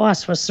my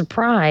boss was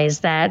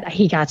surprised that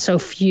he got so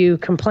few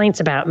complaints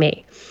about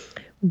me.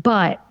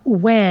 But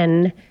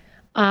when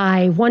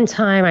one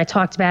time I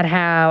talked about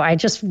how I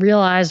just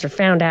realized or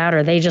found out,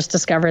 or they just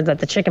discovered that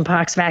the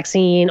chickenpox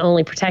vaccine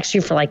only protects you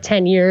for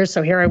 10 years.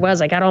 So here I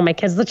was, I got all my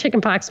kids the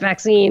chickenpox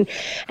vaccine.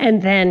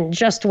 And then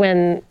just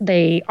when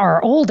they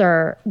are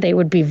older, they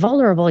would be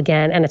vulnerable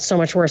again. And it's so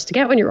much worse to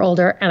get when you're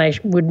older. And I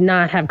would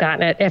not have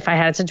gotten it if I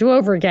had it to do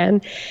over again.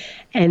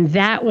 And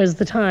that was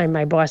the time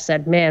my boss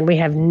said, man, we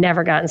have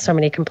never gotten so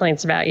many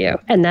complaints about you.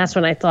 And that's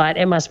when I thought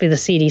it must be the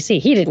CDC.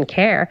 He didn't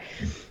care.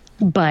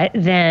 But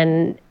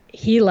then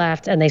he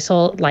left and they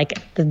sold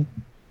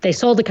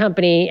the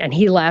company and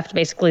he left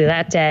basically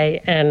that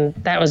day. And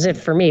that was it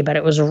for me. But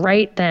it was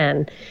right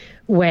then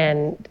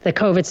when the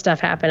COVID stuff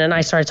happened and I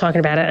started talking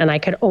about it, and I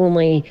could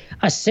only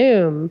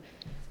assume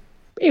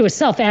it was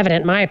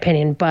self-evident in my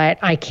opinion, but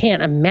I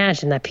can't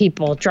imagine that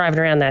people driving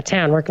around that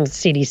town working with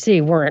the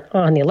CDC weren't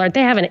on the alert.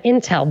 They have an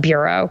intel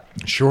bureau.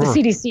 Sure. The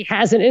CDC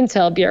has an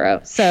intel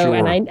bureau. So, sure.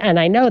 and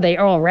I know they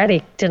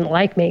already didn't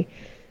like me.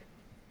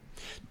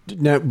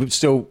 Now,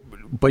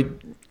 but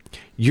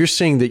you're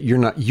saying that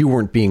you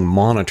weren't being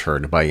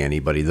monitored by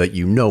anybody that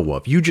you know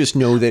of. You just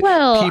know that.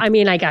 Well,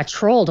 I got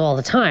trolled all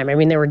the time.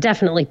 There were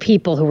definitely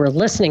people who were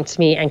listening to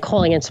me and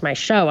calling into my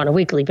show on a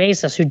weekly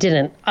basis who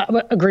didn't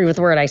agree with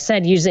the word I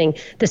said, using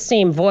the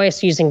same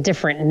voice, using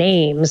different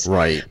names.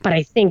 Right. But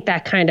I think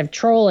that kind of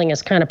trolling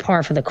is kind of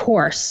par for the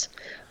course.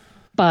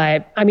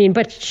 But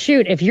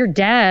shoot, if your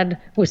dad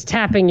was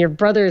tapping your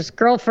brother's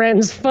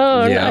girlfriend's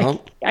phone,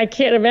 I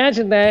can't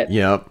imagine that.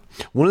 Yeah.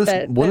 One of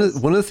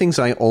the things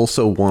I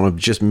also want to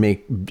just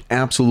make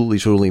absolutely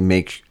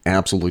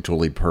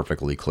totally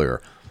perfectly clear.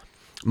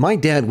 My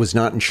dad was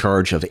not in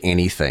charge of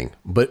anything,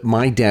 but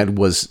my dad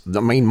was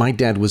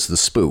the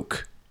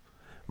spook.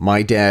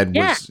 My dad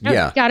was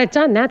got it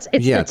done. That's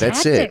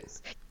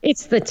it.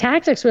 It's the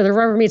tactics where the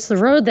rubber meets the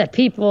road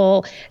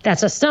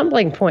that's a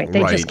stumbling point.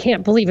 They just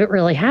can't believe it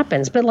really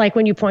happens. But like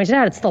when you pointed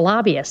out, it's the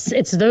lobbyists.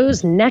 It's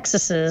those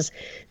nexuses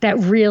that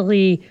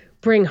really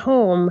bring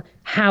home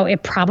how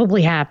it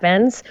probably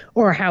happens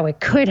or how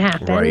it could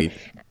happen. Right.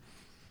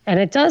 And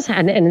it does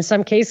happen. And in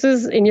some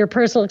cases, in your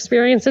personal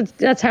experience,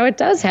 that's how it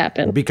does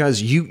happen.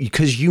 Because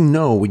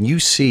when you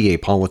see a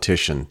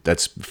politician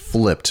that's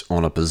flipped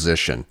on a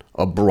position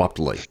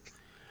abruptly,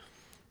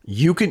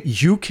 you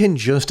can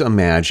just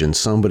imagine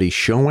somebody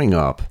showing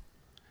up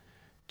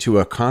to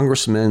a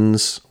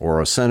congressman's or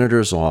a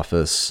senator's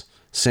office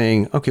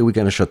saying, okay, we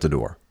got to shut the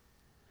door.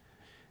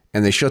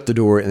 And they shut the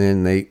door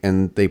and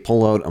then they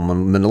pull out a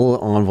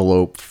manila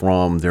envelope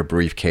from their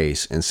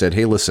briefcase and said,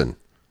 hey, listen,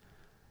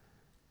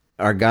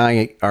 our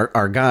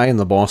guy in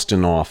the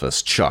Boston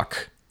office,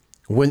 Chuck,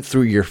 went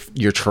through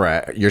your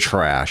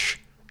trash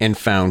and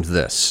found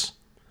this.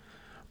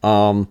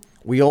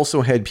 We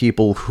also had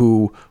people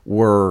who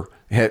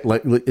had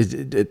like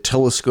a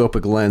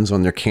telescopic lens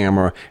on their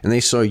camera, and they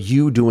saw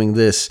you doing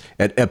this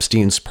at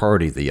Epstein's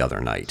party the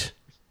other night.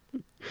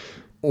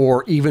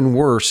 Or even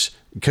worse,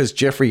 because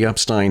Jeffrey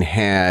Epstein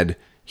had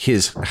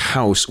his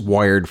house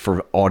wired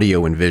for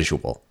audio and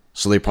visual.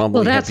 So they probably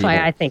Well, that's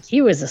why I think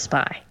he was a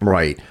spy.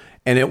 Right.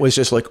 And it was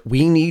just like,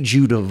 we need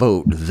you to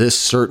vote this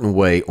certain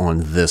way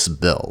on this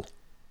bill.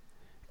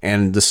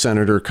 And the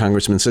senator,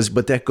 congressman says,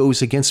 but that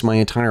goes against my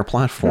entire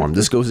platform.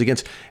 This goes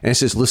against, and it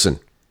says, listen,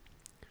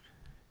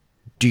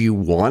 do you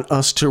want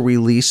us to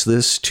release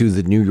this to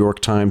the New York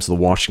Times, the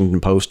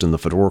Washington Post, and the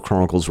Fedora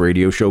Chronicles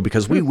radio show?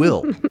 Because we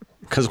will.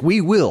 Because we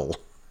will.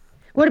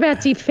 What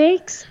about deep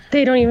fakes?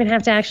 They don't even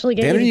have to actually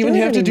get. They don't even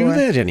have to do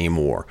that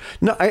anymore.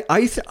 No,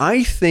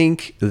 I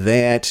think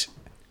that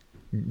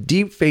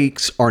deep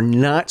fakes are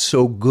not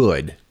so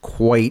good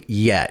quite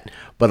yet,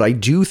 but I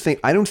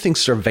don't think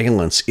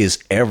surveillance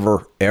is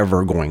ever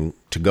going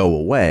to go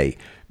away,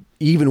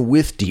 even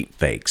with deep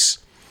fakes.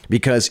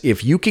 Because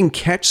if you can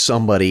catch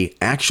somebody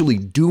actually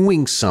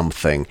doing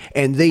something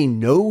and they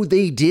know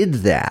they did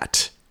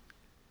that,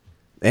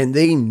 and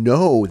they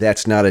know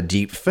that's not a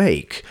deep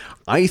fake,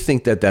 I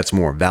think that that's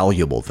more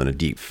valuable than a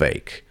deep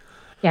fake.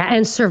 Yeah,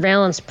 and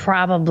surveillance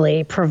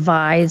probably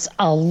provides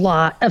a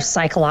lot of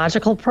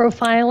psychological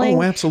profiling.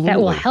 Oh, absolutely. That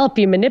will help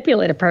you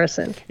manipulate a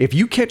person. If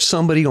you catch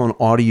somebody on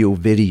audio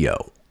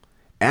video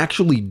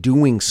actually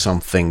doing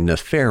something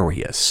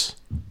nefarious,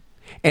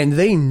 and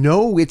they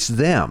know it's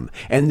them,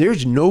 and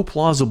there's no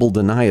plausible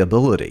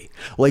deniability,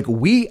 like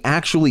we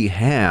actually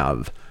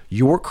have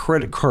your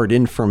credit card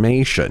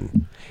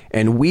information,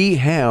 and we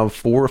have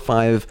 4 or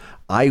 5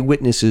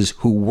 eyewitnesses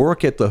who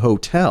work at the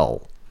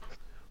hotel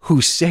who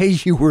say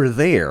you were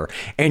there,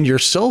 and your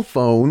cell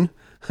phone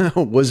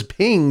was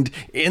pinged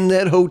in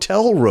that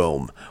hotel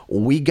room.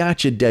 We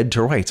got you dead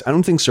to rights. I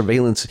don't think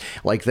surveillance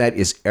like that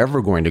is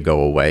ever going to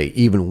go away,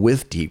 even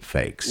with deep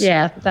fakes.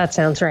 Yeah, that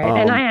sounds right.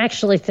 And I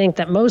actually think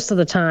that most of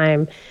the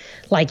time,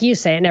 like you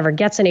say, it never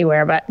gets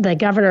anywhere. But the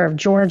governor of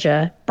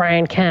Georgia,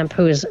 Brian Kemp,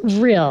 who is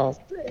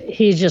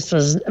he just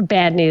was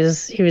bad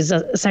news. He was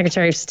a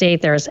Secretary of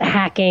State. There was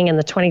hacking in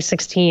the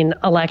 2016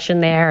 election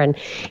there, and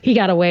he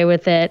got away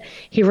with it.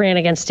 He ran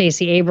against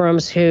Stacey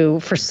Abrams, who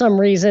for some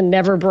reason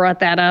never brought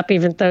that up,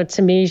 even though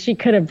to me she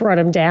could have brought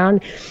him down.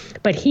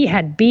 But he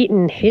had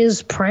beaten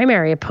his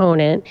primary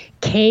opponent,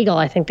 Cagle,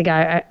 I think the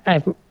guy,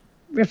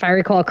 if I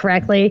recall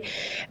correctly,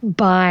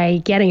 by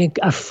getting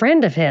a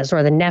friend of his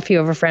or the nephew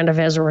of a friend of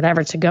his or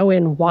whatever to go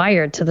in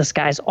wired to this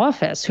guy's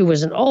office, who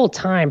was an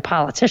old-time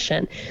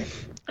politician,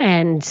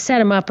 and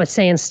set him up with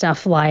saying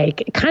stuff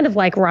like, kind of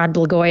like Rod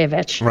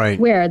Blagojevich, right,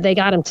 where they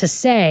got him to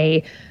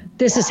say,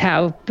 this is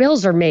how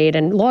bills are made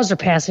and laws are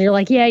passed. And you're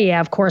like, yeah,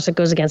 of course it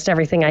goes against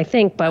everything I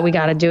think, but we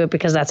got to do it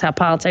because that's how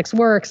politics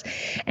works.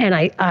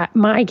 And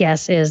my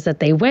guess is that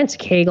they went to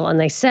Cagle and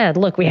they said,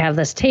 look, we have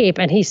this tape.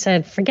 And he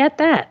said, forget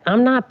that.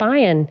 I'm not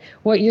buying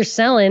what you're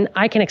selling.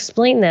 I can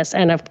explain this.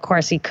 And of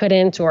course he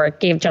couldn't, or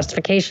gave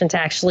justification to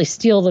actually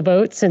steal the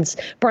vote, since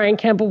Brian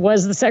Kemp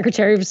was the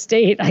Secretary of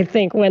State, I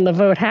think, when the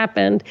vote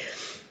happened.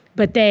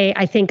 But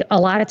I think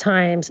a lot of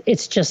times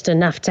it's just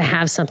enough to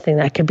have something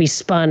that could be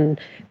spun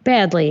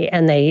badly,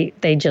 and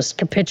they just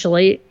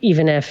capitulate,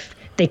 even if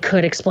they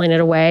could explain it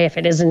away, if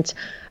it isn't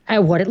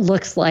what it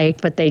looks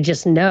like, but they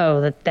just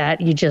know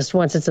that you just,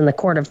 once it's in the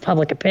court of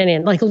public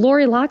opinion, like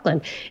Lori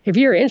Loughlin, if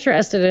you're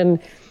interested in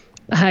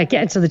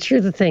getting to the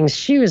truth of things,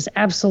 she was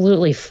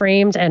absolutely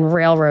framed and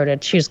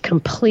railroaded. She was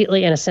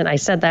completely innocent. I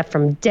said that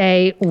from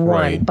day one,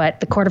 right.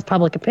 But the court of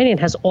public opinion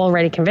has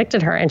already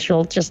convicted her, and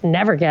she'll just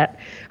never get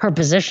her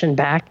position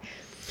back.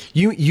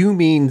 You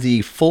mean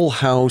the Full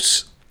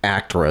House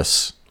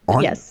actress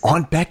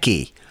on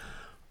Becky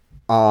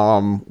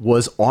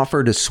was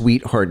offered a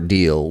sweetheart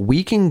deal.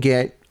 We can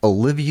get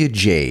Olivia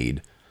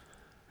Jade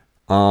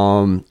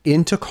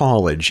into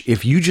college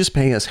if you just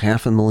pay us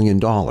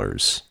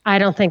 $500,000. I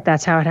don't think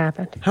that's how it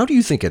happened. How do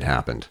you think it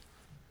happened?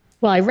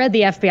 Well, I read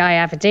the FBI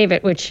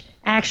affidavit, which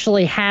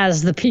actually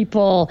has the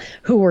people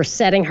who were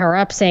setting her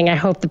up saying, I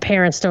hope the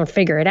parents don't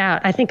figure it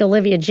out. I think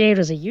Olivia Jade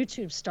was a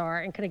YouTube star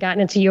and could have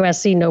gotten into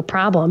USC no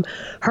problem.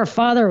 Her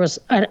father was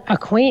an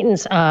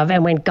acquaintance of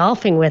and went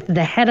golfing with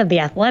the head of the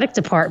athletic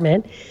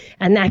department.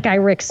 And that guy,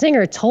 Rick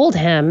Singer, told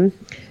him,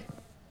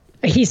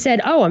 he said,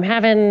 I'm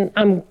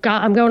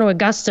going to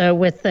Augusta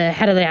with the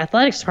head of the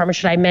athletics department.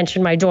 Should I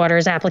mention my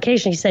daughter's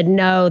application? He said,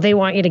 no, they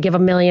want you to give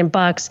 $1 million.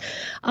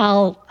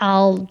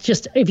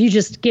 If you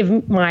just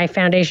give my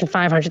foundation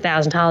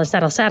 $500,000,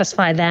 that'll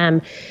satisfy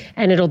them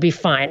and it'll be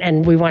fine.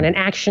 And we want an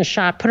action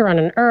shot, put her on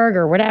an erg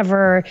or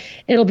whatever.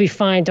 It'll be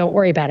fine. Don't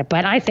worry about it.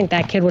 But I think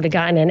that kid would have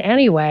gotten in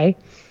anyway.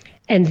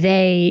 And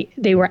they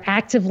were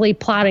actively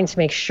plotting to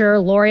make sure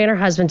Lori and her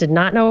husband did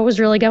not know what was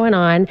really going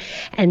on.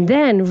 And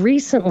then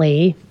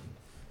recently,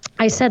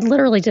 I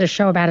literally did a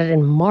show about it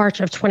in March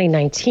of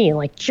 2019.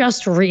 Like,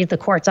 just read the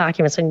court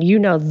documents and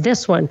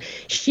this one,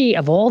 she,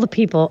 of all the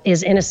people,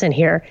 is innocent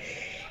here.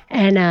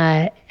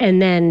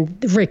 And then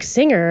Rick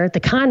Singer, the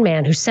con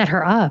man who set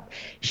her up,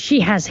 she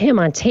has him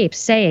on tape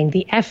saying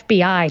the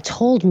FBI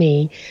told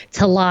me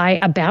to lie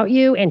about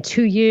you and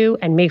to you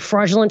and make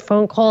fraudulent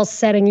phone calls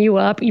setting you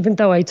up, even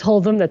though I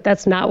told them that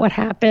that's not what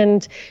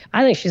happened.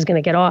 I think she's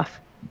going to get off.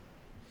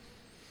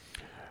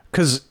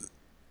 Because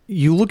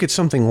you look at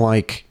something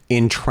like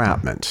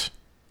entrapment,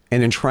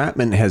 and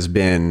entrapment has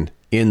been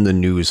in the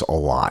news a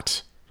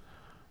lot.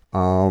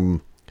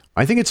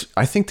 I think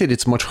that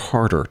it's much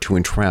harder to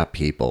entrap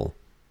people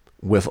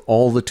with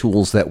all the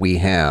tools that we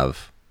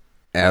have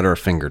at our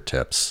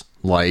fingertips.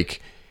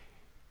 Like,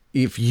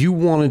 if you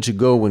wanted to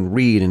go and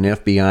read an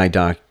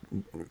FBI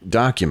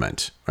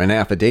document, an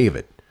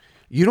affidavit,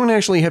 you don't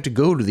actually have to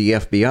go to the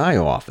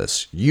FBI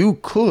office. You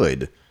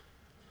could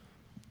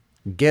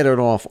get it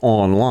off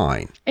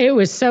online. It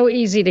was so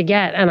easy to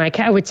get, and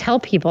I would tell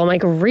people, I'm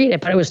like, read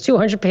it, but it was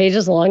 200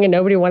 pages long, and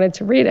nobody wanted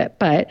to read it.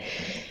 But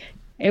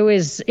it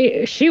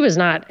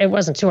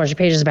wasn't 200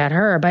 pages about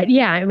her, but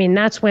yeah, I mean,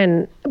 that's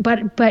when, but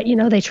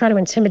they try to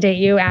intimidate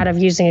you out of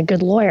using a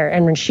good lawyer.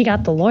 And when she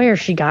got the lawyer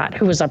she got,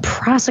 who was a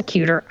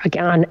prosecutor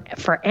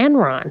for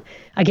Enron,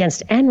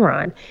 against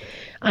Enron,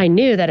 I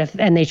knew that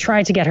and they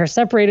tried to get her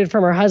separated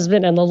from her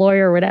husband and the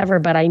lawyer or whatever,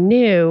 but I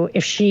knew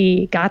if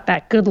she got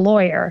that good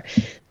lawyer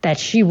that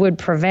she would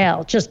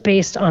prevail just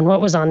based on what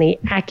was on the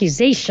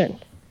accusation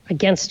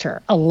against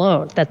her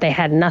alone, that they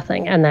had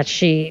nothing and that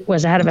she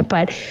was out of it.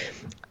 But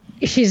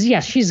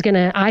she's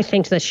gonna, I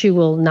think that she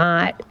will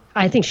not,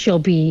 I think she'll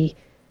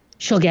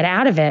get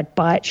out of it,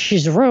 but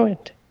she's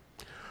ruined.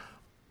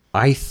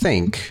 I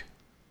think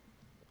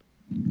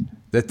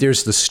that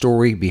there's the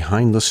story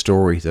behind the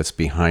story that's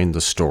behind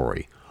the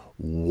story.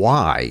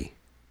 Why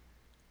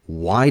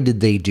did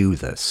they do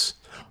this?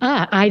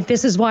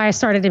 This is why I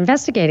started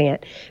investigating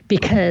it,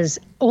 because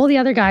all the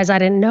other guys I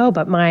didn't know,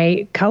 but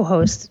my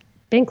co-host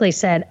Binkley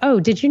said, "Oh,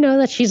 did you know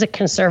that she's a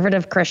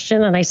conservative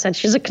Christian?" And I said,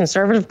 "She's a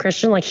conservative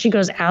Christian? Like, she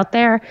goes out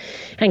there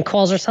and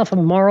calls herself a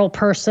moral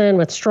person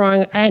with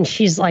strong, and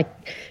she's like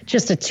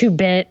just a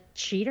two-bit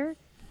cheater?"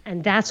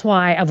 And that's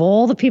why, of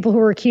all the people who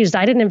were accused,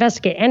 I didn't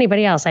investigate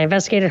anybody else. I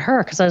investigated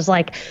her because I was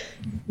like,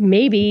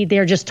 maybe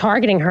they're just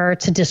targeting her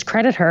to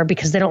discredit her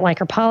because they don't like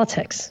her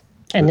politics.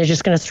 And they're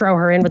just going to throw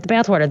her in with the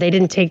bathwater. They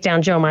didn't take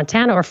down Joe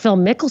Montana or Phil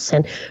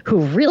Mickelson, who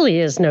really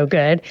is no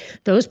good.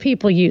 Those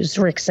people used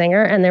Rick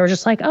Singer, and they were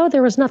just like, oh,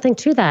 there was nothing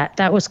to that.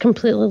 That was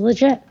completely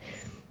legit.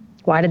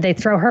 Why did they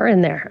throw her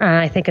in there?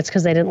 I think it's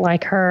because they didn't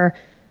like her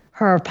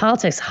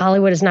politics.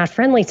 Hollywood is not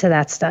friendly to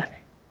that stuff.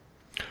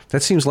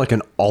 That seems like a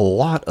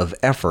lot of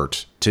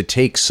effort to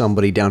take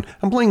somebody down.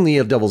 I'm playing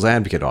the devil's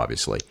advocate,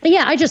 obviously.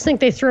 Yeah, I just think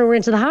they threw her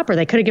into the hopper.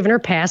 They could have given her a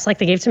pass like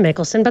they gave to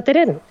Mickelson, but they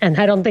didn't. And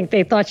I don't think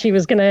they thought she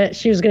was gonna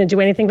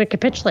do anything but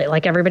capitulate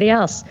like everybody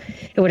else.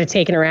 It would have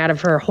taken her out of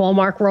her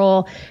hallmark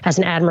role as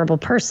an admirable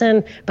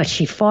person, but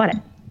she fought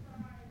it.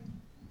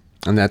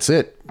 And that's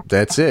it.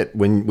 That's it.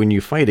 When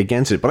you fight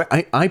against it. But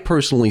I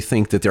personally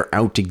think that they're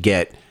out to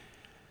get.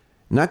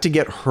 Not to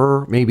get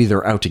her, maybe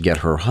they're out to get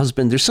her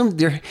husband. There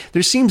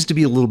seems to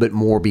be a little bit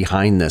more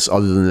behind this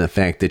other than the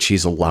fact that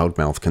she's a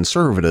loudmouth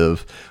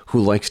conservative who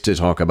likes to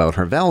talk about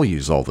her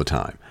values all the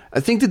time. I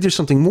think that there's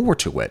something more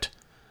to it.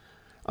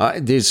 Are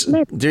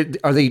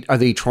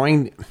they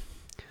trying?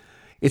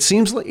 It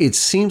seems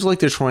like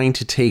they're trying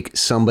to take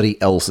somebody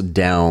else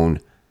down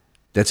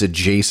that's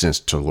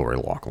adjacent to Lori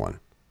Loughlin.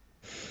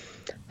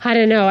 I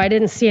don't know. I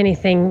didn't see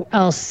anything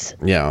else.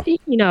 Yeah.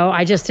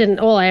 I just didn't.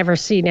 All I ever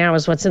see now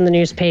is what's in the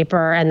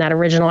newspaper and that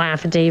original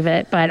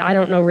affidavit. But I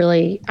don't know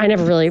really. I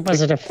never really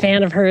wasn't a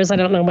fan of hers. I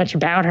don't know much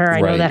about her.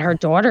 I know that her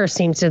daughter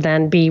seems to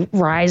then be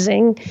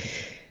rising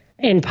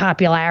in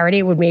popularity.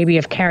 It would maybe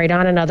have carried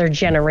on another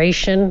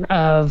generation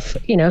of,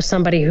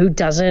 somebody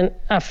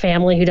a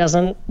family who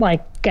doesn't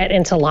like get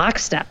into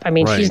lockstep. I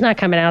mean, she's not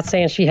coming out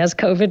saying she has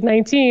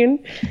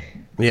COVID-19.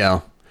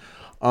 Yeah.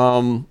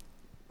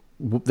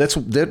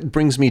 That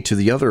brings me to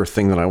the other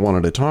thing that I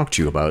wanted to talk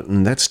to you about,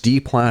 and that's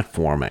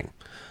deplatforming.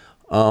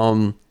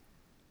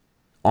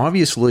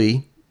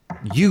 Obviously,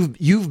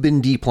 you've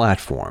been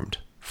deplatformed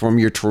from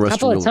your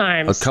terrestrial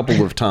a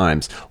couple of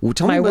times. Well,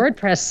 my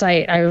WordPress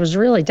site, I was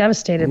really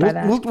devastated by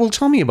that. Well,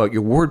 tell me about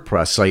your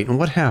WordPress site and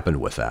what happened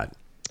with that.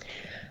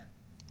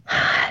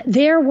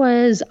 There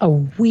was a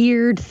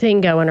weird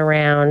thing going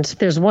around.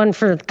 There's one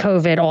for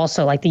COVID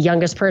also, like the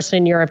youngest person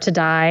in Europe to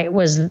die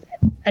was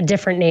a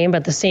different name,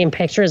 but the same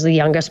picture as the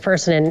youngest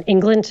person in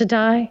England to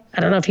die.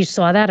 I don't know if you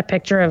saw that, a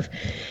picture of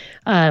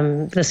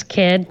this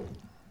kid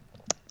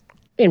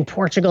in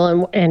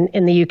Portugal and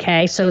in the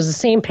UK. So it was the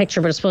same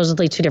picture, but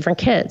supposedly two different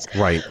kids.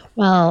 Right.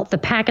 Well, the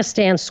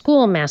Pakistan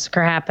school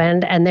massacre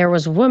happened, and there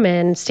was a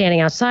woman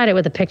standing outside it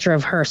with a picture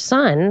of her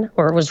son,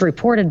 or it was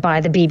reported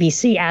by the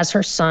BBC as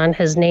her son.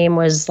 His name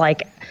was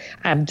like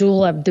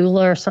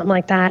Abdullah or something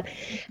like that.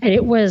 And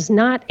it was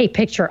not a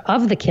picture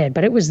of the kid,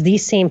 but it was the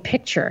same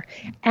picture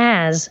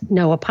as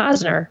Noah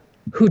Posner,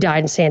 who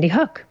died in Sandy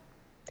Hook.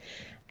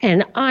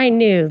 And I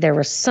knew there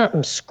was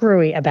something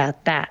screwy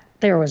about that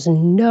There was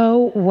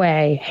no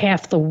way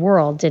half the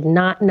world did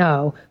not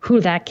know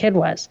who that kid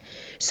was.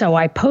 So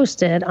I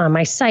posted on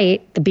my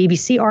site the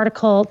BBC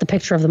article, the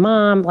picture of the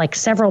mom, like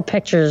several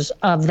pictures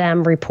of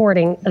them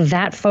reporting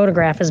that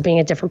photograph as being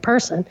a different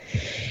person.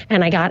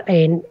 And I got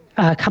a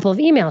couple of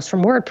emails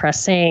from WordPress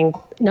saying,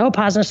 Noah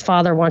Posner's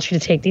father wants you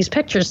to take these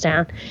pictures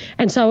down.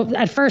 And so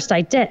at first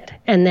I did.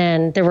 And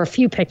then there were a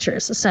few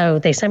pictures. So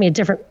they sent me a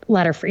different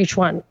letter for each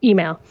one,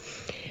 email.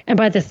 And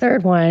by the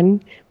third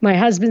one, my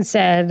husband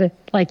said,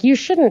 like, you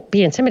shouldn't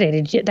be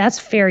intimidated. That's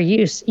fair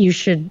use. You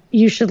should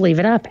leave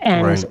it up.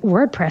 And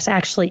WordPress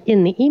actually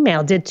in the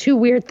email did two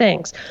weird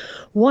things.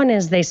 One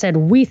is they said,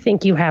 we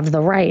think you have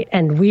the right,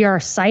 and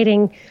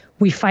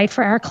we fight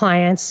for our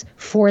clients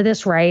for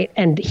this right.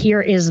 And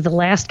here is the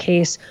last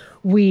case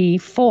we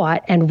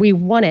fought and we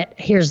won it.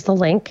 Here's the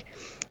link.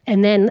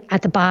 And then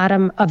at the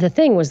bottom of the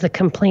thing was the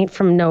complaint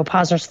from Noah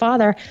Posner's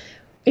father,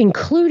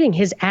 including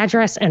his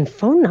address and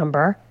phone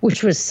number,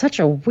 which was such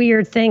a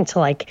weird thing to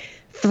like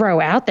throw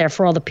out there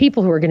for all the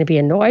people who are going to be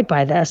annoyed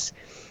by this.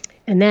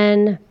 And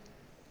then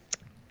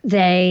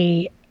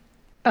the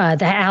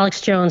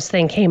Alex Jones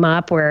thing came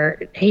up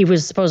where he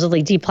was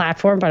supposedly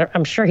deplatformed, but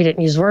I'm sure he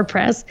didn't use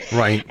WordPress.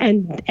 Right.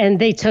 And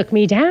they took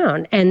me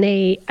down, and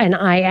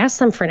I asked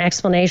them for an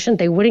explanation.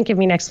 They wouldn't give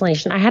me an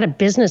explanation. I had a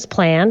business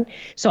plan,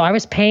 so I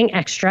was paying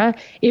extra.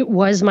 I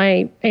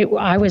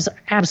was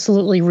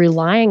absolutely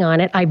relying on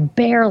it. I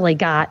barely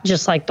got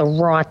just like the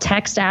raw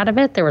text out of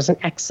it. There was an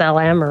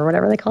XLM or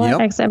whatever they call it,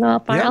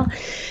 XML file. Yep.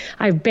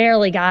 I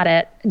barely got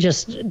it.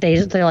 Just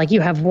they're like, you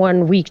have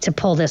 1 week to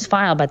pull this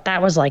file, but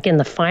that was like in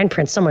the fine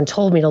print. Someone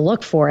told me to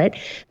look for it.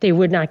 They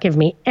would not give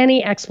me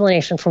any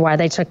explanation for why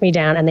they took me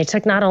down. And they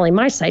took not only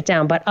my site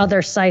down, but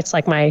other sites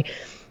like my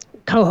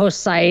co-host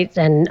site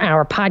and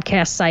our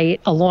podcast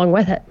site along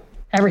with it.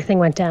 Everything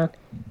went down.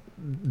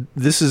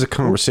 This is a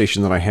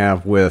conversation that I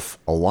have with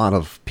a lot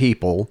of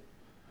people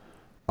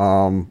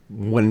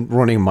when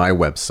running my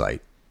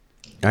website.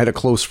 I had a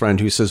close friend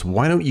who says,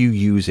 why don't you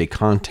use a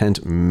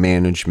content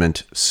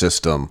management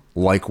system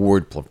like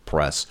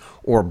WordPress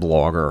or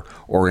Blogger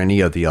or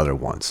any of the other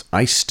ones?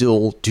 I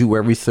still do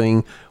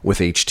everything with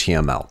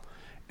HTML,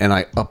 and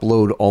I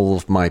upload all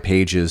of my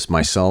pages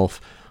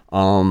myself.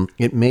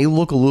 It may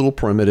look a little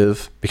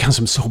primitive because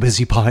I'm so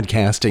busy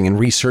podcasting and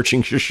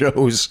researching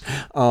shows.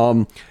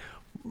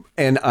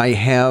 And I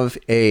have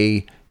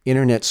a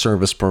internet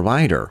service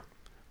provider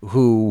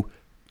who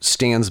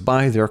stands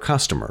by their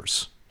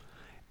customers.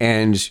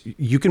 And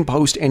you can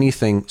post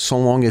anything so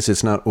long as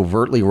it's not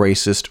overtly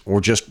racist or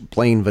just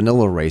plain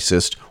vanilla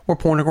racist or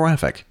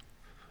pornographic.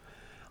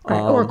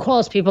 Or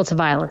calls people to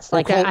violence.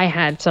 Like I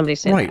had somebody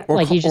say that.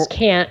 Like you just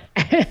can't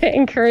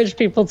encourage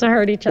people to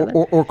hurt each other.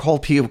 Or call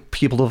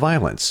people to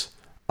violence.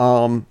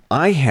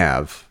 I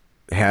have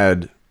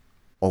had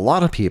a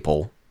lot of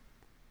people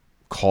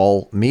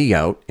call me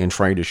out and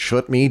try to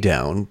shut me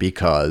down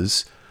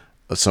because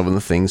of some of the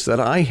things that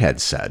I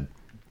had said.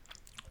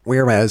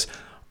 Whereas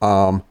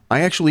I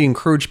actually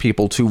encourage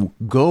people to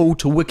go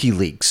to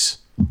WikiLeaks.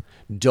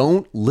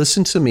 Don't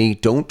listen to me.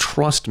 Don't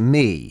trust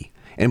me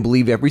and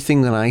believe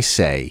everything that I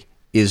say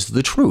is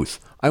the truth.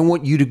 I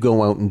want you to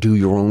go out and do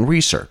your own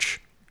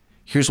research.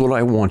 Here's what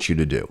I want you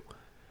to do.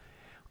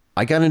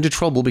 I got into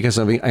trouble because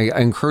I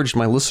encouraged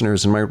my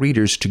listeners and my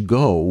readers to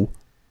go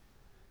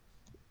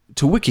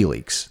to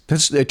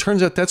WikiLeaks. It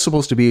turns out that's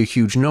supposed to be a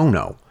huge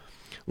no-no.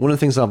 One of the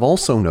things I've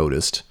also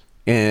noticed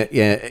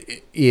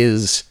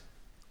is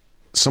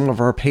some of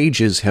our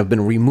pages have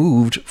been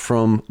removed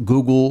from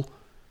Google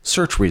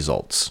search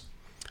results.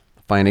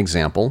 Fine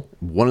example,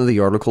 one of the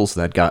articles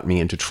that got me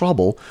into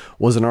trouble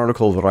was an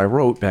article that I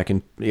wrote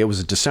it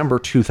was December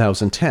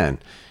 2010.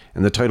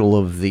 And the title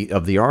of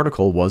the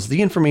article was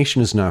 "The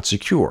Information is Not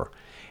Secure."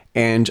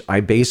 And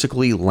I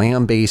basically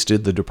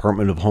lambasted the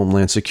Department of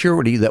Homeland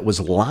Security that was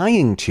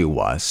lying to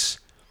us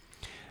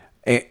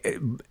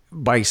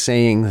by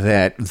saying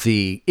that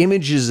the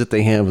images that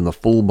they have in the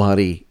full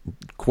body,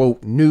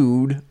 quote,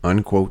 nude,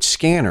 unquote,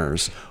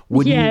 scanners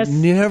would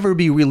never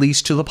be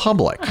released to the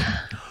public.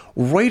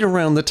 Right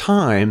around the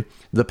time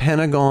the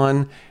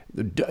Pentagon,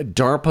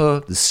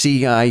 DARPA, the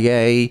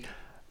CIA,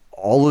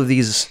 all of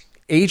these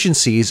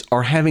agencies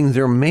are having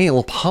their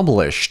mail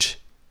published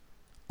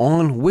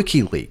on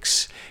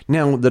WikiLeaks.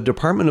 Now, the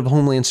Department of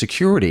Homeland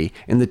Security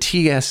and the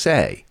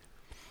TSA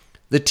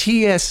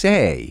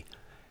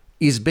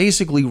is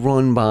basically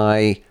run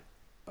by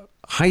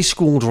high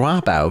school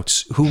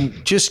dropouts who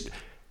just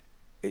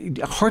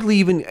hardly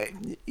even,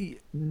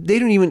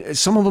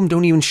 some of them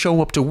don't even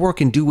show up to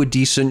work and do a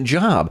decent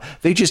job.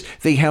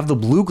 They have the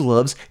blue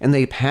gloves and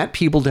they pat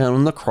people down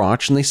on the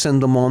crotch and they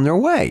send them on their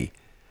way.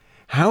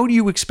 How do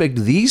you expect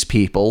these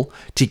people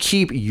to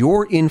keep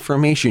your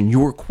information,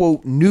 your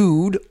quote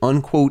nude,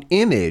 unquote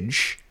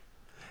image,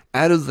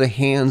 out of the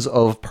hands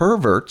of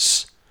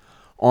perverts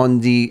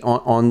on these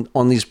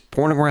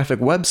pornographic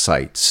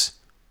websites?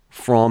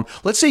 From,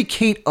 let's say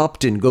Kate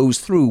Upton goes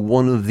through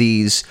one of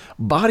these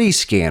body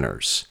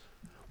scanners.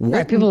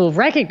 People will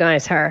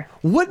recognize her.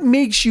 What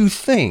makes you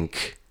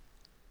think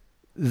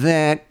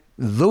that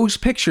those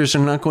pictures are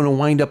not going to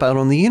wind up out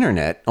on the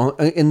internet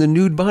in the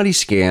nude body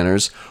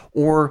scanners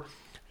or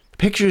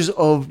pictures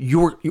of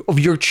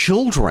your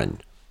children.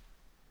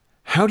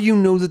 How do you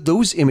know that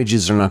those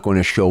images are not going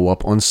to show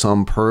up on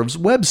some perv's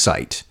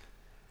website?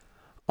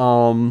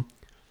 And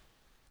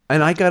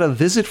I got a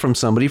visit from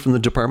somebody from the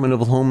Department of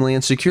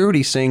Homeland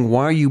Security saying,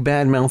 why are you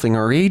bad-mouthing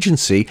our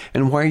agency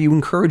and why are you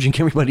encouraging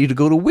everybody to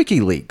go to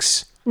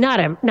WikiLeaks? Not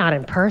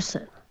in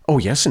person. Oh,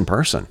 yes, in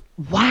person.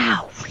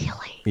 Wow,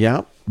 really?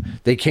 Yeah.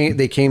 They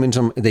came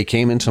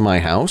into my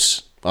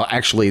house.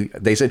 Actually,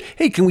 they said,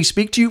 hey, can we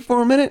speak to you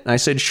for a minute? And I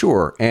said,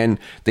 sure. And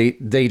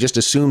they just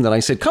assumed that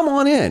I said, come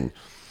on in.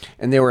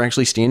 And they were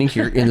actually standing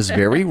here in this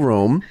very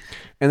room.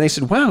 And they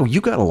said, wow, you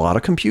got a lot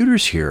of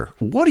computers here.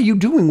 What are you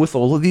doing with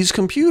all of these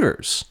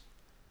computers?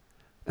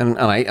 And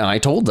I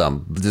told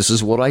them, this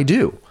is what I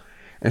do.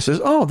 And I says,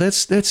 oh,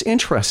 that's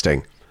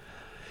interesting.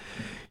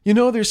 You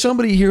know, there's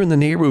somebody here in the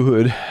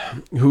neighborhood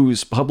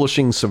who's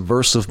publishing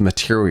subversive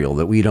material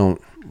that we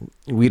don't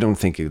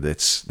think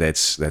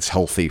that's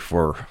healthy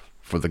for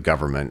the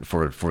government,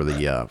 for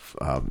the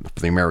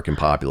American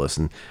populace.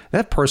 And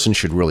that person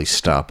should really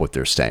stop what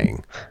they're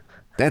saying.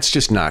 That's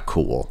just not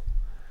cool.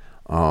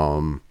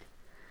 You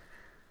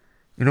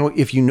know,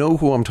 if you know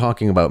who I'm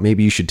talking about,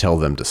 maybe you should tell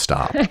them to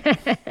stop.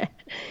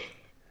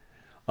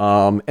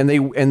 And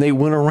they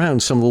went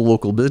around some of the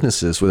local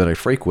businesses that I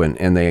frequent,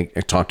 and they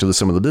talked to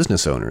some of the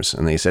business owners,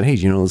 and they said, "Hey,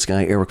 do you know this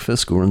guy Eric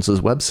Fisk who runs his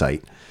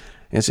website?"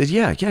 And I said,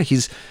 "Yeah,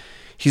 he's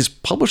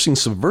publishing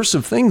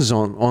subversive things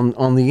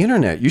on the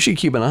internet. You should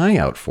keep an eye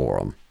out for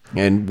him."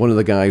 And one of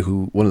the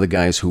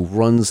guys who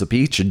runs the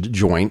pizza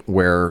joint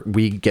where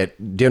we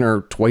get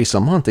dinner twice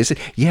a month, they said,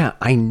 "Yeah,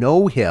 I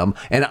know him,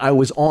 and I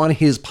was on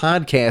his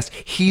podcast.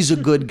 He's a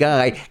good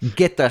guy.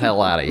 Get the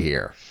hell out of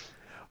here."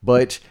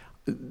 But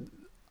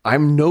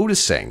I'm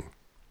noticing,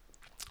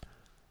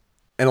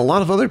 and a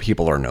lot of other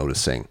people are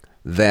noticing,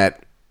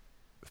 that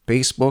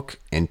Facebook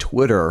and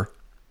Twitter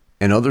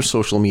and other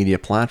social media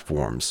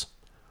platforms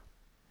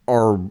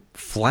are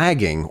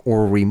flagging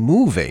or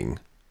removing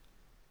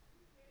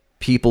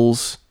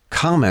people's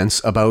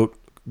comments about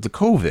the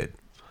COVID.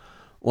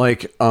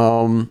 Like,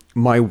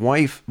 my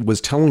wife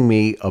was telling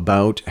me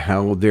about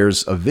how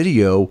there's a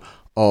video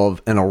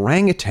of an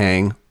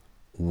orangutan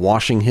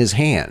washing his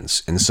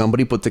hands, and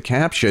somebody put the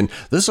caption,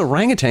 "This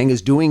orangutan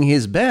is doing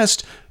his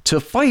best to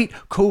fight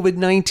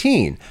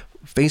COVID-19.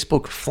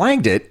 Facebook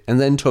flagged it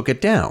and then took it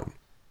down.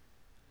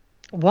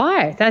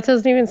 Why? That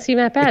doesn't even seem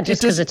that bad.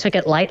 Just because it took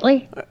it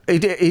lightly?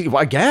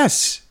 I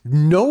guess.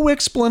 No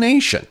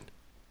explanation.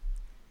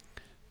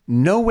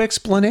 No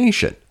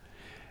explanation.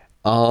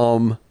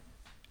 And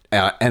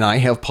I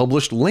have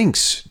published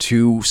links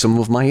to some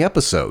of my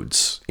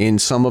episodes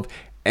and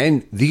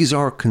these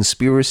are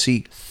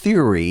conspiracy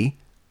theory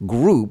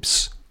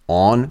groups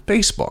on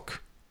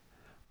Facebook.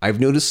 I've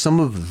noticed some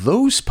of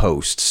those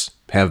posts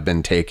have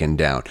been taken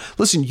down.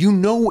 Listen,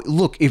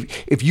 look,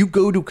 if you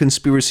go to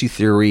conspiracy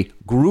theory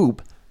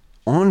group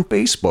on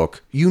Facebook,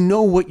 you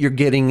know what you're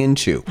getting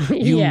into.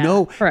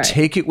 Right.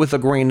 Take it with a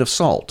grain of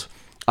salt.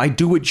 I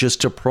do it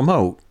just to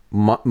promote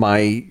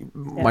my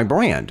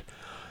brand.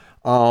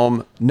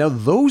 Now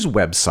those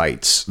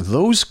websites,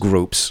 those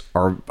groups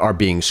are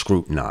being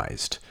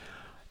scrutinized.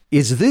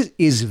 Is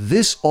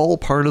this all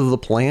part of the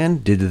plan?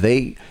 Did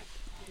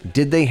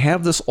they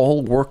have this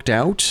all worked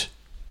out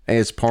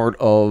as part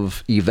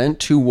of Event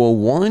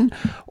 201,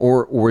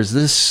 or is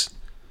this?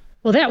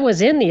 Well, that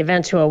was in the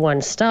Event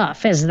 201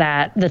 stuff, is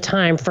that the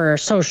time for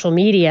social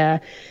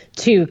media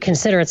to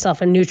consider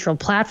itself a neutral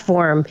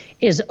platform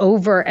is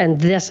over,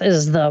 and this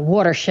is the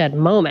watershed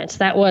moment.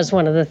 That was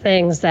one of the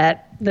things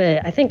that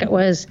I think it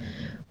was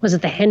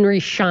it the Henry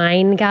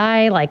Schein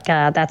guy?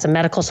 That's a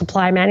medical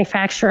supply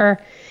manufacturer.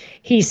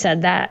 He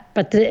said that,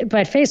 but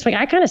Facebook,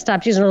 I kind of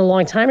stopped using it a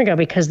long time ago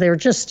because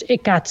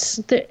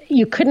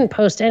you couldn't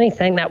post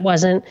anything that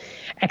wasn't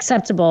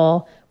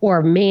acceptable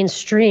or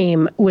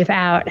mainstream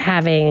without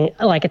having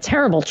like a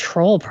terrible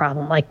troll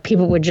problem. Like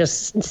people would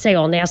just say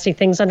all nasty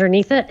things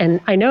underneath it. And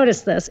I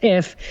noticed this,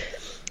 if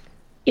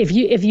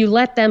you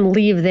let them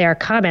leave their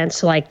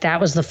comments, like that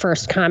was the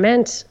first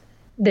comment,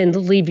 then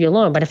leave you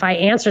alone. But if I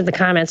answered the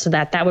comment so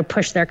that would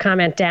push their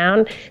comment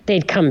down,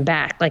 they'd come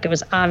back. Like it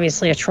was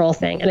obviously a troll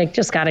thing, and it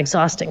just got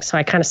exhausting. So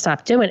I kind of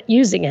stopped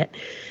using it.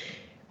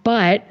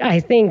 But I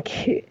think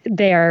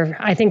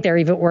they're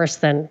even worse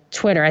than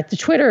Twitter.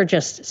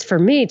 For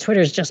me,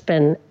 Twitter's just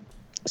been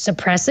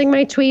suppressing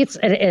my tweets.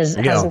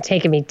 Hasn't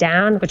taken me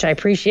down, which I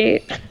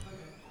appreciate.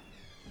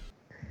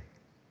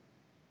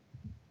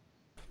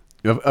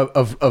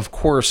 Of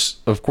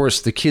course,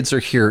 the kids are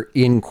here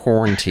in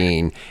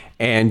quarantine,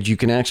 and you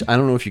can actually, I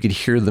don't know if you could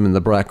hear them in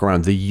the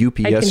background. I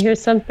can hear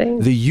something.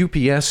 The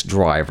UPS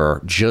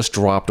driver just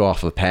dropped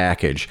off a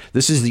package.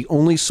 This is the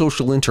only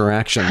social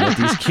interaction that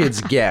these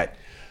kids get.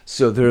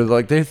 So they're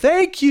like,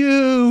 thank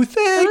you.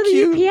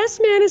 The UPS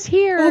man is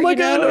here. Oh my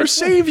God, our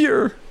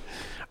savior.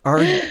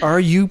 our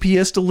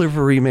UPS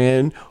delivery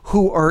man,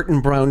 who art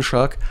in brown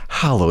truck,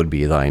 hallowed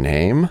be thy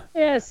name.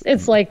 Yes,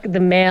 it's like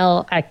the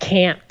mail at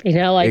camp, you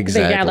know, like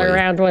they gather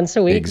around once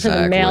a week for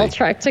the mail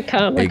truck to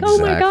come. Like, oh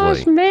my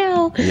gosh,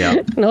 mail. Yeah.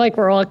 You know, like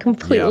we're all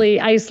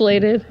completely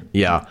isolated.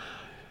 Yeah.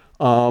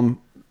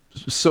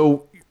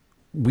 So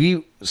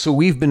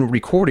we've been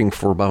recording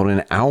for about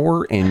an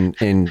hour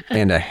and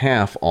a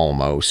half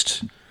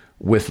almost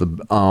with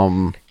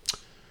the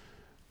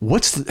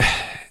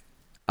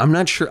I'm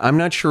not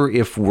sure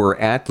if we're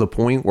at the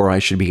point where I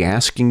should be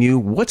asking you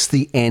what's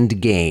the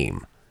end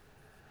game,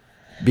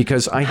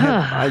 because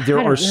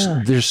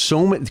there's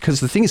so much, because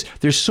the thing is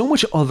there's so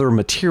much other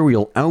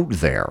material out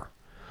there.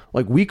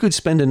 Like we could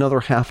spend another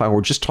half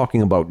hour just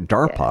talking about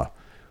DARPA.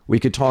 We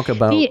could talk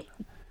about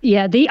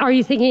are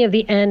you thinking of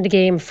the end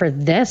game for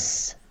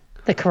this,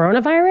 the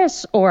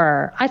coronavirus?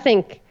 Or I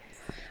think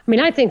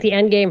the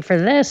end game for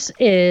this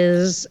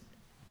is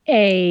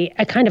a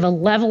kind of a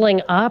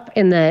leveling up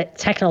in the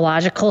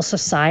technological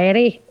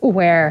society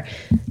where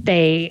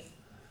they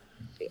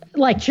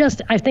I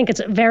think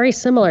it's very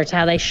similar to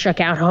how they shook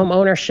out home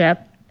ownership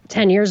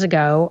 10 years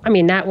ago. I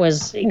mean, that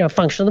was,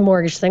 function of the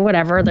mortgage thing,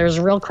 whatever. There's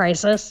a real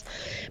crisis.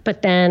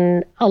 But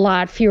then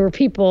many fewer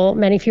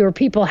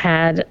people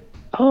had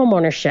home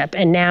ownership.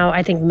 And now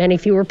I think many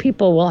fewer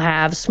people will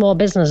have small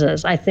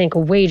businesses. I think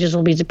wages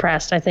will be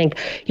depressed. I think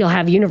you'll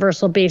have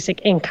universal basic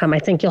income. I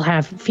think you'll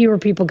have fewer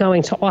people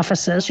going to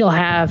offices. You'll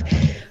have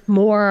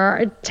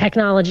more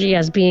technology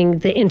as being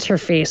the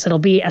interface. It'll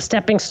be a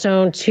stepping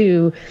stone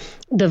to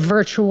the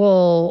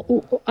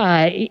virtual,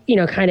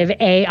 kind of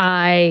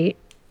AI,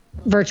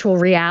 virtual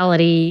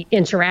reality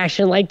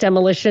interaction like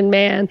Demolition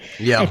Man.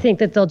 Yeah. I think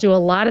that they'll do a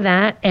lot of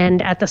that.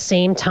 And at the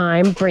same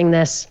time, bring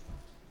this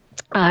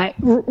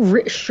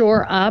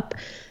shore up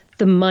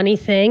the money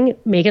thing,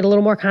 make it a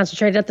little more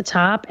concentrated at the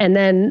top. And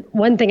then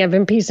one thing I've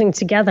been piecing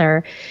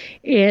together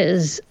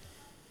is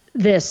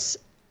this.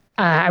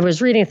 I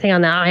was reading a thing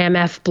on the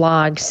IMF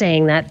blog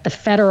saying that the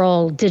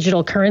federal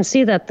digital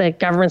currency that the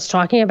government's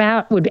talking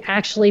about would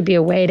actually be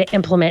a way to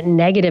implement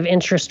negative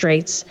interest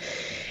rates.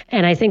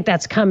 And I think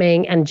that's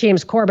coming. And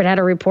James Corbett had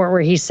a report where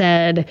he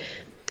said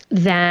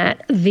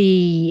that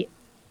the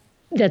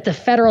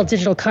federal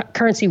digital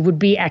currency would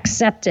be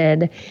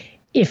accepted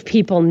if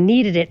people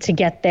needed it to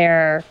get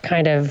their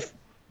kind of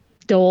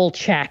dole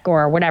check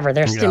or whatever,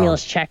 their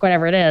stimulus check,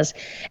 whatever it is.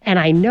 And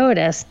I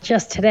noticed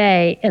just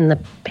today in the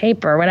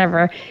paper,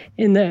 whatever,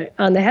 on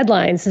the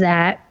headlines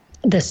that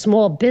the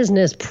small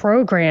business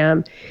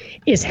program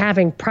is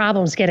having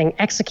problems getting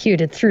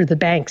executed through the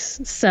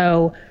banks.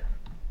 So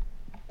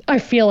I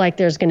feel like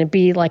there's going to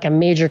be like a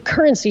major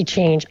currency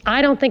change.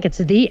 I don't think it's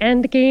the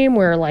end game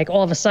where like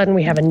all of a sudden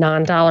we have a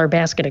non-dollar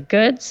basket of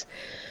goods.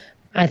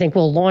 I think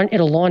it'll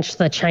launch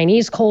the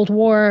Chinese Cold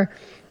War.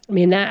 I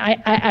mean,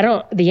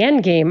 the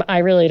end game, I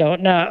really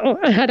don't know.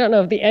 I don't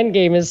know if the end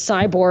game is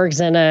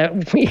cyborgs and a,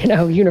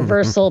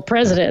 universal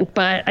president,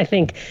 but I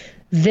think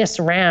this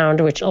round,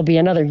 which will be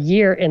another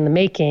year in the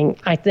making,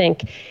 I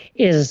think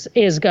is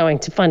going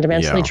to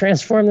fundamentally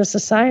transform the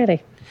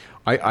society.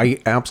 I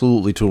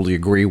absolutely totally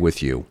agree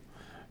with you,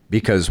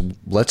 because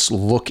let's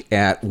look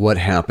at what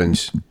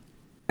happened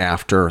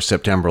after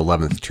September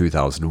 11th,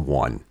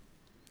 2001,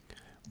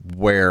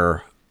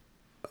 where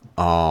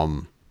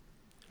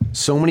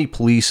so many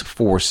police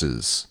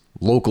forces,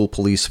 local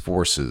police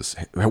forces,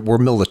 were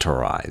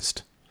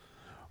militarized,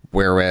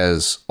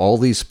 whereas all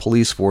these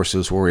police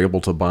forces were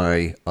able to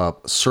buy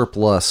up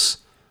surplus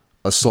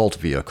assault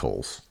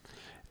vehicles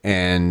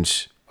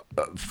and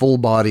full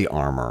body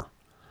armor.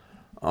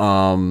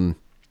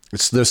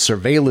 It's the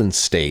surveillance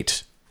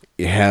state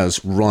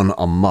has run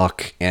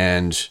amok,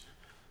 and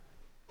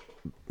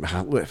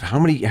how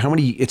many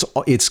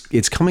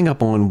it's coming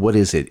up on, what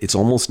is it? It's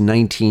almost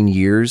 19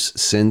 years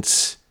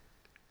since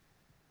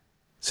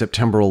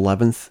September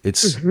 11th.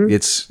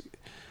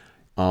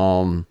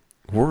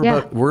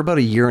 We're about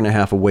a year and a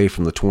half away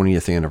from the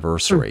 20th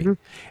anniversary. Mm-hmm.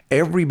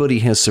 Everybody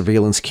has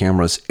surveillance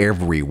cameras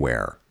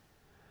everywhere.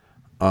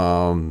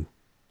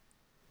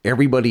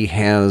 Everybody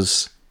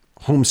has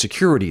home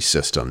security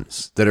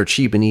systems that are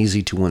cheap and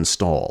easy to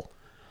install.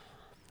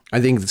 I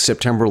think that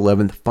September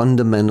 11th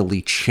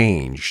fundamentally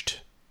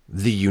changed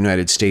the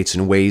United States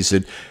in ways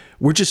that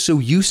we're just so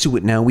used to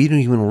it now, we don't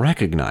even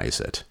recognize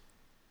it.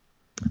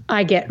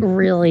 I get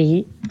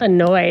really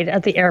annoyed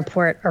at the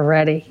airport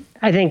already.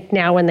 I think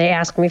now when they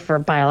ask me for a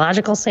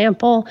biological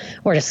sample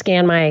or to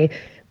scan my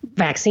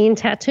vaccine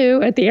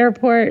tattoo at the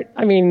airport,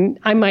 I mean,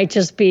 I might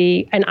just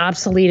be an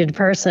obsoleted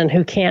person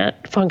who can't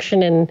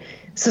function in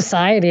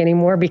society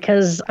anymore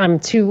because I'm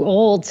too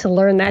old to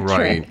learn that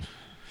trick.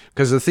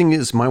 Because the thing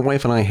is, my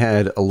wife and I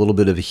had a little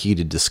bit of a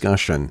heated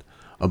discussion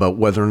about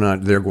whether or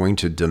not they're going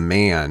to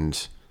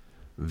demand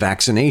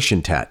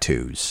vaccination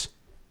tattoos.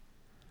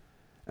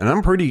 And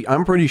I'm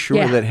pretty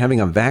sure that having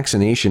a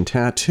vaccination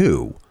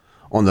tattoo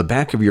on the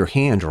back of your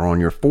hand or on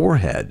your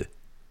forehead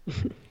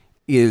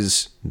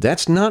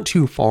that's not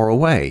too far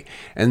away.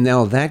 And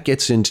now that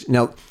gets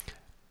into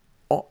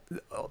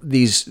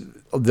these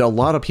a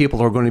lot of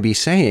people are going to be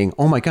saying,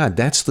 oh my God,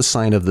 that's the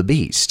sign of the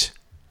beast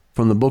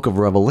from the book of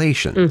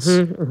Revelations.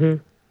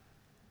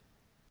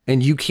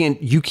 And you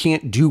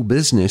can't do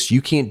business,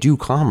 you can't do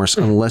commerce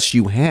unless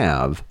you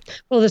have.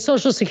 Well, the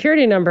Social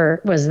Security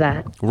number was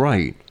that.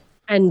 Right.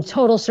 And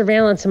total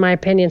surveillance, in my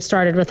opinion,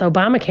 started with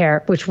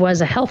Obamacare, which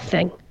was a health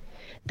thing.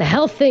 The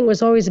health thing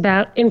was always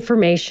about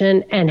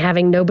information and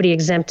having nobody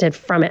exempted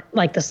from it.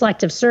 Like the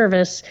Selective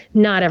Service,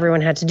 not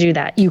everyone had to do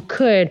that. You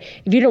could,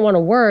 if you didn't want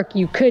to work,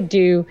 you could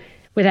do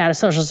without a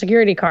Social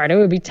Security card. It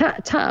would be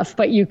tough,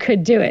 but you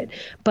could do it.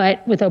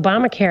 But with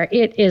Obamacare,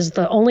 it is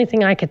the only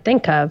thing I could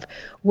think of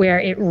where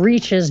it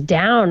reaches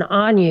down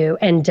on you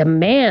and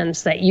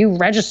demands that you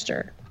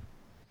register.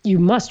 You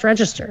must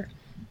register.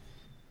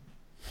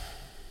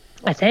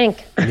 I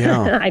think.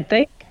 Yeah. I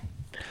think.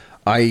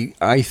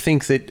 I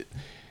think that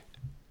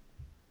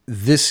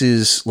this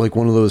is like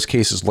one of those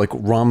cases, like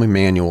Rahm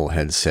Emanuel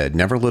had said,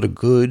 never let a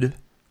good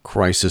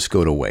crisis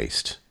go to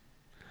waste.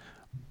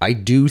 I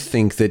do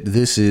think that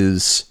this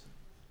is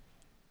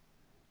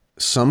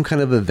some kind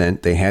of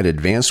event. They had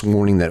advance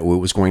warning that it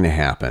was going to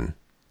happen.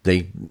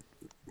 They,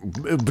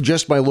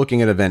 just by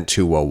looking at event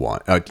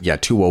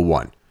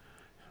 201.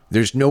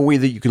 There's no way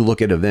that you can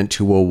look at event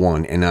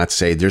 201 and not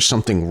say there's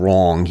something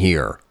wrong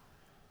here.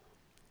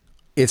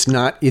 It's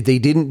not, they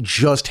didn't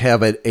just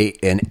have an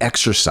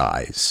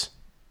exercise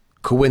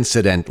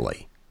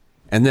coincidentally.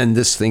 And then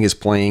this thing is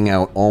playing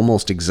out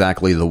almost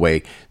exactly the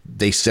way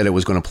they said it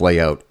was going to play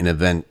out in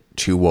event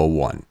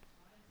 201.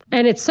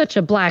 And it's such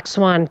a black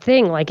swan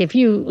thing. Like if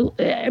you,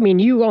 I mean,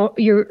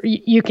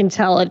 you can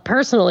tell it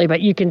personally,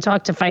 but you can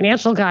talk to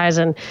financial guys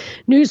and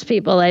news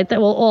people that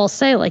will all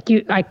say like,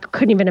 I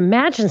couldn't even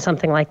imagine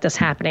something like this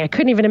happening. I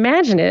couldn't even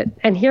imagine it.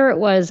 And here it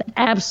was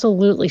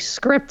absolutely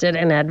scripted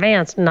in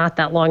advance not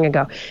that long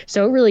ago.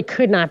 So it really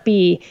could not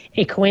be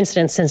a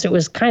coincidence since it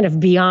was kind of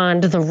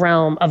beyond the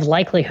realm of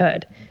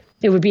likelihood.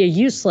 It would be a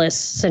useless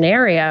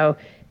scenario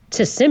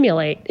to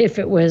simulate if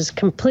it was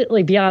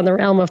completely beyond the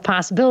realm of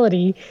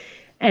possibility.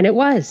 And it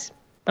was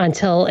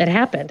until it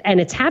happened.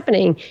 And it's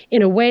happening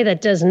in a way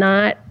that does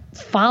not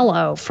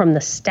follow from the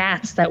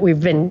stats that we've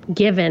been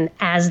given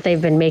as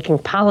they've been making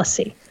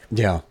policy.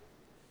 Yeah.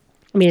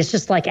 I mean, it's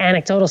just like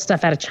anecdotal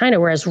stuff out of China,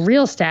 whereas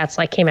real stats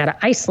like came out of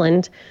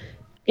Iceland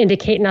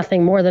indicate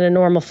nothing more than a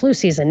normal flu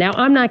season. Now,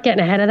 I'm not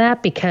getting ahead of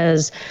that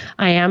because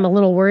I am a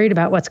little worried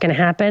about what's going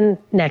to happen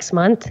next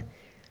month.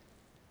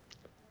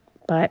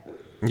 But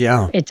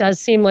yeah, it does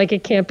seem like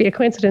it can't be a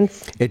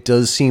coincidence. It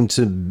does seem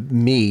to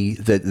me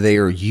that they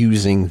are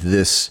using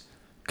this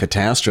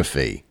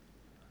catastrophe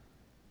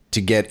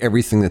to get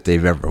everything that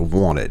they've ever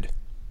wanted.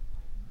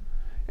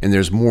 And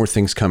there's more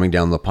things coming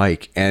down the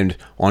pike. And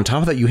on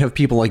top of that, you have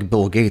people like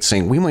Bill Gates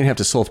saying, we might have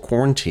to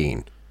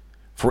self-quarantine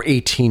for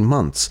 18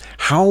 months.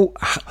 How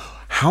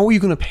are you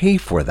going to pay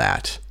for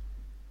that?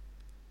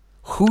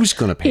 Who's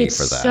going to pay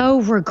for that? It's so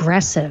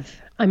regressive.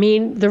 I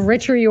mean, the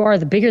richer you are,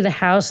 the bigger the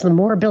house, the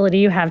more ability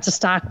you have to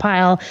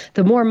stockpile,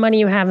 the more money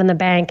you have in the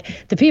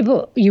bank, the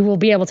people you will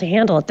be able to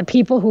handle it. The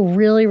people who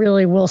really,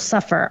 really will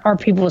suffer are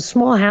people with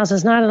small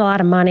houses, not a lot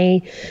of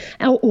money,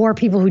 or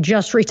people who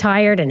just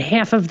retired and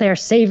half of their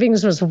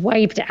savings was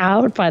wiped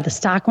out by the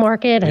stock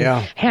market.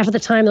 And half of the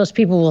time those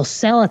people will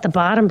sell at the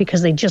bottom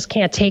because they just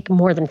can't take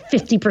more than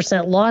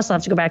 50% loss. They'll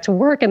have to go back to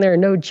work and there are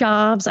no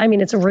jobs. I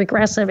mean, it's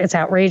regressive. It's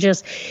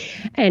outrageous.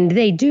 And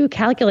they do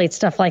calculate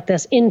stuff like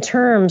this in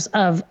terms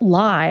of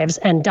lives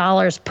and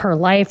dollars per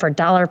life or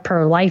dollar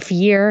per life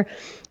year.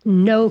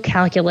 No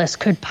calculus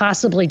could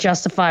possibly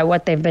justify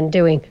what they've been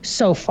doing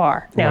so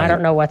far. Now, right. I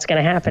don't know what's going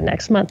to happen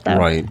next month, though.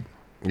 Right.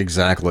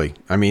 Exactly.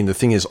 I mean, the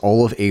thing is,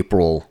 all of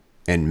April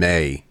and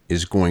May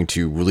is going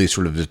to really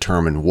sort of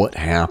determine what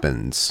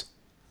happens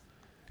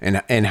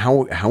and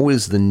how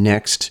is the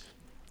next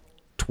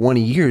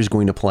 20 years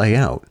going to play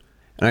out.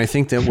 And I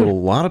think that what a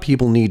lot of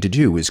people need to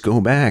do is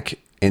go back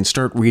and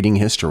start reading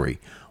history.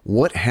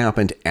 What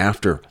happened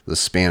after the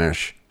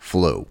Spanish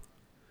flu?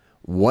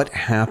 What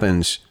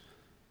happened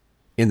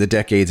in the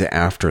decades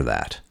after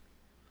that?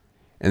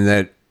 And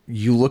that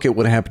you look at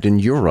what happened in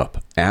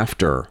Europe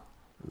after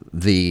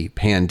the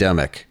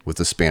pandemic with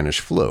the Spanish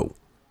flu.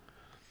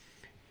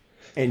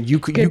 And you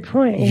could, you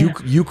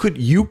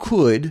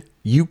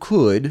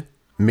could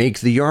make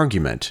the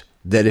argument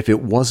that if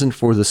it wasn't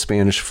for the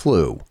Spanish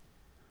flu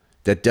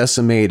that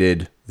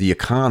decimated the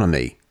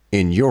economy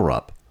in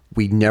Europe,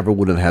 we never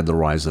would have had the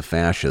rise of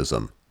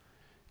fascism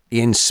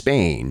in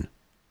Spain,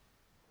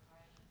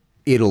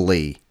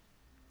 Italy,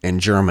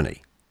 and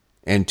Germany,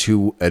 and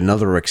to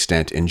another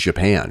extent in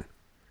Japan.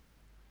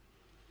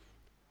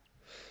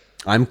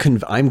 I'm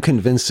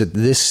convinced that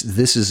this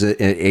is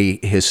a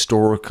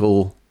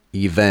historical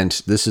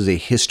event. This is a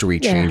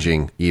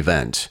history-changing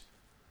event.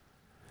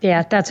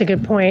 Yeah, that's a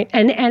good point.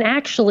 And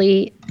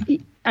actually,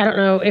 I don't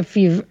know if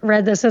you've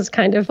read this, it's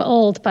kind of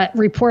old, but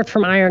Report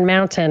from Iron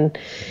Mountain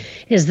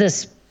is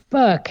this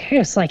book.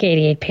 It's like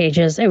 88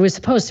 pages. It was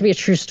supposed to be a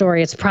true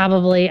story. It's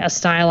probably a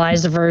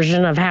stylized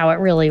version of how it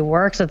really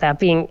works without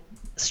being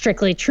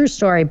strictly true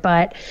story,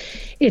 but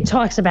it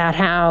talks about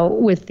how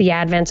with the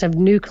advent of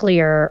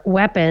nuclear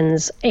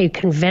weapons, a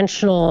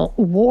conventional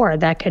war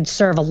that could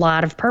serve a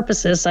lot of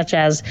purposes, such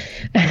as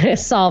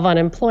solve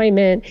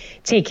unemployment,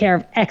 take care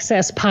of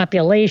excess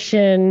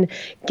population,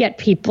 get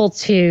people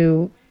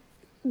to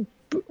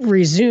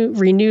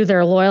renew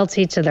their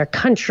loyalty to their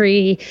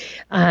country,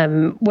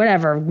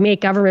 whatever, make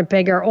government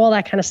bigger, all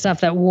that kind of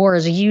stuff that war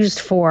is used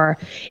for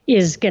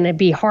is going to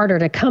be harder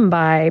to come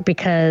by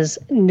because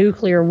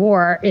nuclear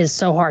war is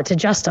so hard to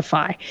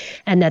justify,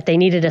 and that they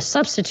needed a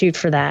substitute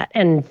for that.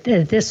 And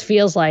this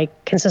feels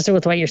like, consistent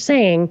with what you're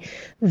saying,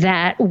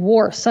 that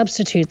war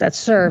substitute that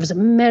serves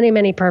many,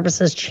 many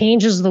purposes,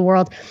 changes the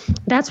world.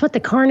 That's what the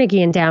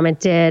Carnegie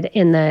Endowment did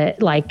in the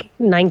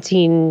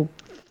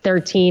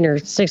 1913 or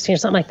 16 or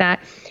something like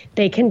that.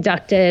 They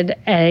conducted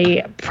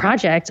a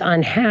project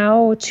on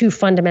how to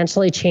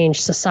fundamentally change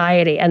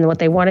society. And what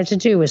they wanted to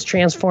do was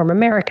transform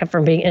America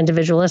from being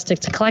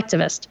individualistic to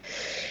collectivist.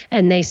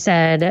 And they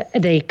said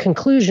the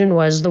conclusion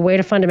was the way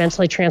to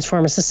fundamentally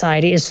transform a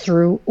society is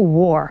through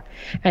war.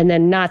 And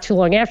then not too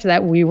long after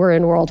that, we were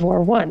in World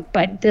War I.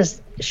 But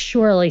this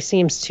surely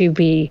seems to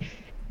be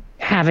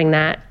having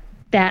that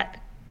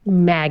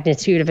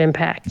magnitude of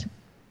impact.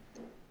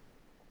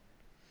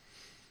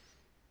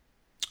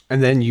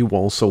 And then you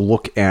also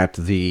look at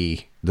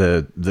the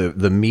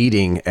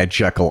meeting at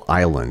Jekyll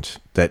Island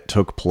that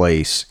took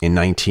place in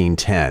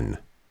 1910.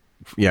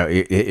 Yeah,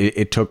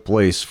 it took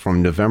place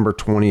from November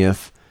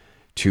 20th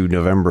to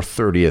November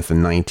 30th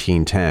in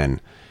 1910.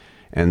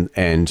 And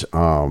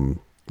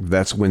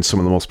that's when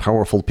some of the most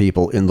powerful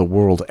people in the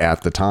world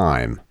at the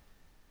time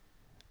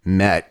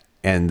met,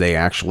 and they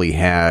actually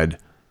had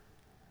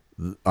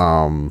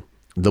the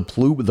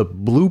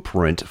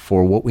blueprint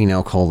for what we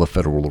now call the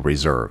Federal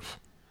Reserve.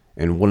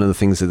 And one of the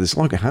things that is,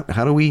 look,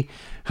 how do we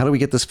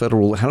get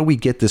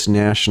this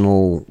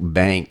national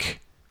bank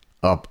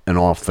up and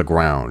off the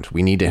ground?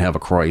 We need to have a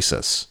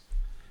crisis.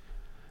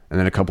 And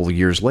then a couple of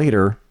years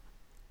later,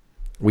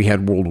 we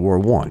had World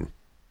War I.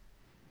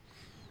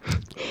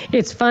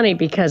 It's funny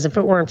because if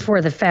it weren't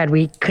for the Fed,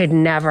 we could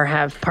never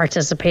have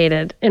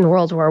participated in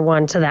World War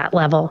I to that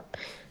level.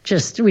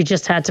 We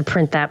just had to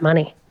print that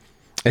money.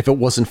 If it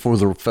wasn't for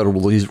the Federal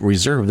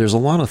Reserve, there's a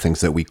lot of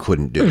things that we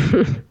couldn't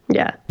do.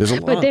 Yeah. There's a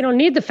lot. But they don't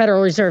need the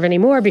Federal Reserve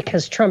anymore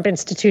because Trump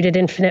instituted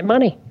infinite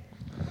money.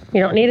 You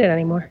don't need it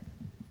anymore.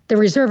 The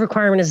reserve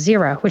requirement is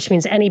 0, which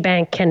means any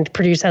bank can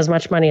produce as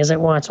much money as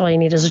it wants. All you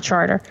need is a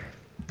charter.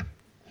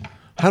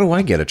 How do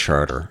I get a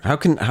charter? How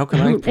can I?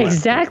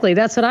 Exactly.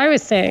 That's what I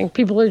was saying.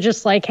 People are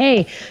just like,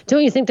 hey,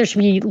 don't you think there should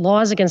be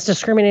laws against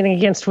discriminating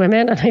against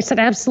women? And I said,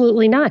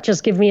 absolutely not.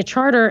 Just give me a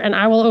charter and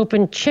I will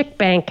open Chick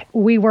Bank.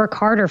 We work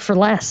harder for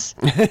less.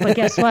 But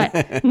guess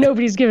what?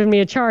 Nobody's giving me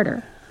a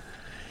charter.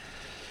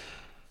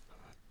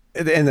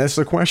 And that's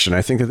the question.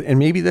 I think that, and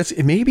maybe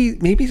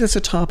that's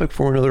a topic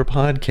for another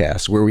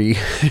podcast where we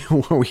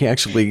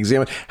actually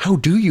examine how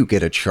do you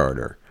get a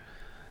charter?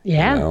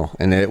 Yeah. You know?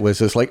 And it was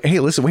just like, hey,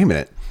 listen, wait a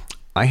minute.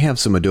 I have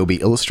some Adobe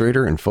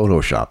Illustrator and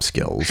Photoshop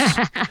skills.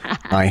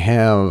 I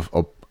have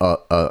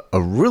a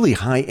really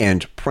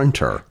high-end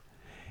printer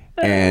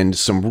and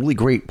some really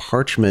great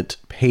parchment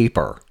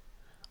paper.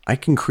 I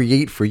can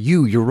create for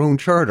you your own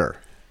charter.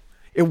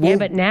 Yeah,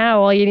 but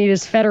now all you need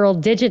is federal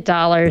digit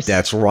dollars.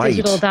 That's right.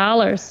 Digital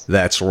dollars.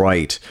 That's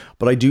right.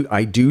 But I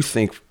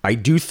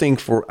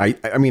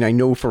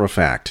know for a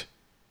fact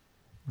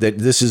that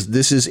this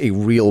is a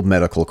real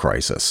medical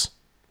crisis.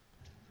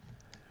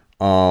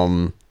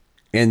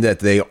 And that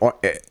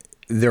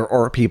there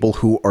are people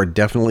who are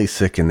definitely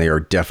sick and they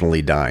are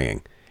definitely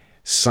dying.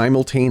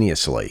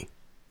 Simultaneously,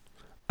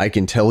 I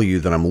can tell you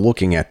that I'm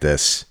looking at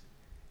this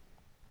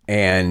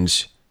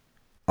and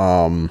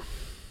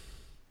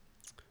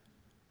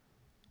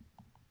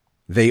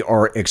they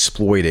are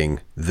exploiting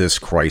this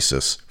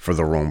crisis for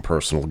their own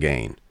personal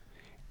gain.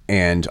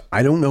 And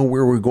I don't know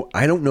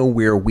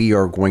where we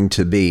are going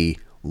to be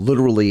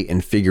literally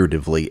and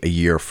figuratively a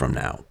year from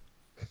now.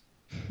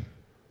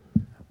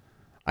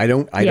 I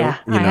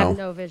have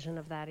no vision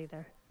of that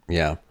either.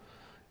 Yeah.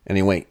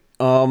 Anyway,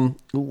 why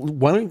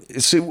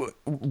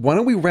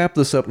don't we wrap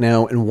this up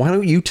now, and why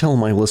don't you tell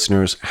my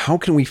listeners how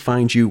can we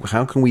find you?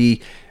 How can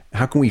we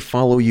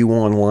follow you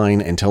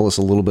online, and tell us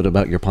a little bit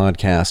about your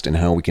podcast and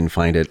how we can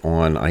find it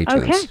on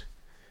iTunes? Okay.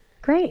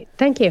 Great.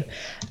 Thank you.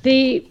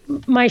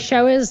 My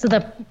show is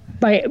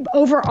my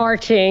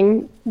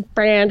overarching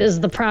brand is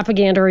the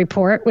Propaganda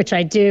Report, which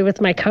I do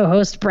with my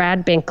co-host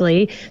Brad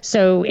Binkley.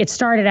 So it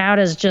started out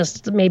as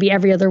just maybe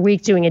every other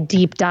week doing a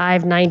deep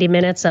dive, 90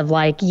 minutes of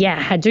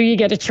how do you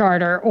get a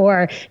charter?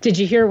 Or did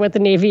you hear what the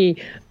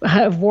Navy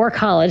War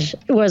College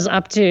was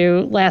up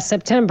to last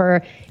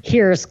September?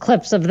 Here's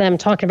clips of them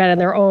talking about it in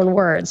their own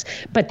words.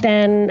 But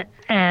then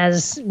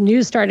as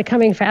news started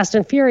coming fast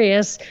and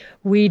furious,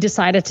 we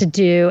decided to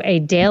do a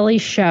daily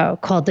show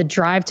called the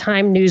Drive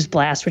Time News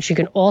Blast, which you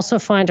can also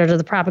find under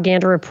the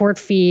Propaganda Report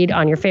feed feed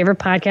on your favorite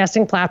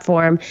podcasting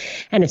platform.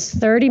 And it's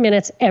 30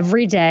 minutes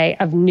every day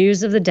of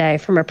news of the day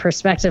from a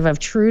perspective of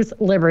truth,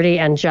 liberty,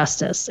 and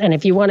justice. And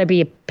if you want to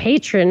be a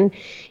patron,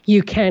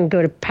 you can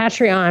go to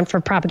Patreon for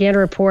Propaganda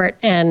Report,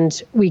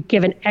 and we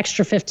give an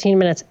extra 15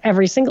 minutes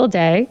every single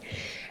day.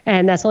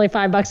 And that's only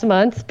 $5 a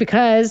month,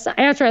 because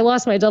after I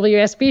lost my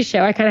WSB show,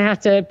 I kind of have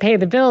to pay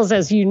the bills.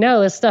 As you know,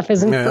 this stuff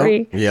isn't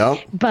free. Yeah.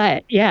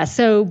 But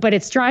but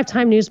it's Drive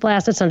Time News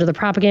Blast. It's under the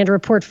Propaganda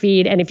Report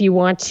feed. And if you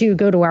want to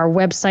go to our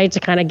website to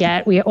kind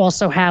of we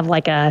also have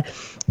like a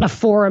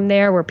forum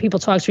there where people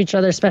talk to each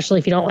other, especially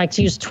if you don't like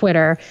to use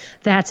Twitter.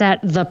 That's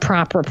at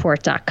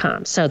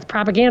thepropreport.com. So the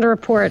Propaganda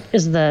Report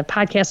is the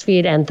podcast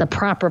feed, and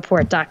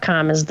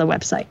thepropreport.com is the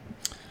website.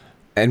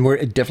 And we're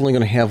definitely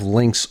going to have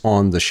links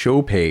on the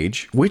show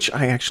page, which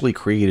I actually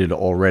created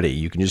already.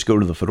 You can just go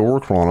to the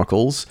Fedora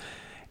Chronicles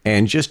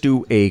and just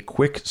do a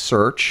quick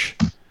search.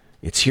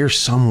 It's here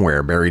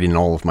somewhere, buried in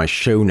all of my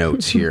show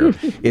notes here.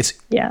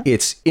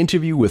 It's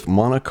interview with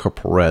Monica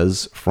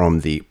Perez from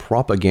the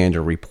Propaganda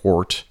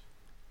Report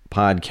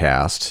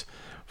podcast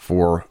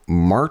for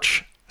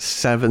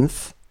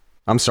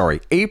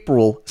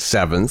April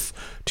 7th,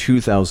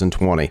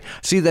 2020.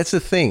 See, that's the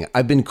thing.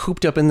 I've been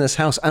cooped up in this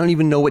house. I don't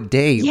even know what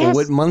day or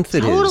what month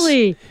it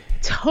is.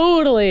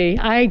 Totally.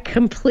 I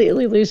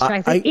completely lose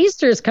track.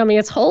 Easter is coming.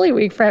 It's Holy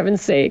Week, for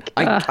heaven's sake.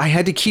 I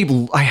had to keep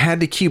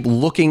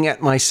looking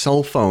at my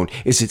cell phone.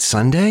 Is it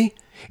Sunday?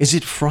 Is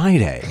it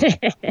Friday?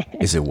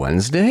 Is it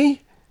Wednesday?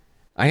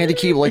 I had to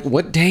keep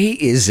what day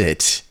is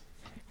it?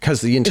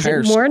 Because the entire...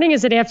 Is it morning?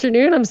 Is it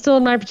afternoon? I'm still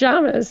in my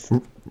pajamas.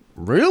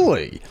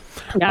 Really?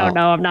 No,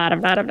 I'm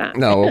not.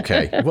 No,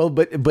 okay. Well,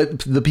 but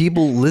the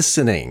people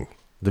listening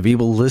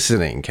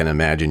can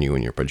imagine you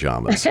in your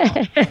pajamas.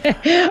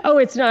 Oh,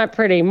 it's not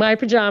pretty. My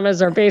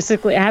pajamas are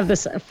basically, I have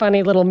this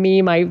funny little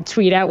meme I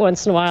tweet out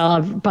once in a while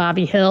of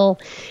Bobby Hill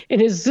in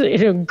his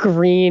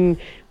green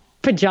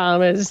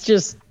pajamas,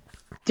 just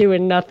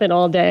doing nothing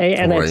all day.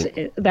 And my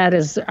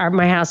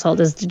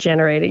household is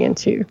degenerating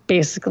into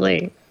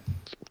basically,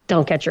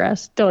 don't get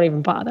dressed, don't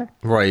even bother.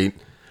 Right.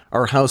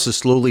 Our house is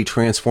slowly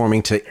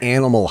transforming to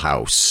Animal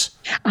House.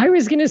 I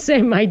was going to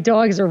say my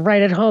dogs are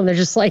right at home. They're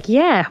just like,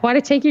 why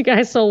did it take you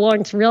guys so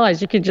long to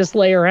realize you could just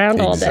lay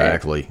around all day?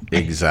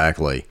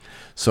 Exactly.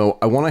 So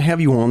I want to have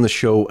you on the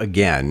show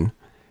again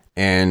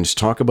and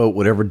talk about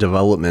whatever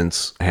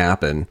developments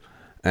happen.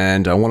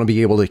 And I want to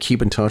be able to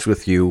keep in touch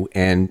with you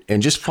and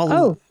just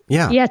follow.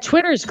 Yeah,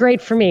 Twitter is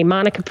great for me.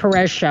 Monica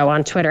Perez Show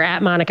on Twitter,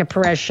 at Monica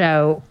Perez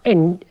Show.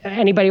 And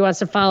anybody wants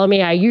to follow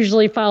me, I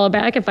usually follow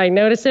back if I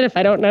notice it. If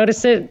I don't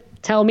notice it,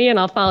 tell me and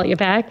I'll follow you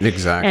back.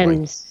 Exactly.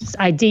 And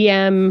I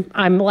DM.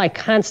 I'm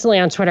constantly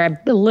on Twitter. I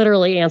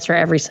literally answer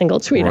every single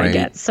tweet I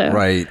get. So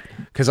right.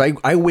 Because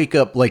I wake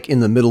up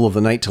in the middle of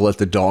the night to let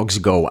the dogs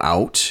go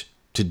out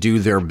to do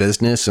their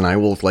business, and I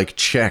will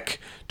check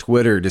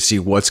Twitter to see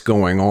what's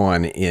going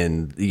on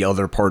in the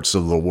other parts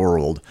of the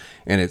world,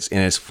 and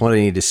it's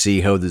funny to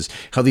see how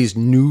these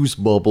news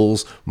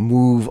bubbles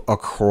move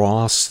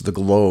across the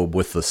globe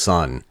with the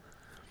sun,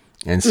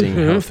 and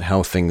seeing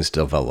how things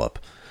develop.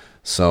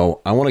 So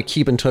I want to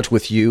keep in touch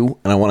with you,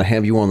 and I want to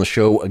have you on the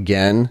show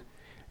again,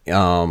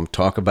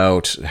 talk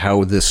about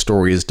how this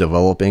story is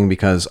developing,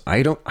 because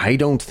I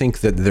don't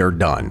think that they're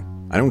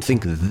done. I don't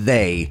think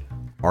they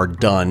are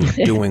done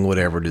doing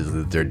whatever it is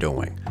that they're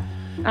doing.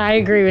 I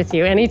agree with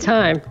you.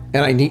 Anytime.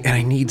 And I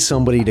need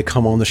somebody to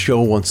come on the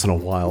show once in a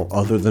while,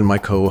 other than my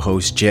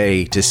co-host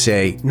Jay, to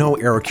say, no,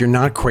 Eric, you're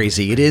not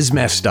crazy. It is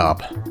messed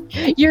up.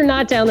 You're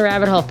not down the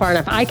rabbit hole far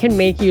enough. I can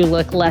make you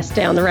look less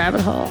down the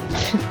rabbit hole.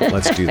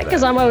 Let's do that.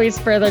 Because I'm always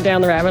further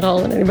down the rabbit hole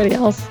than anybody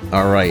else.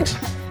 All right.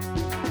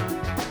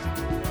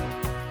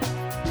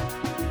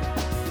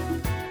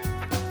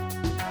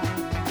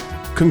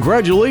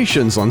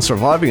 Congratulations on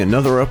surviving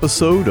another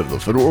episode of the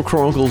Fedora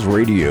Chronicles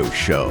radio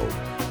show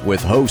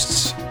with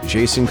hosts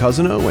Jason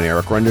Cousineau and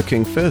Eric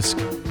Renderking Fisk.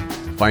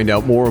 Find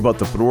out more about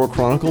the Fedora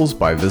Chronicles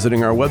by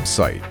visiting our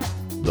website,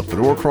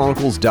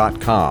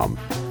 thefedorachronicles.com.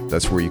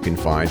 That's where you can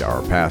find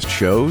our past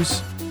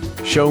shows,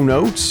 show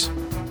notes,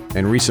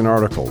 and recent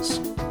articles.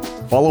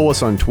 Follow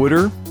us on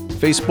Twitter,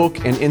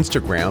 Facebook, and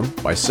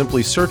Instagram by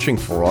simply searching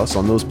for us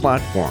on those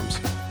platforms.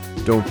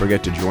 Don't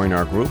forget to join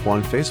our group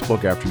on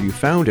Facebook after you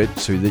found it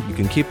so that you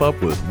can keep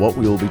up with what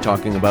we will be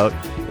talking about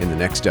in the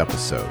next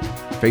episode.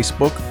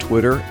 Facebook,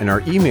 Twitter, and our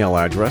email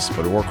address,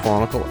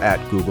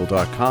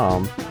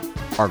 fedorachronicle@google.com,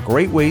 are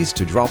great ways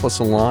to drop us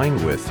a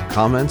line with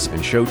comments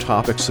and show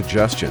topic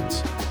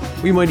suggestions.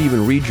 We might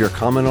even read your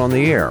comment on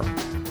the air.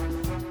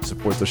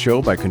 Support the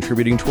show by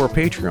contributing to our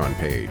Patreon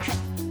page,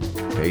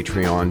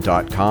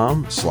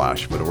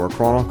 patreon.com/Fedora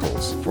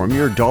Chronicles. For a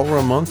mere $1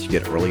 a month, you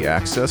get early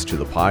access to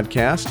the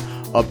podcast,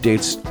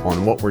 updates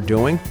on what we're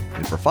doing,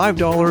 and for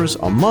 $5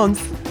 a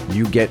month,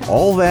 you get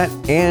all that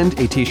and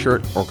a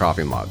t-shirt or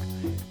coffee mug.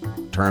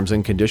 Terms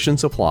and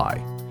conditions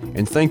apply.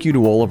 And thank you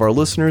to all of our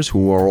listeners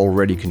who are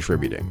already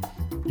contributing.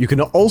 You can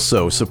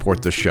also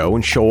support the show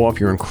and show off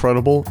your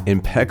incredible,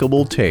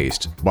 impeccable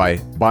taste by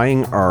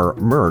buying our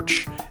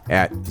merch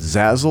at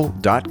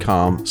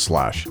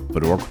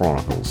zazzle.com/Fedora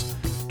Chronicles.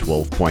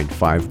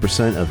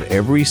 12.5% of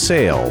every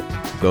sale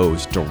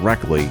goes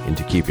directly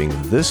into keeping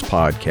this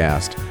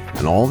podcast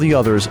and all the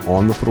others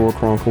on the Fedora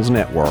Chronicles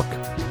network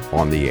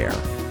on the air.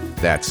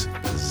 That's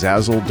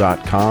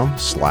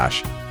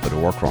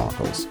Zazzle.com/Fedora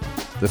Chronicles.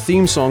 The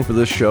theme song for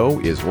this show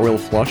is Royal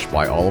Flush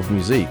by Olive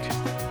Musique.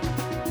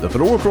 The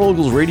Fedora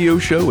Chronicles radio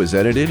show is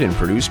edited and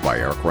produced by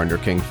Eric Render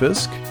King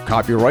Fisk.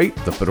 Copyright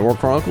The Fedora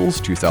Chronicles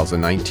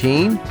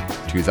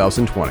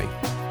 2019-2020.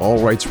 All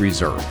rights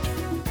reserved.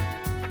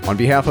 On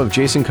behalf of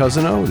Jason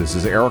Cousineau, this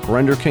is Eric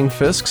Render King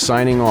Fisk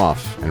signing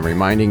off and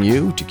reminding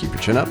you to keep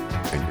your chin up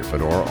and your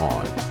fedora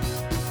on.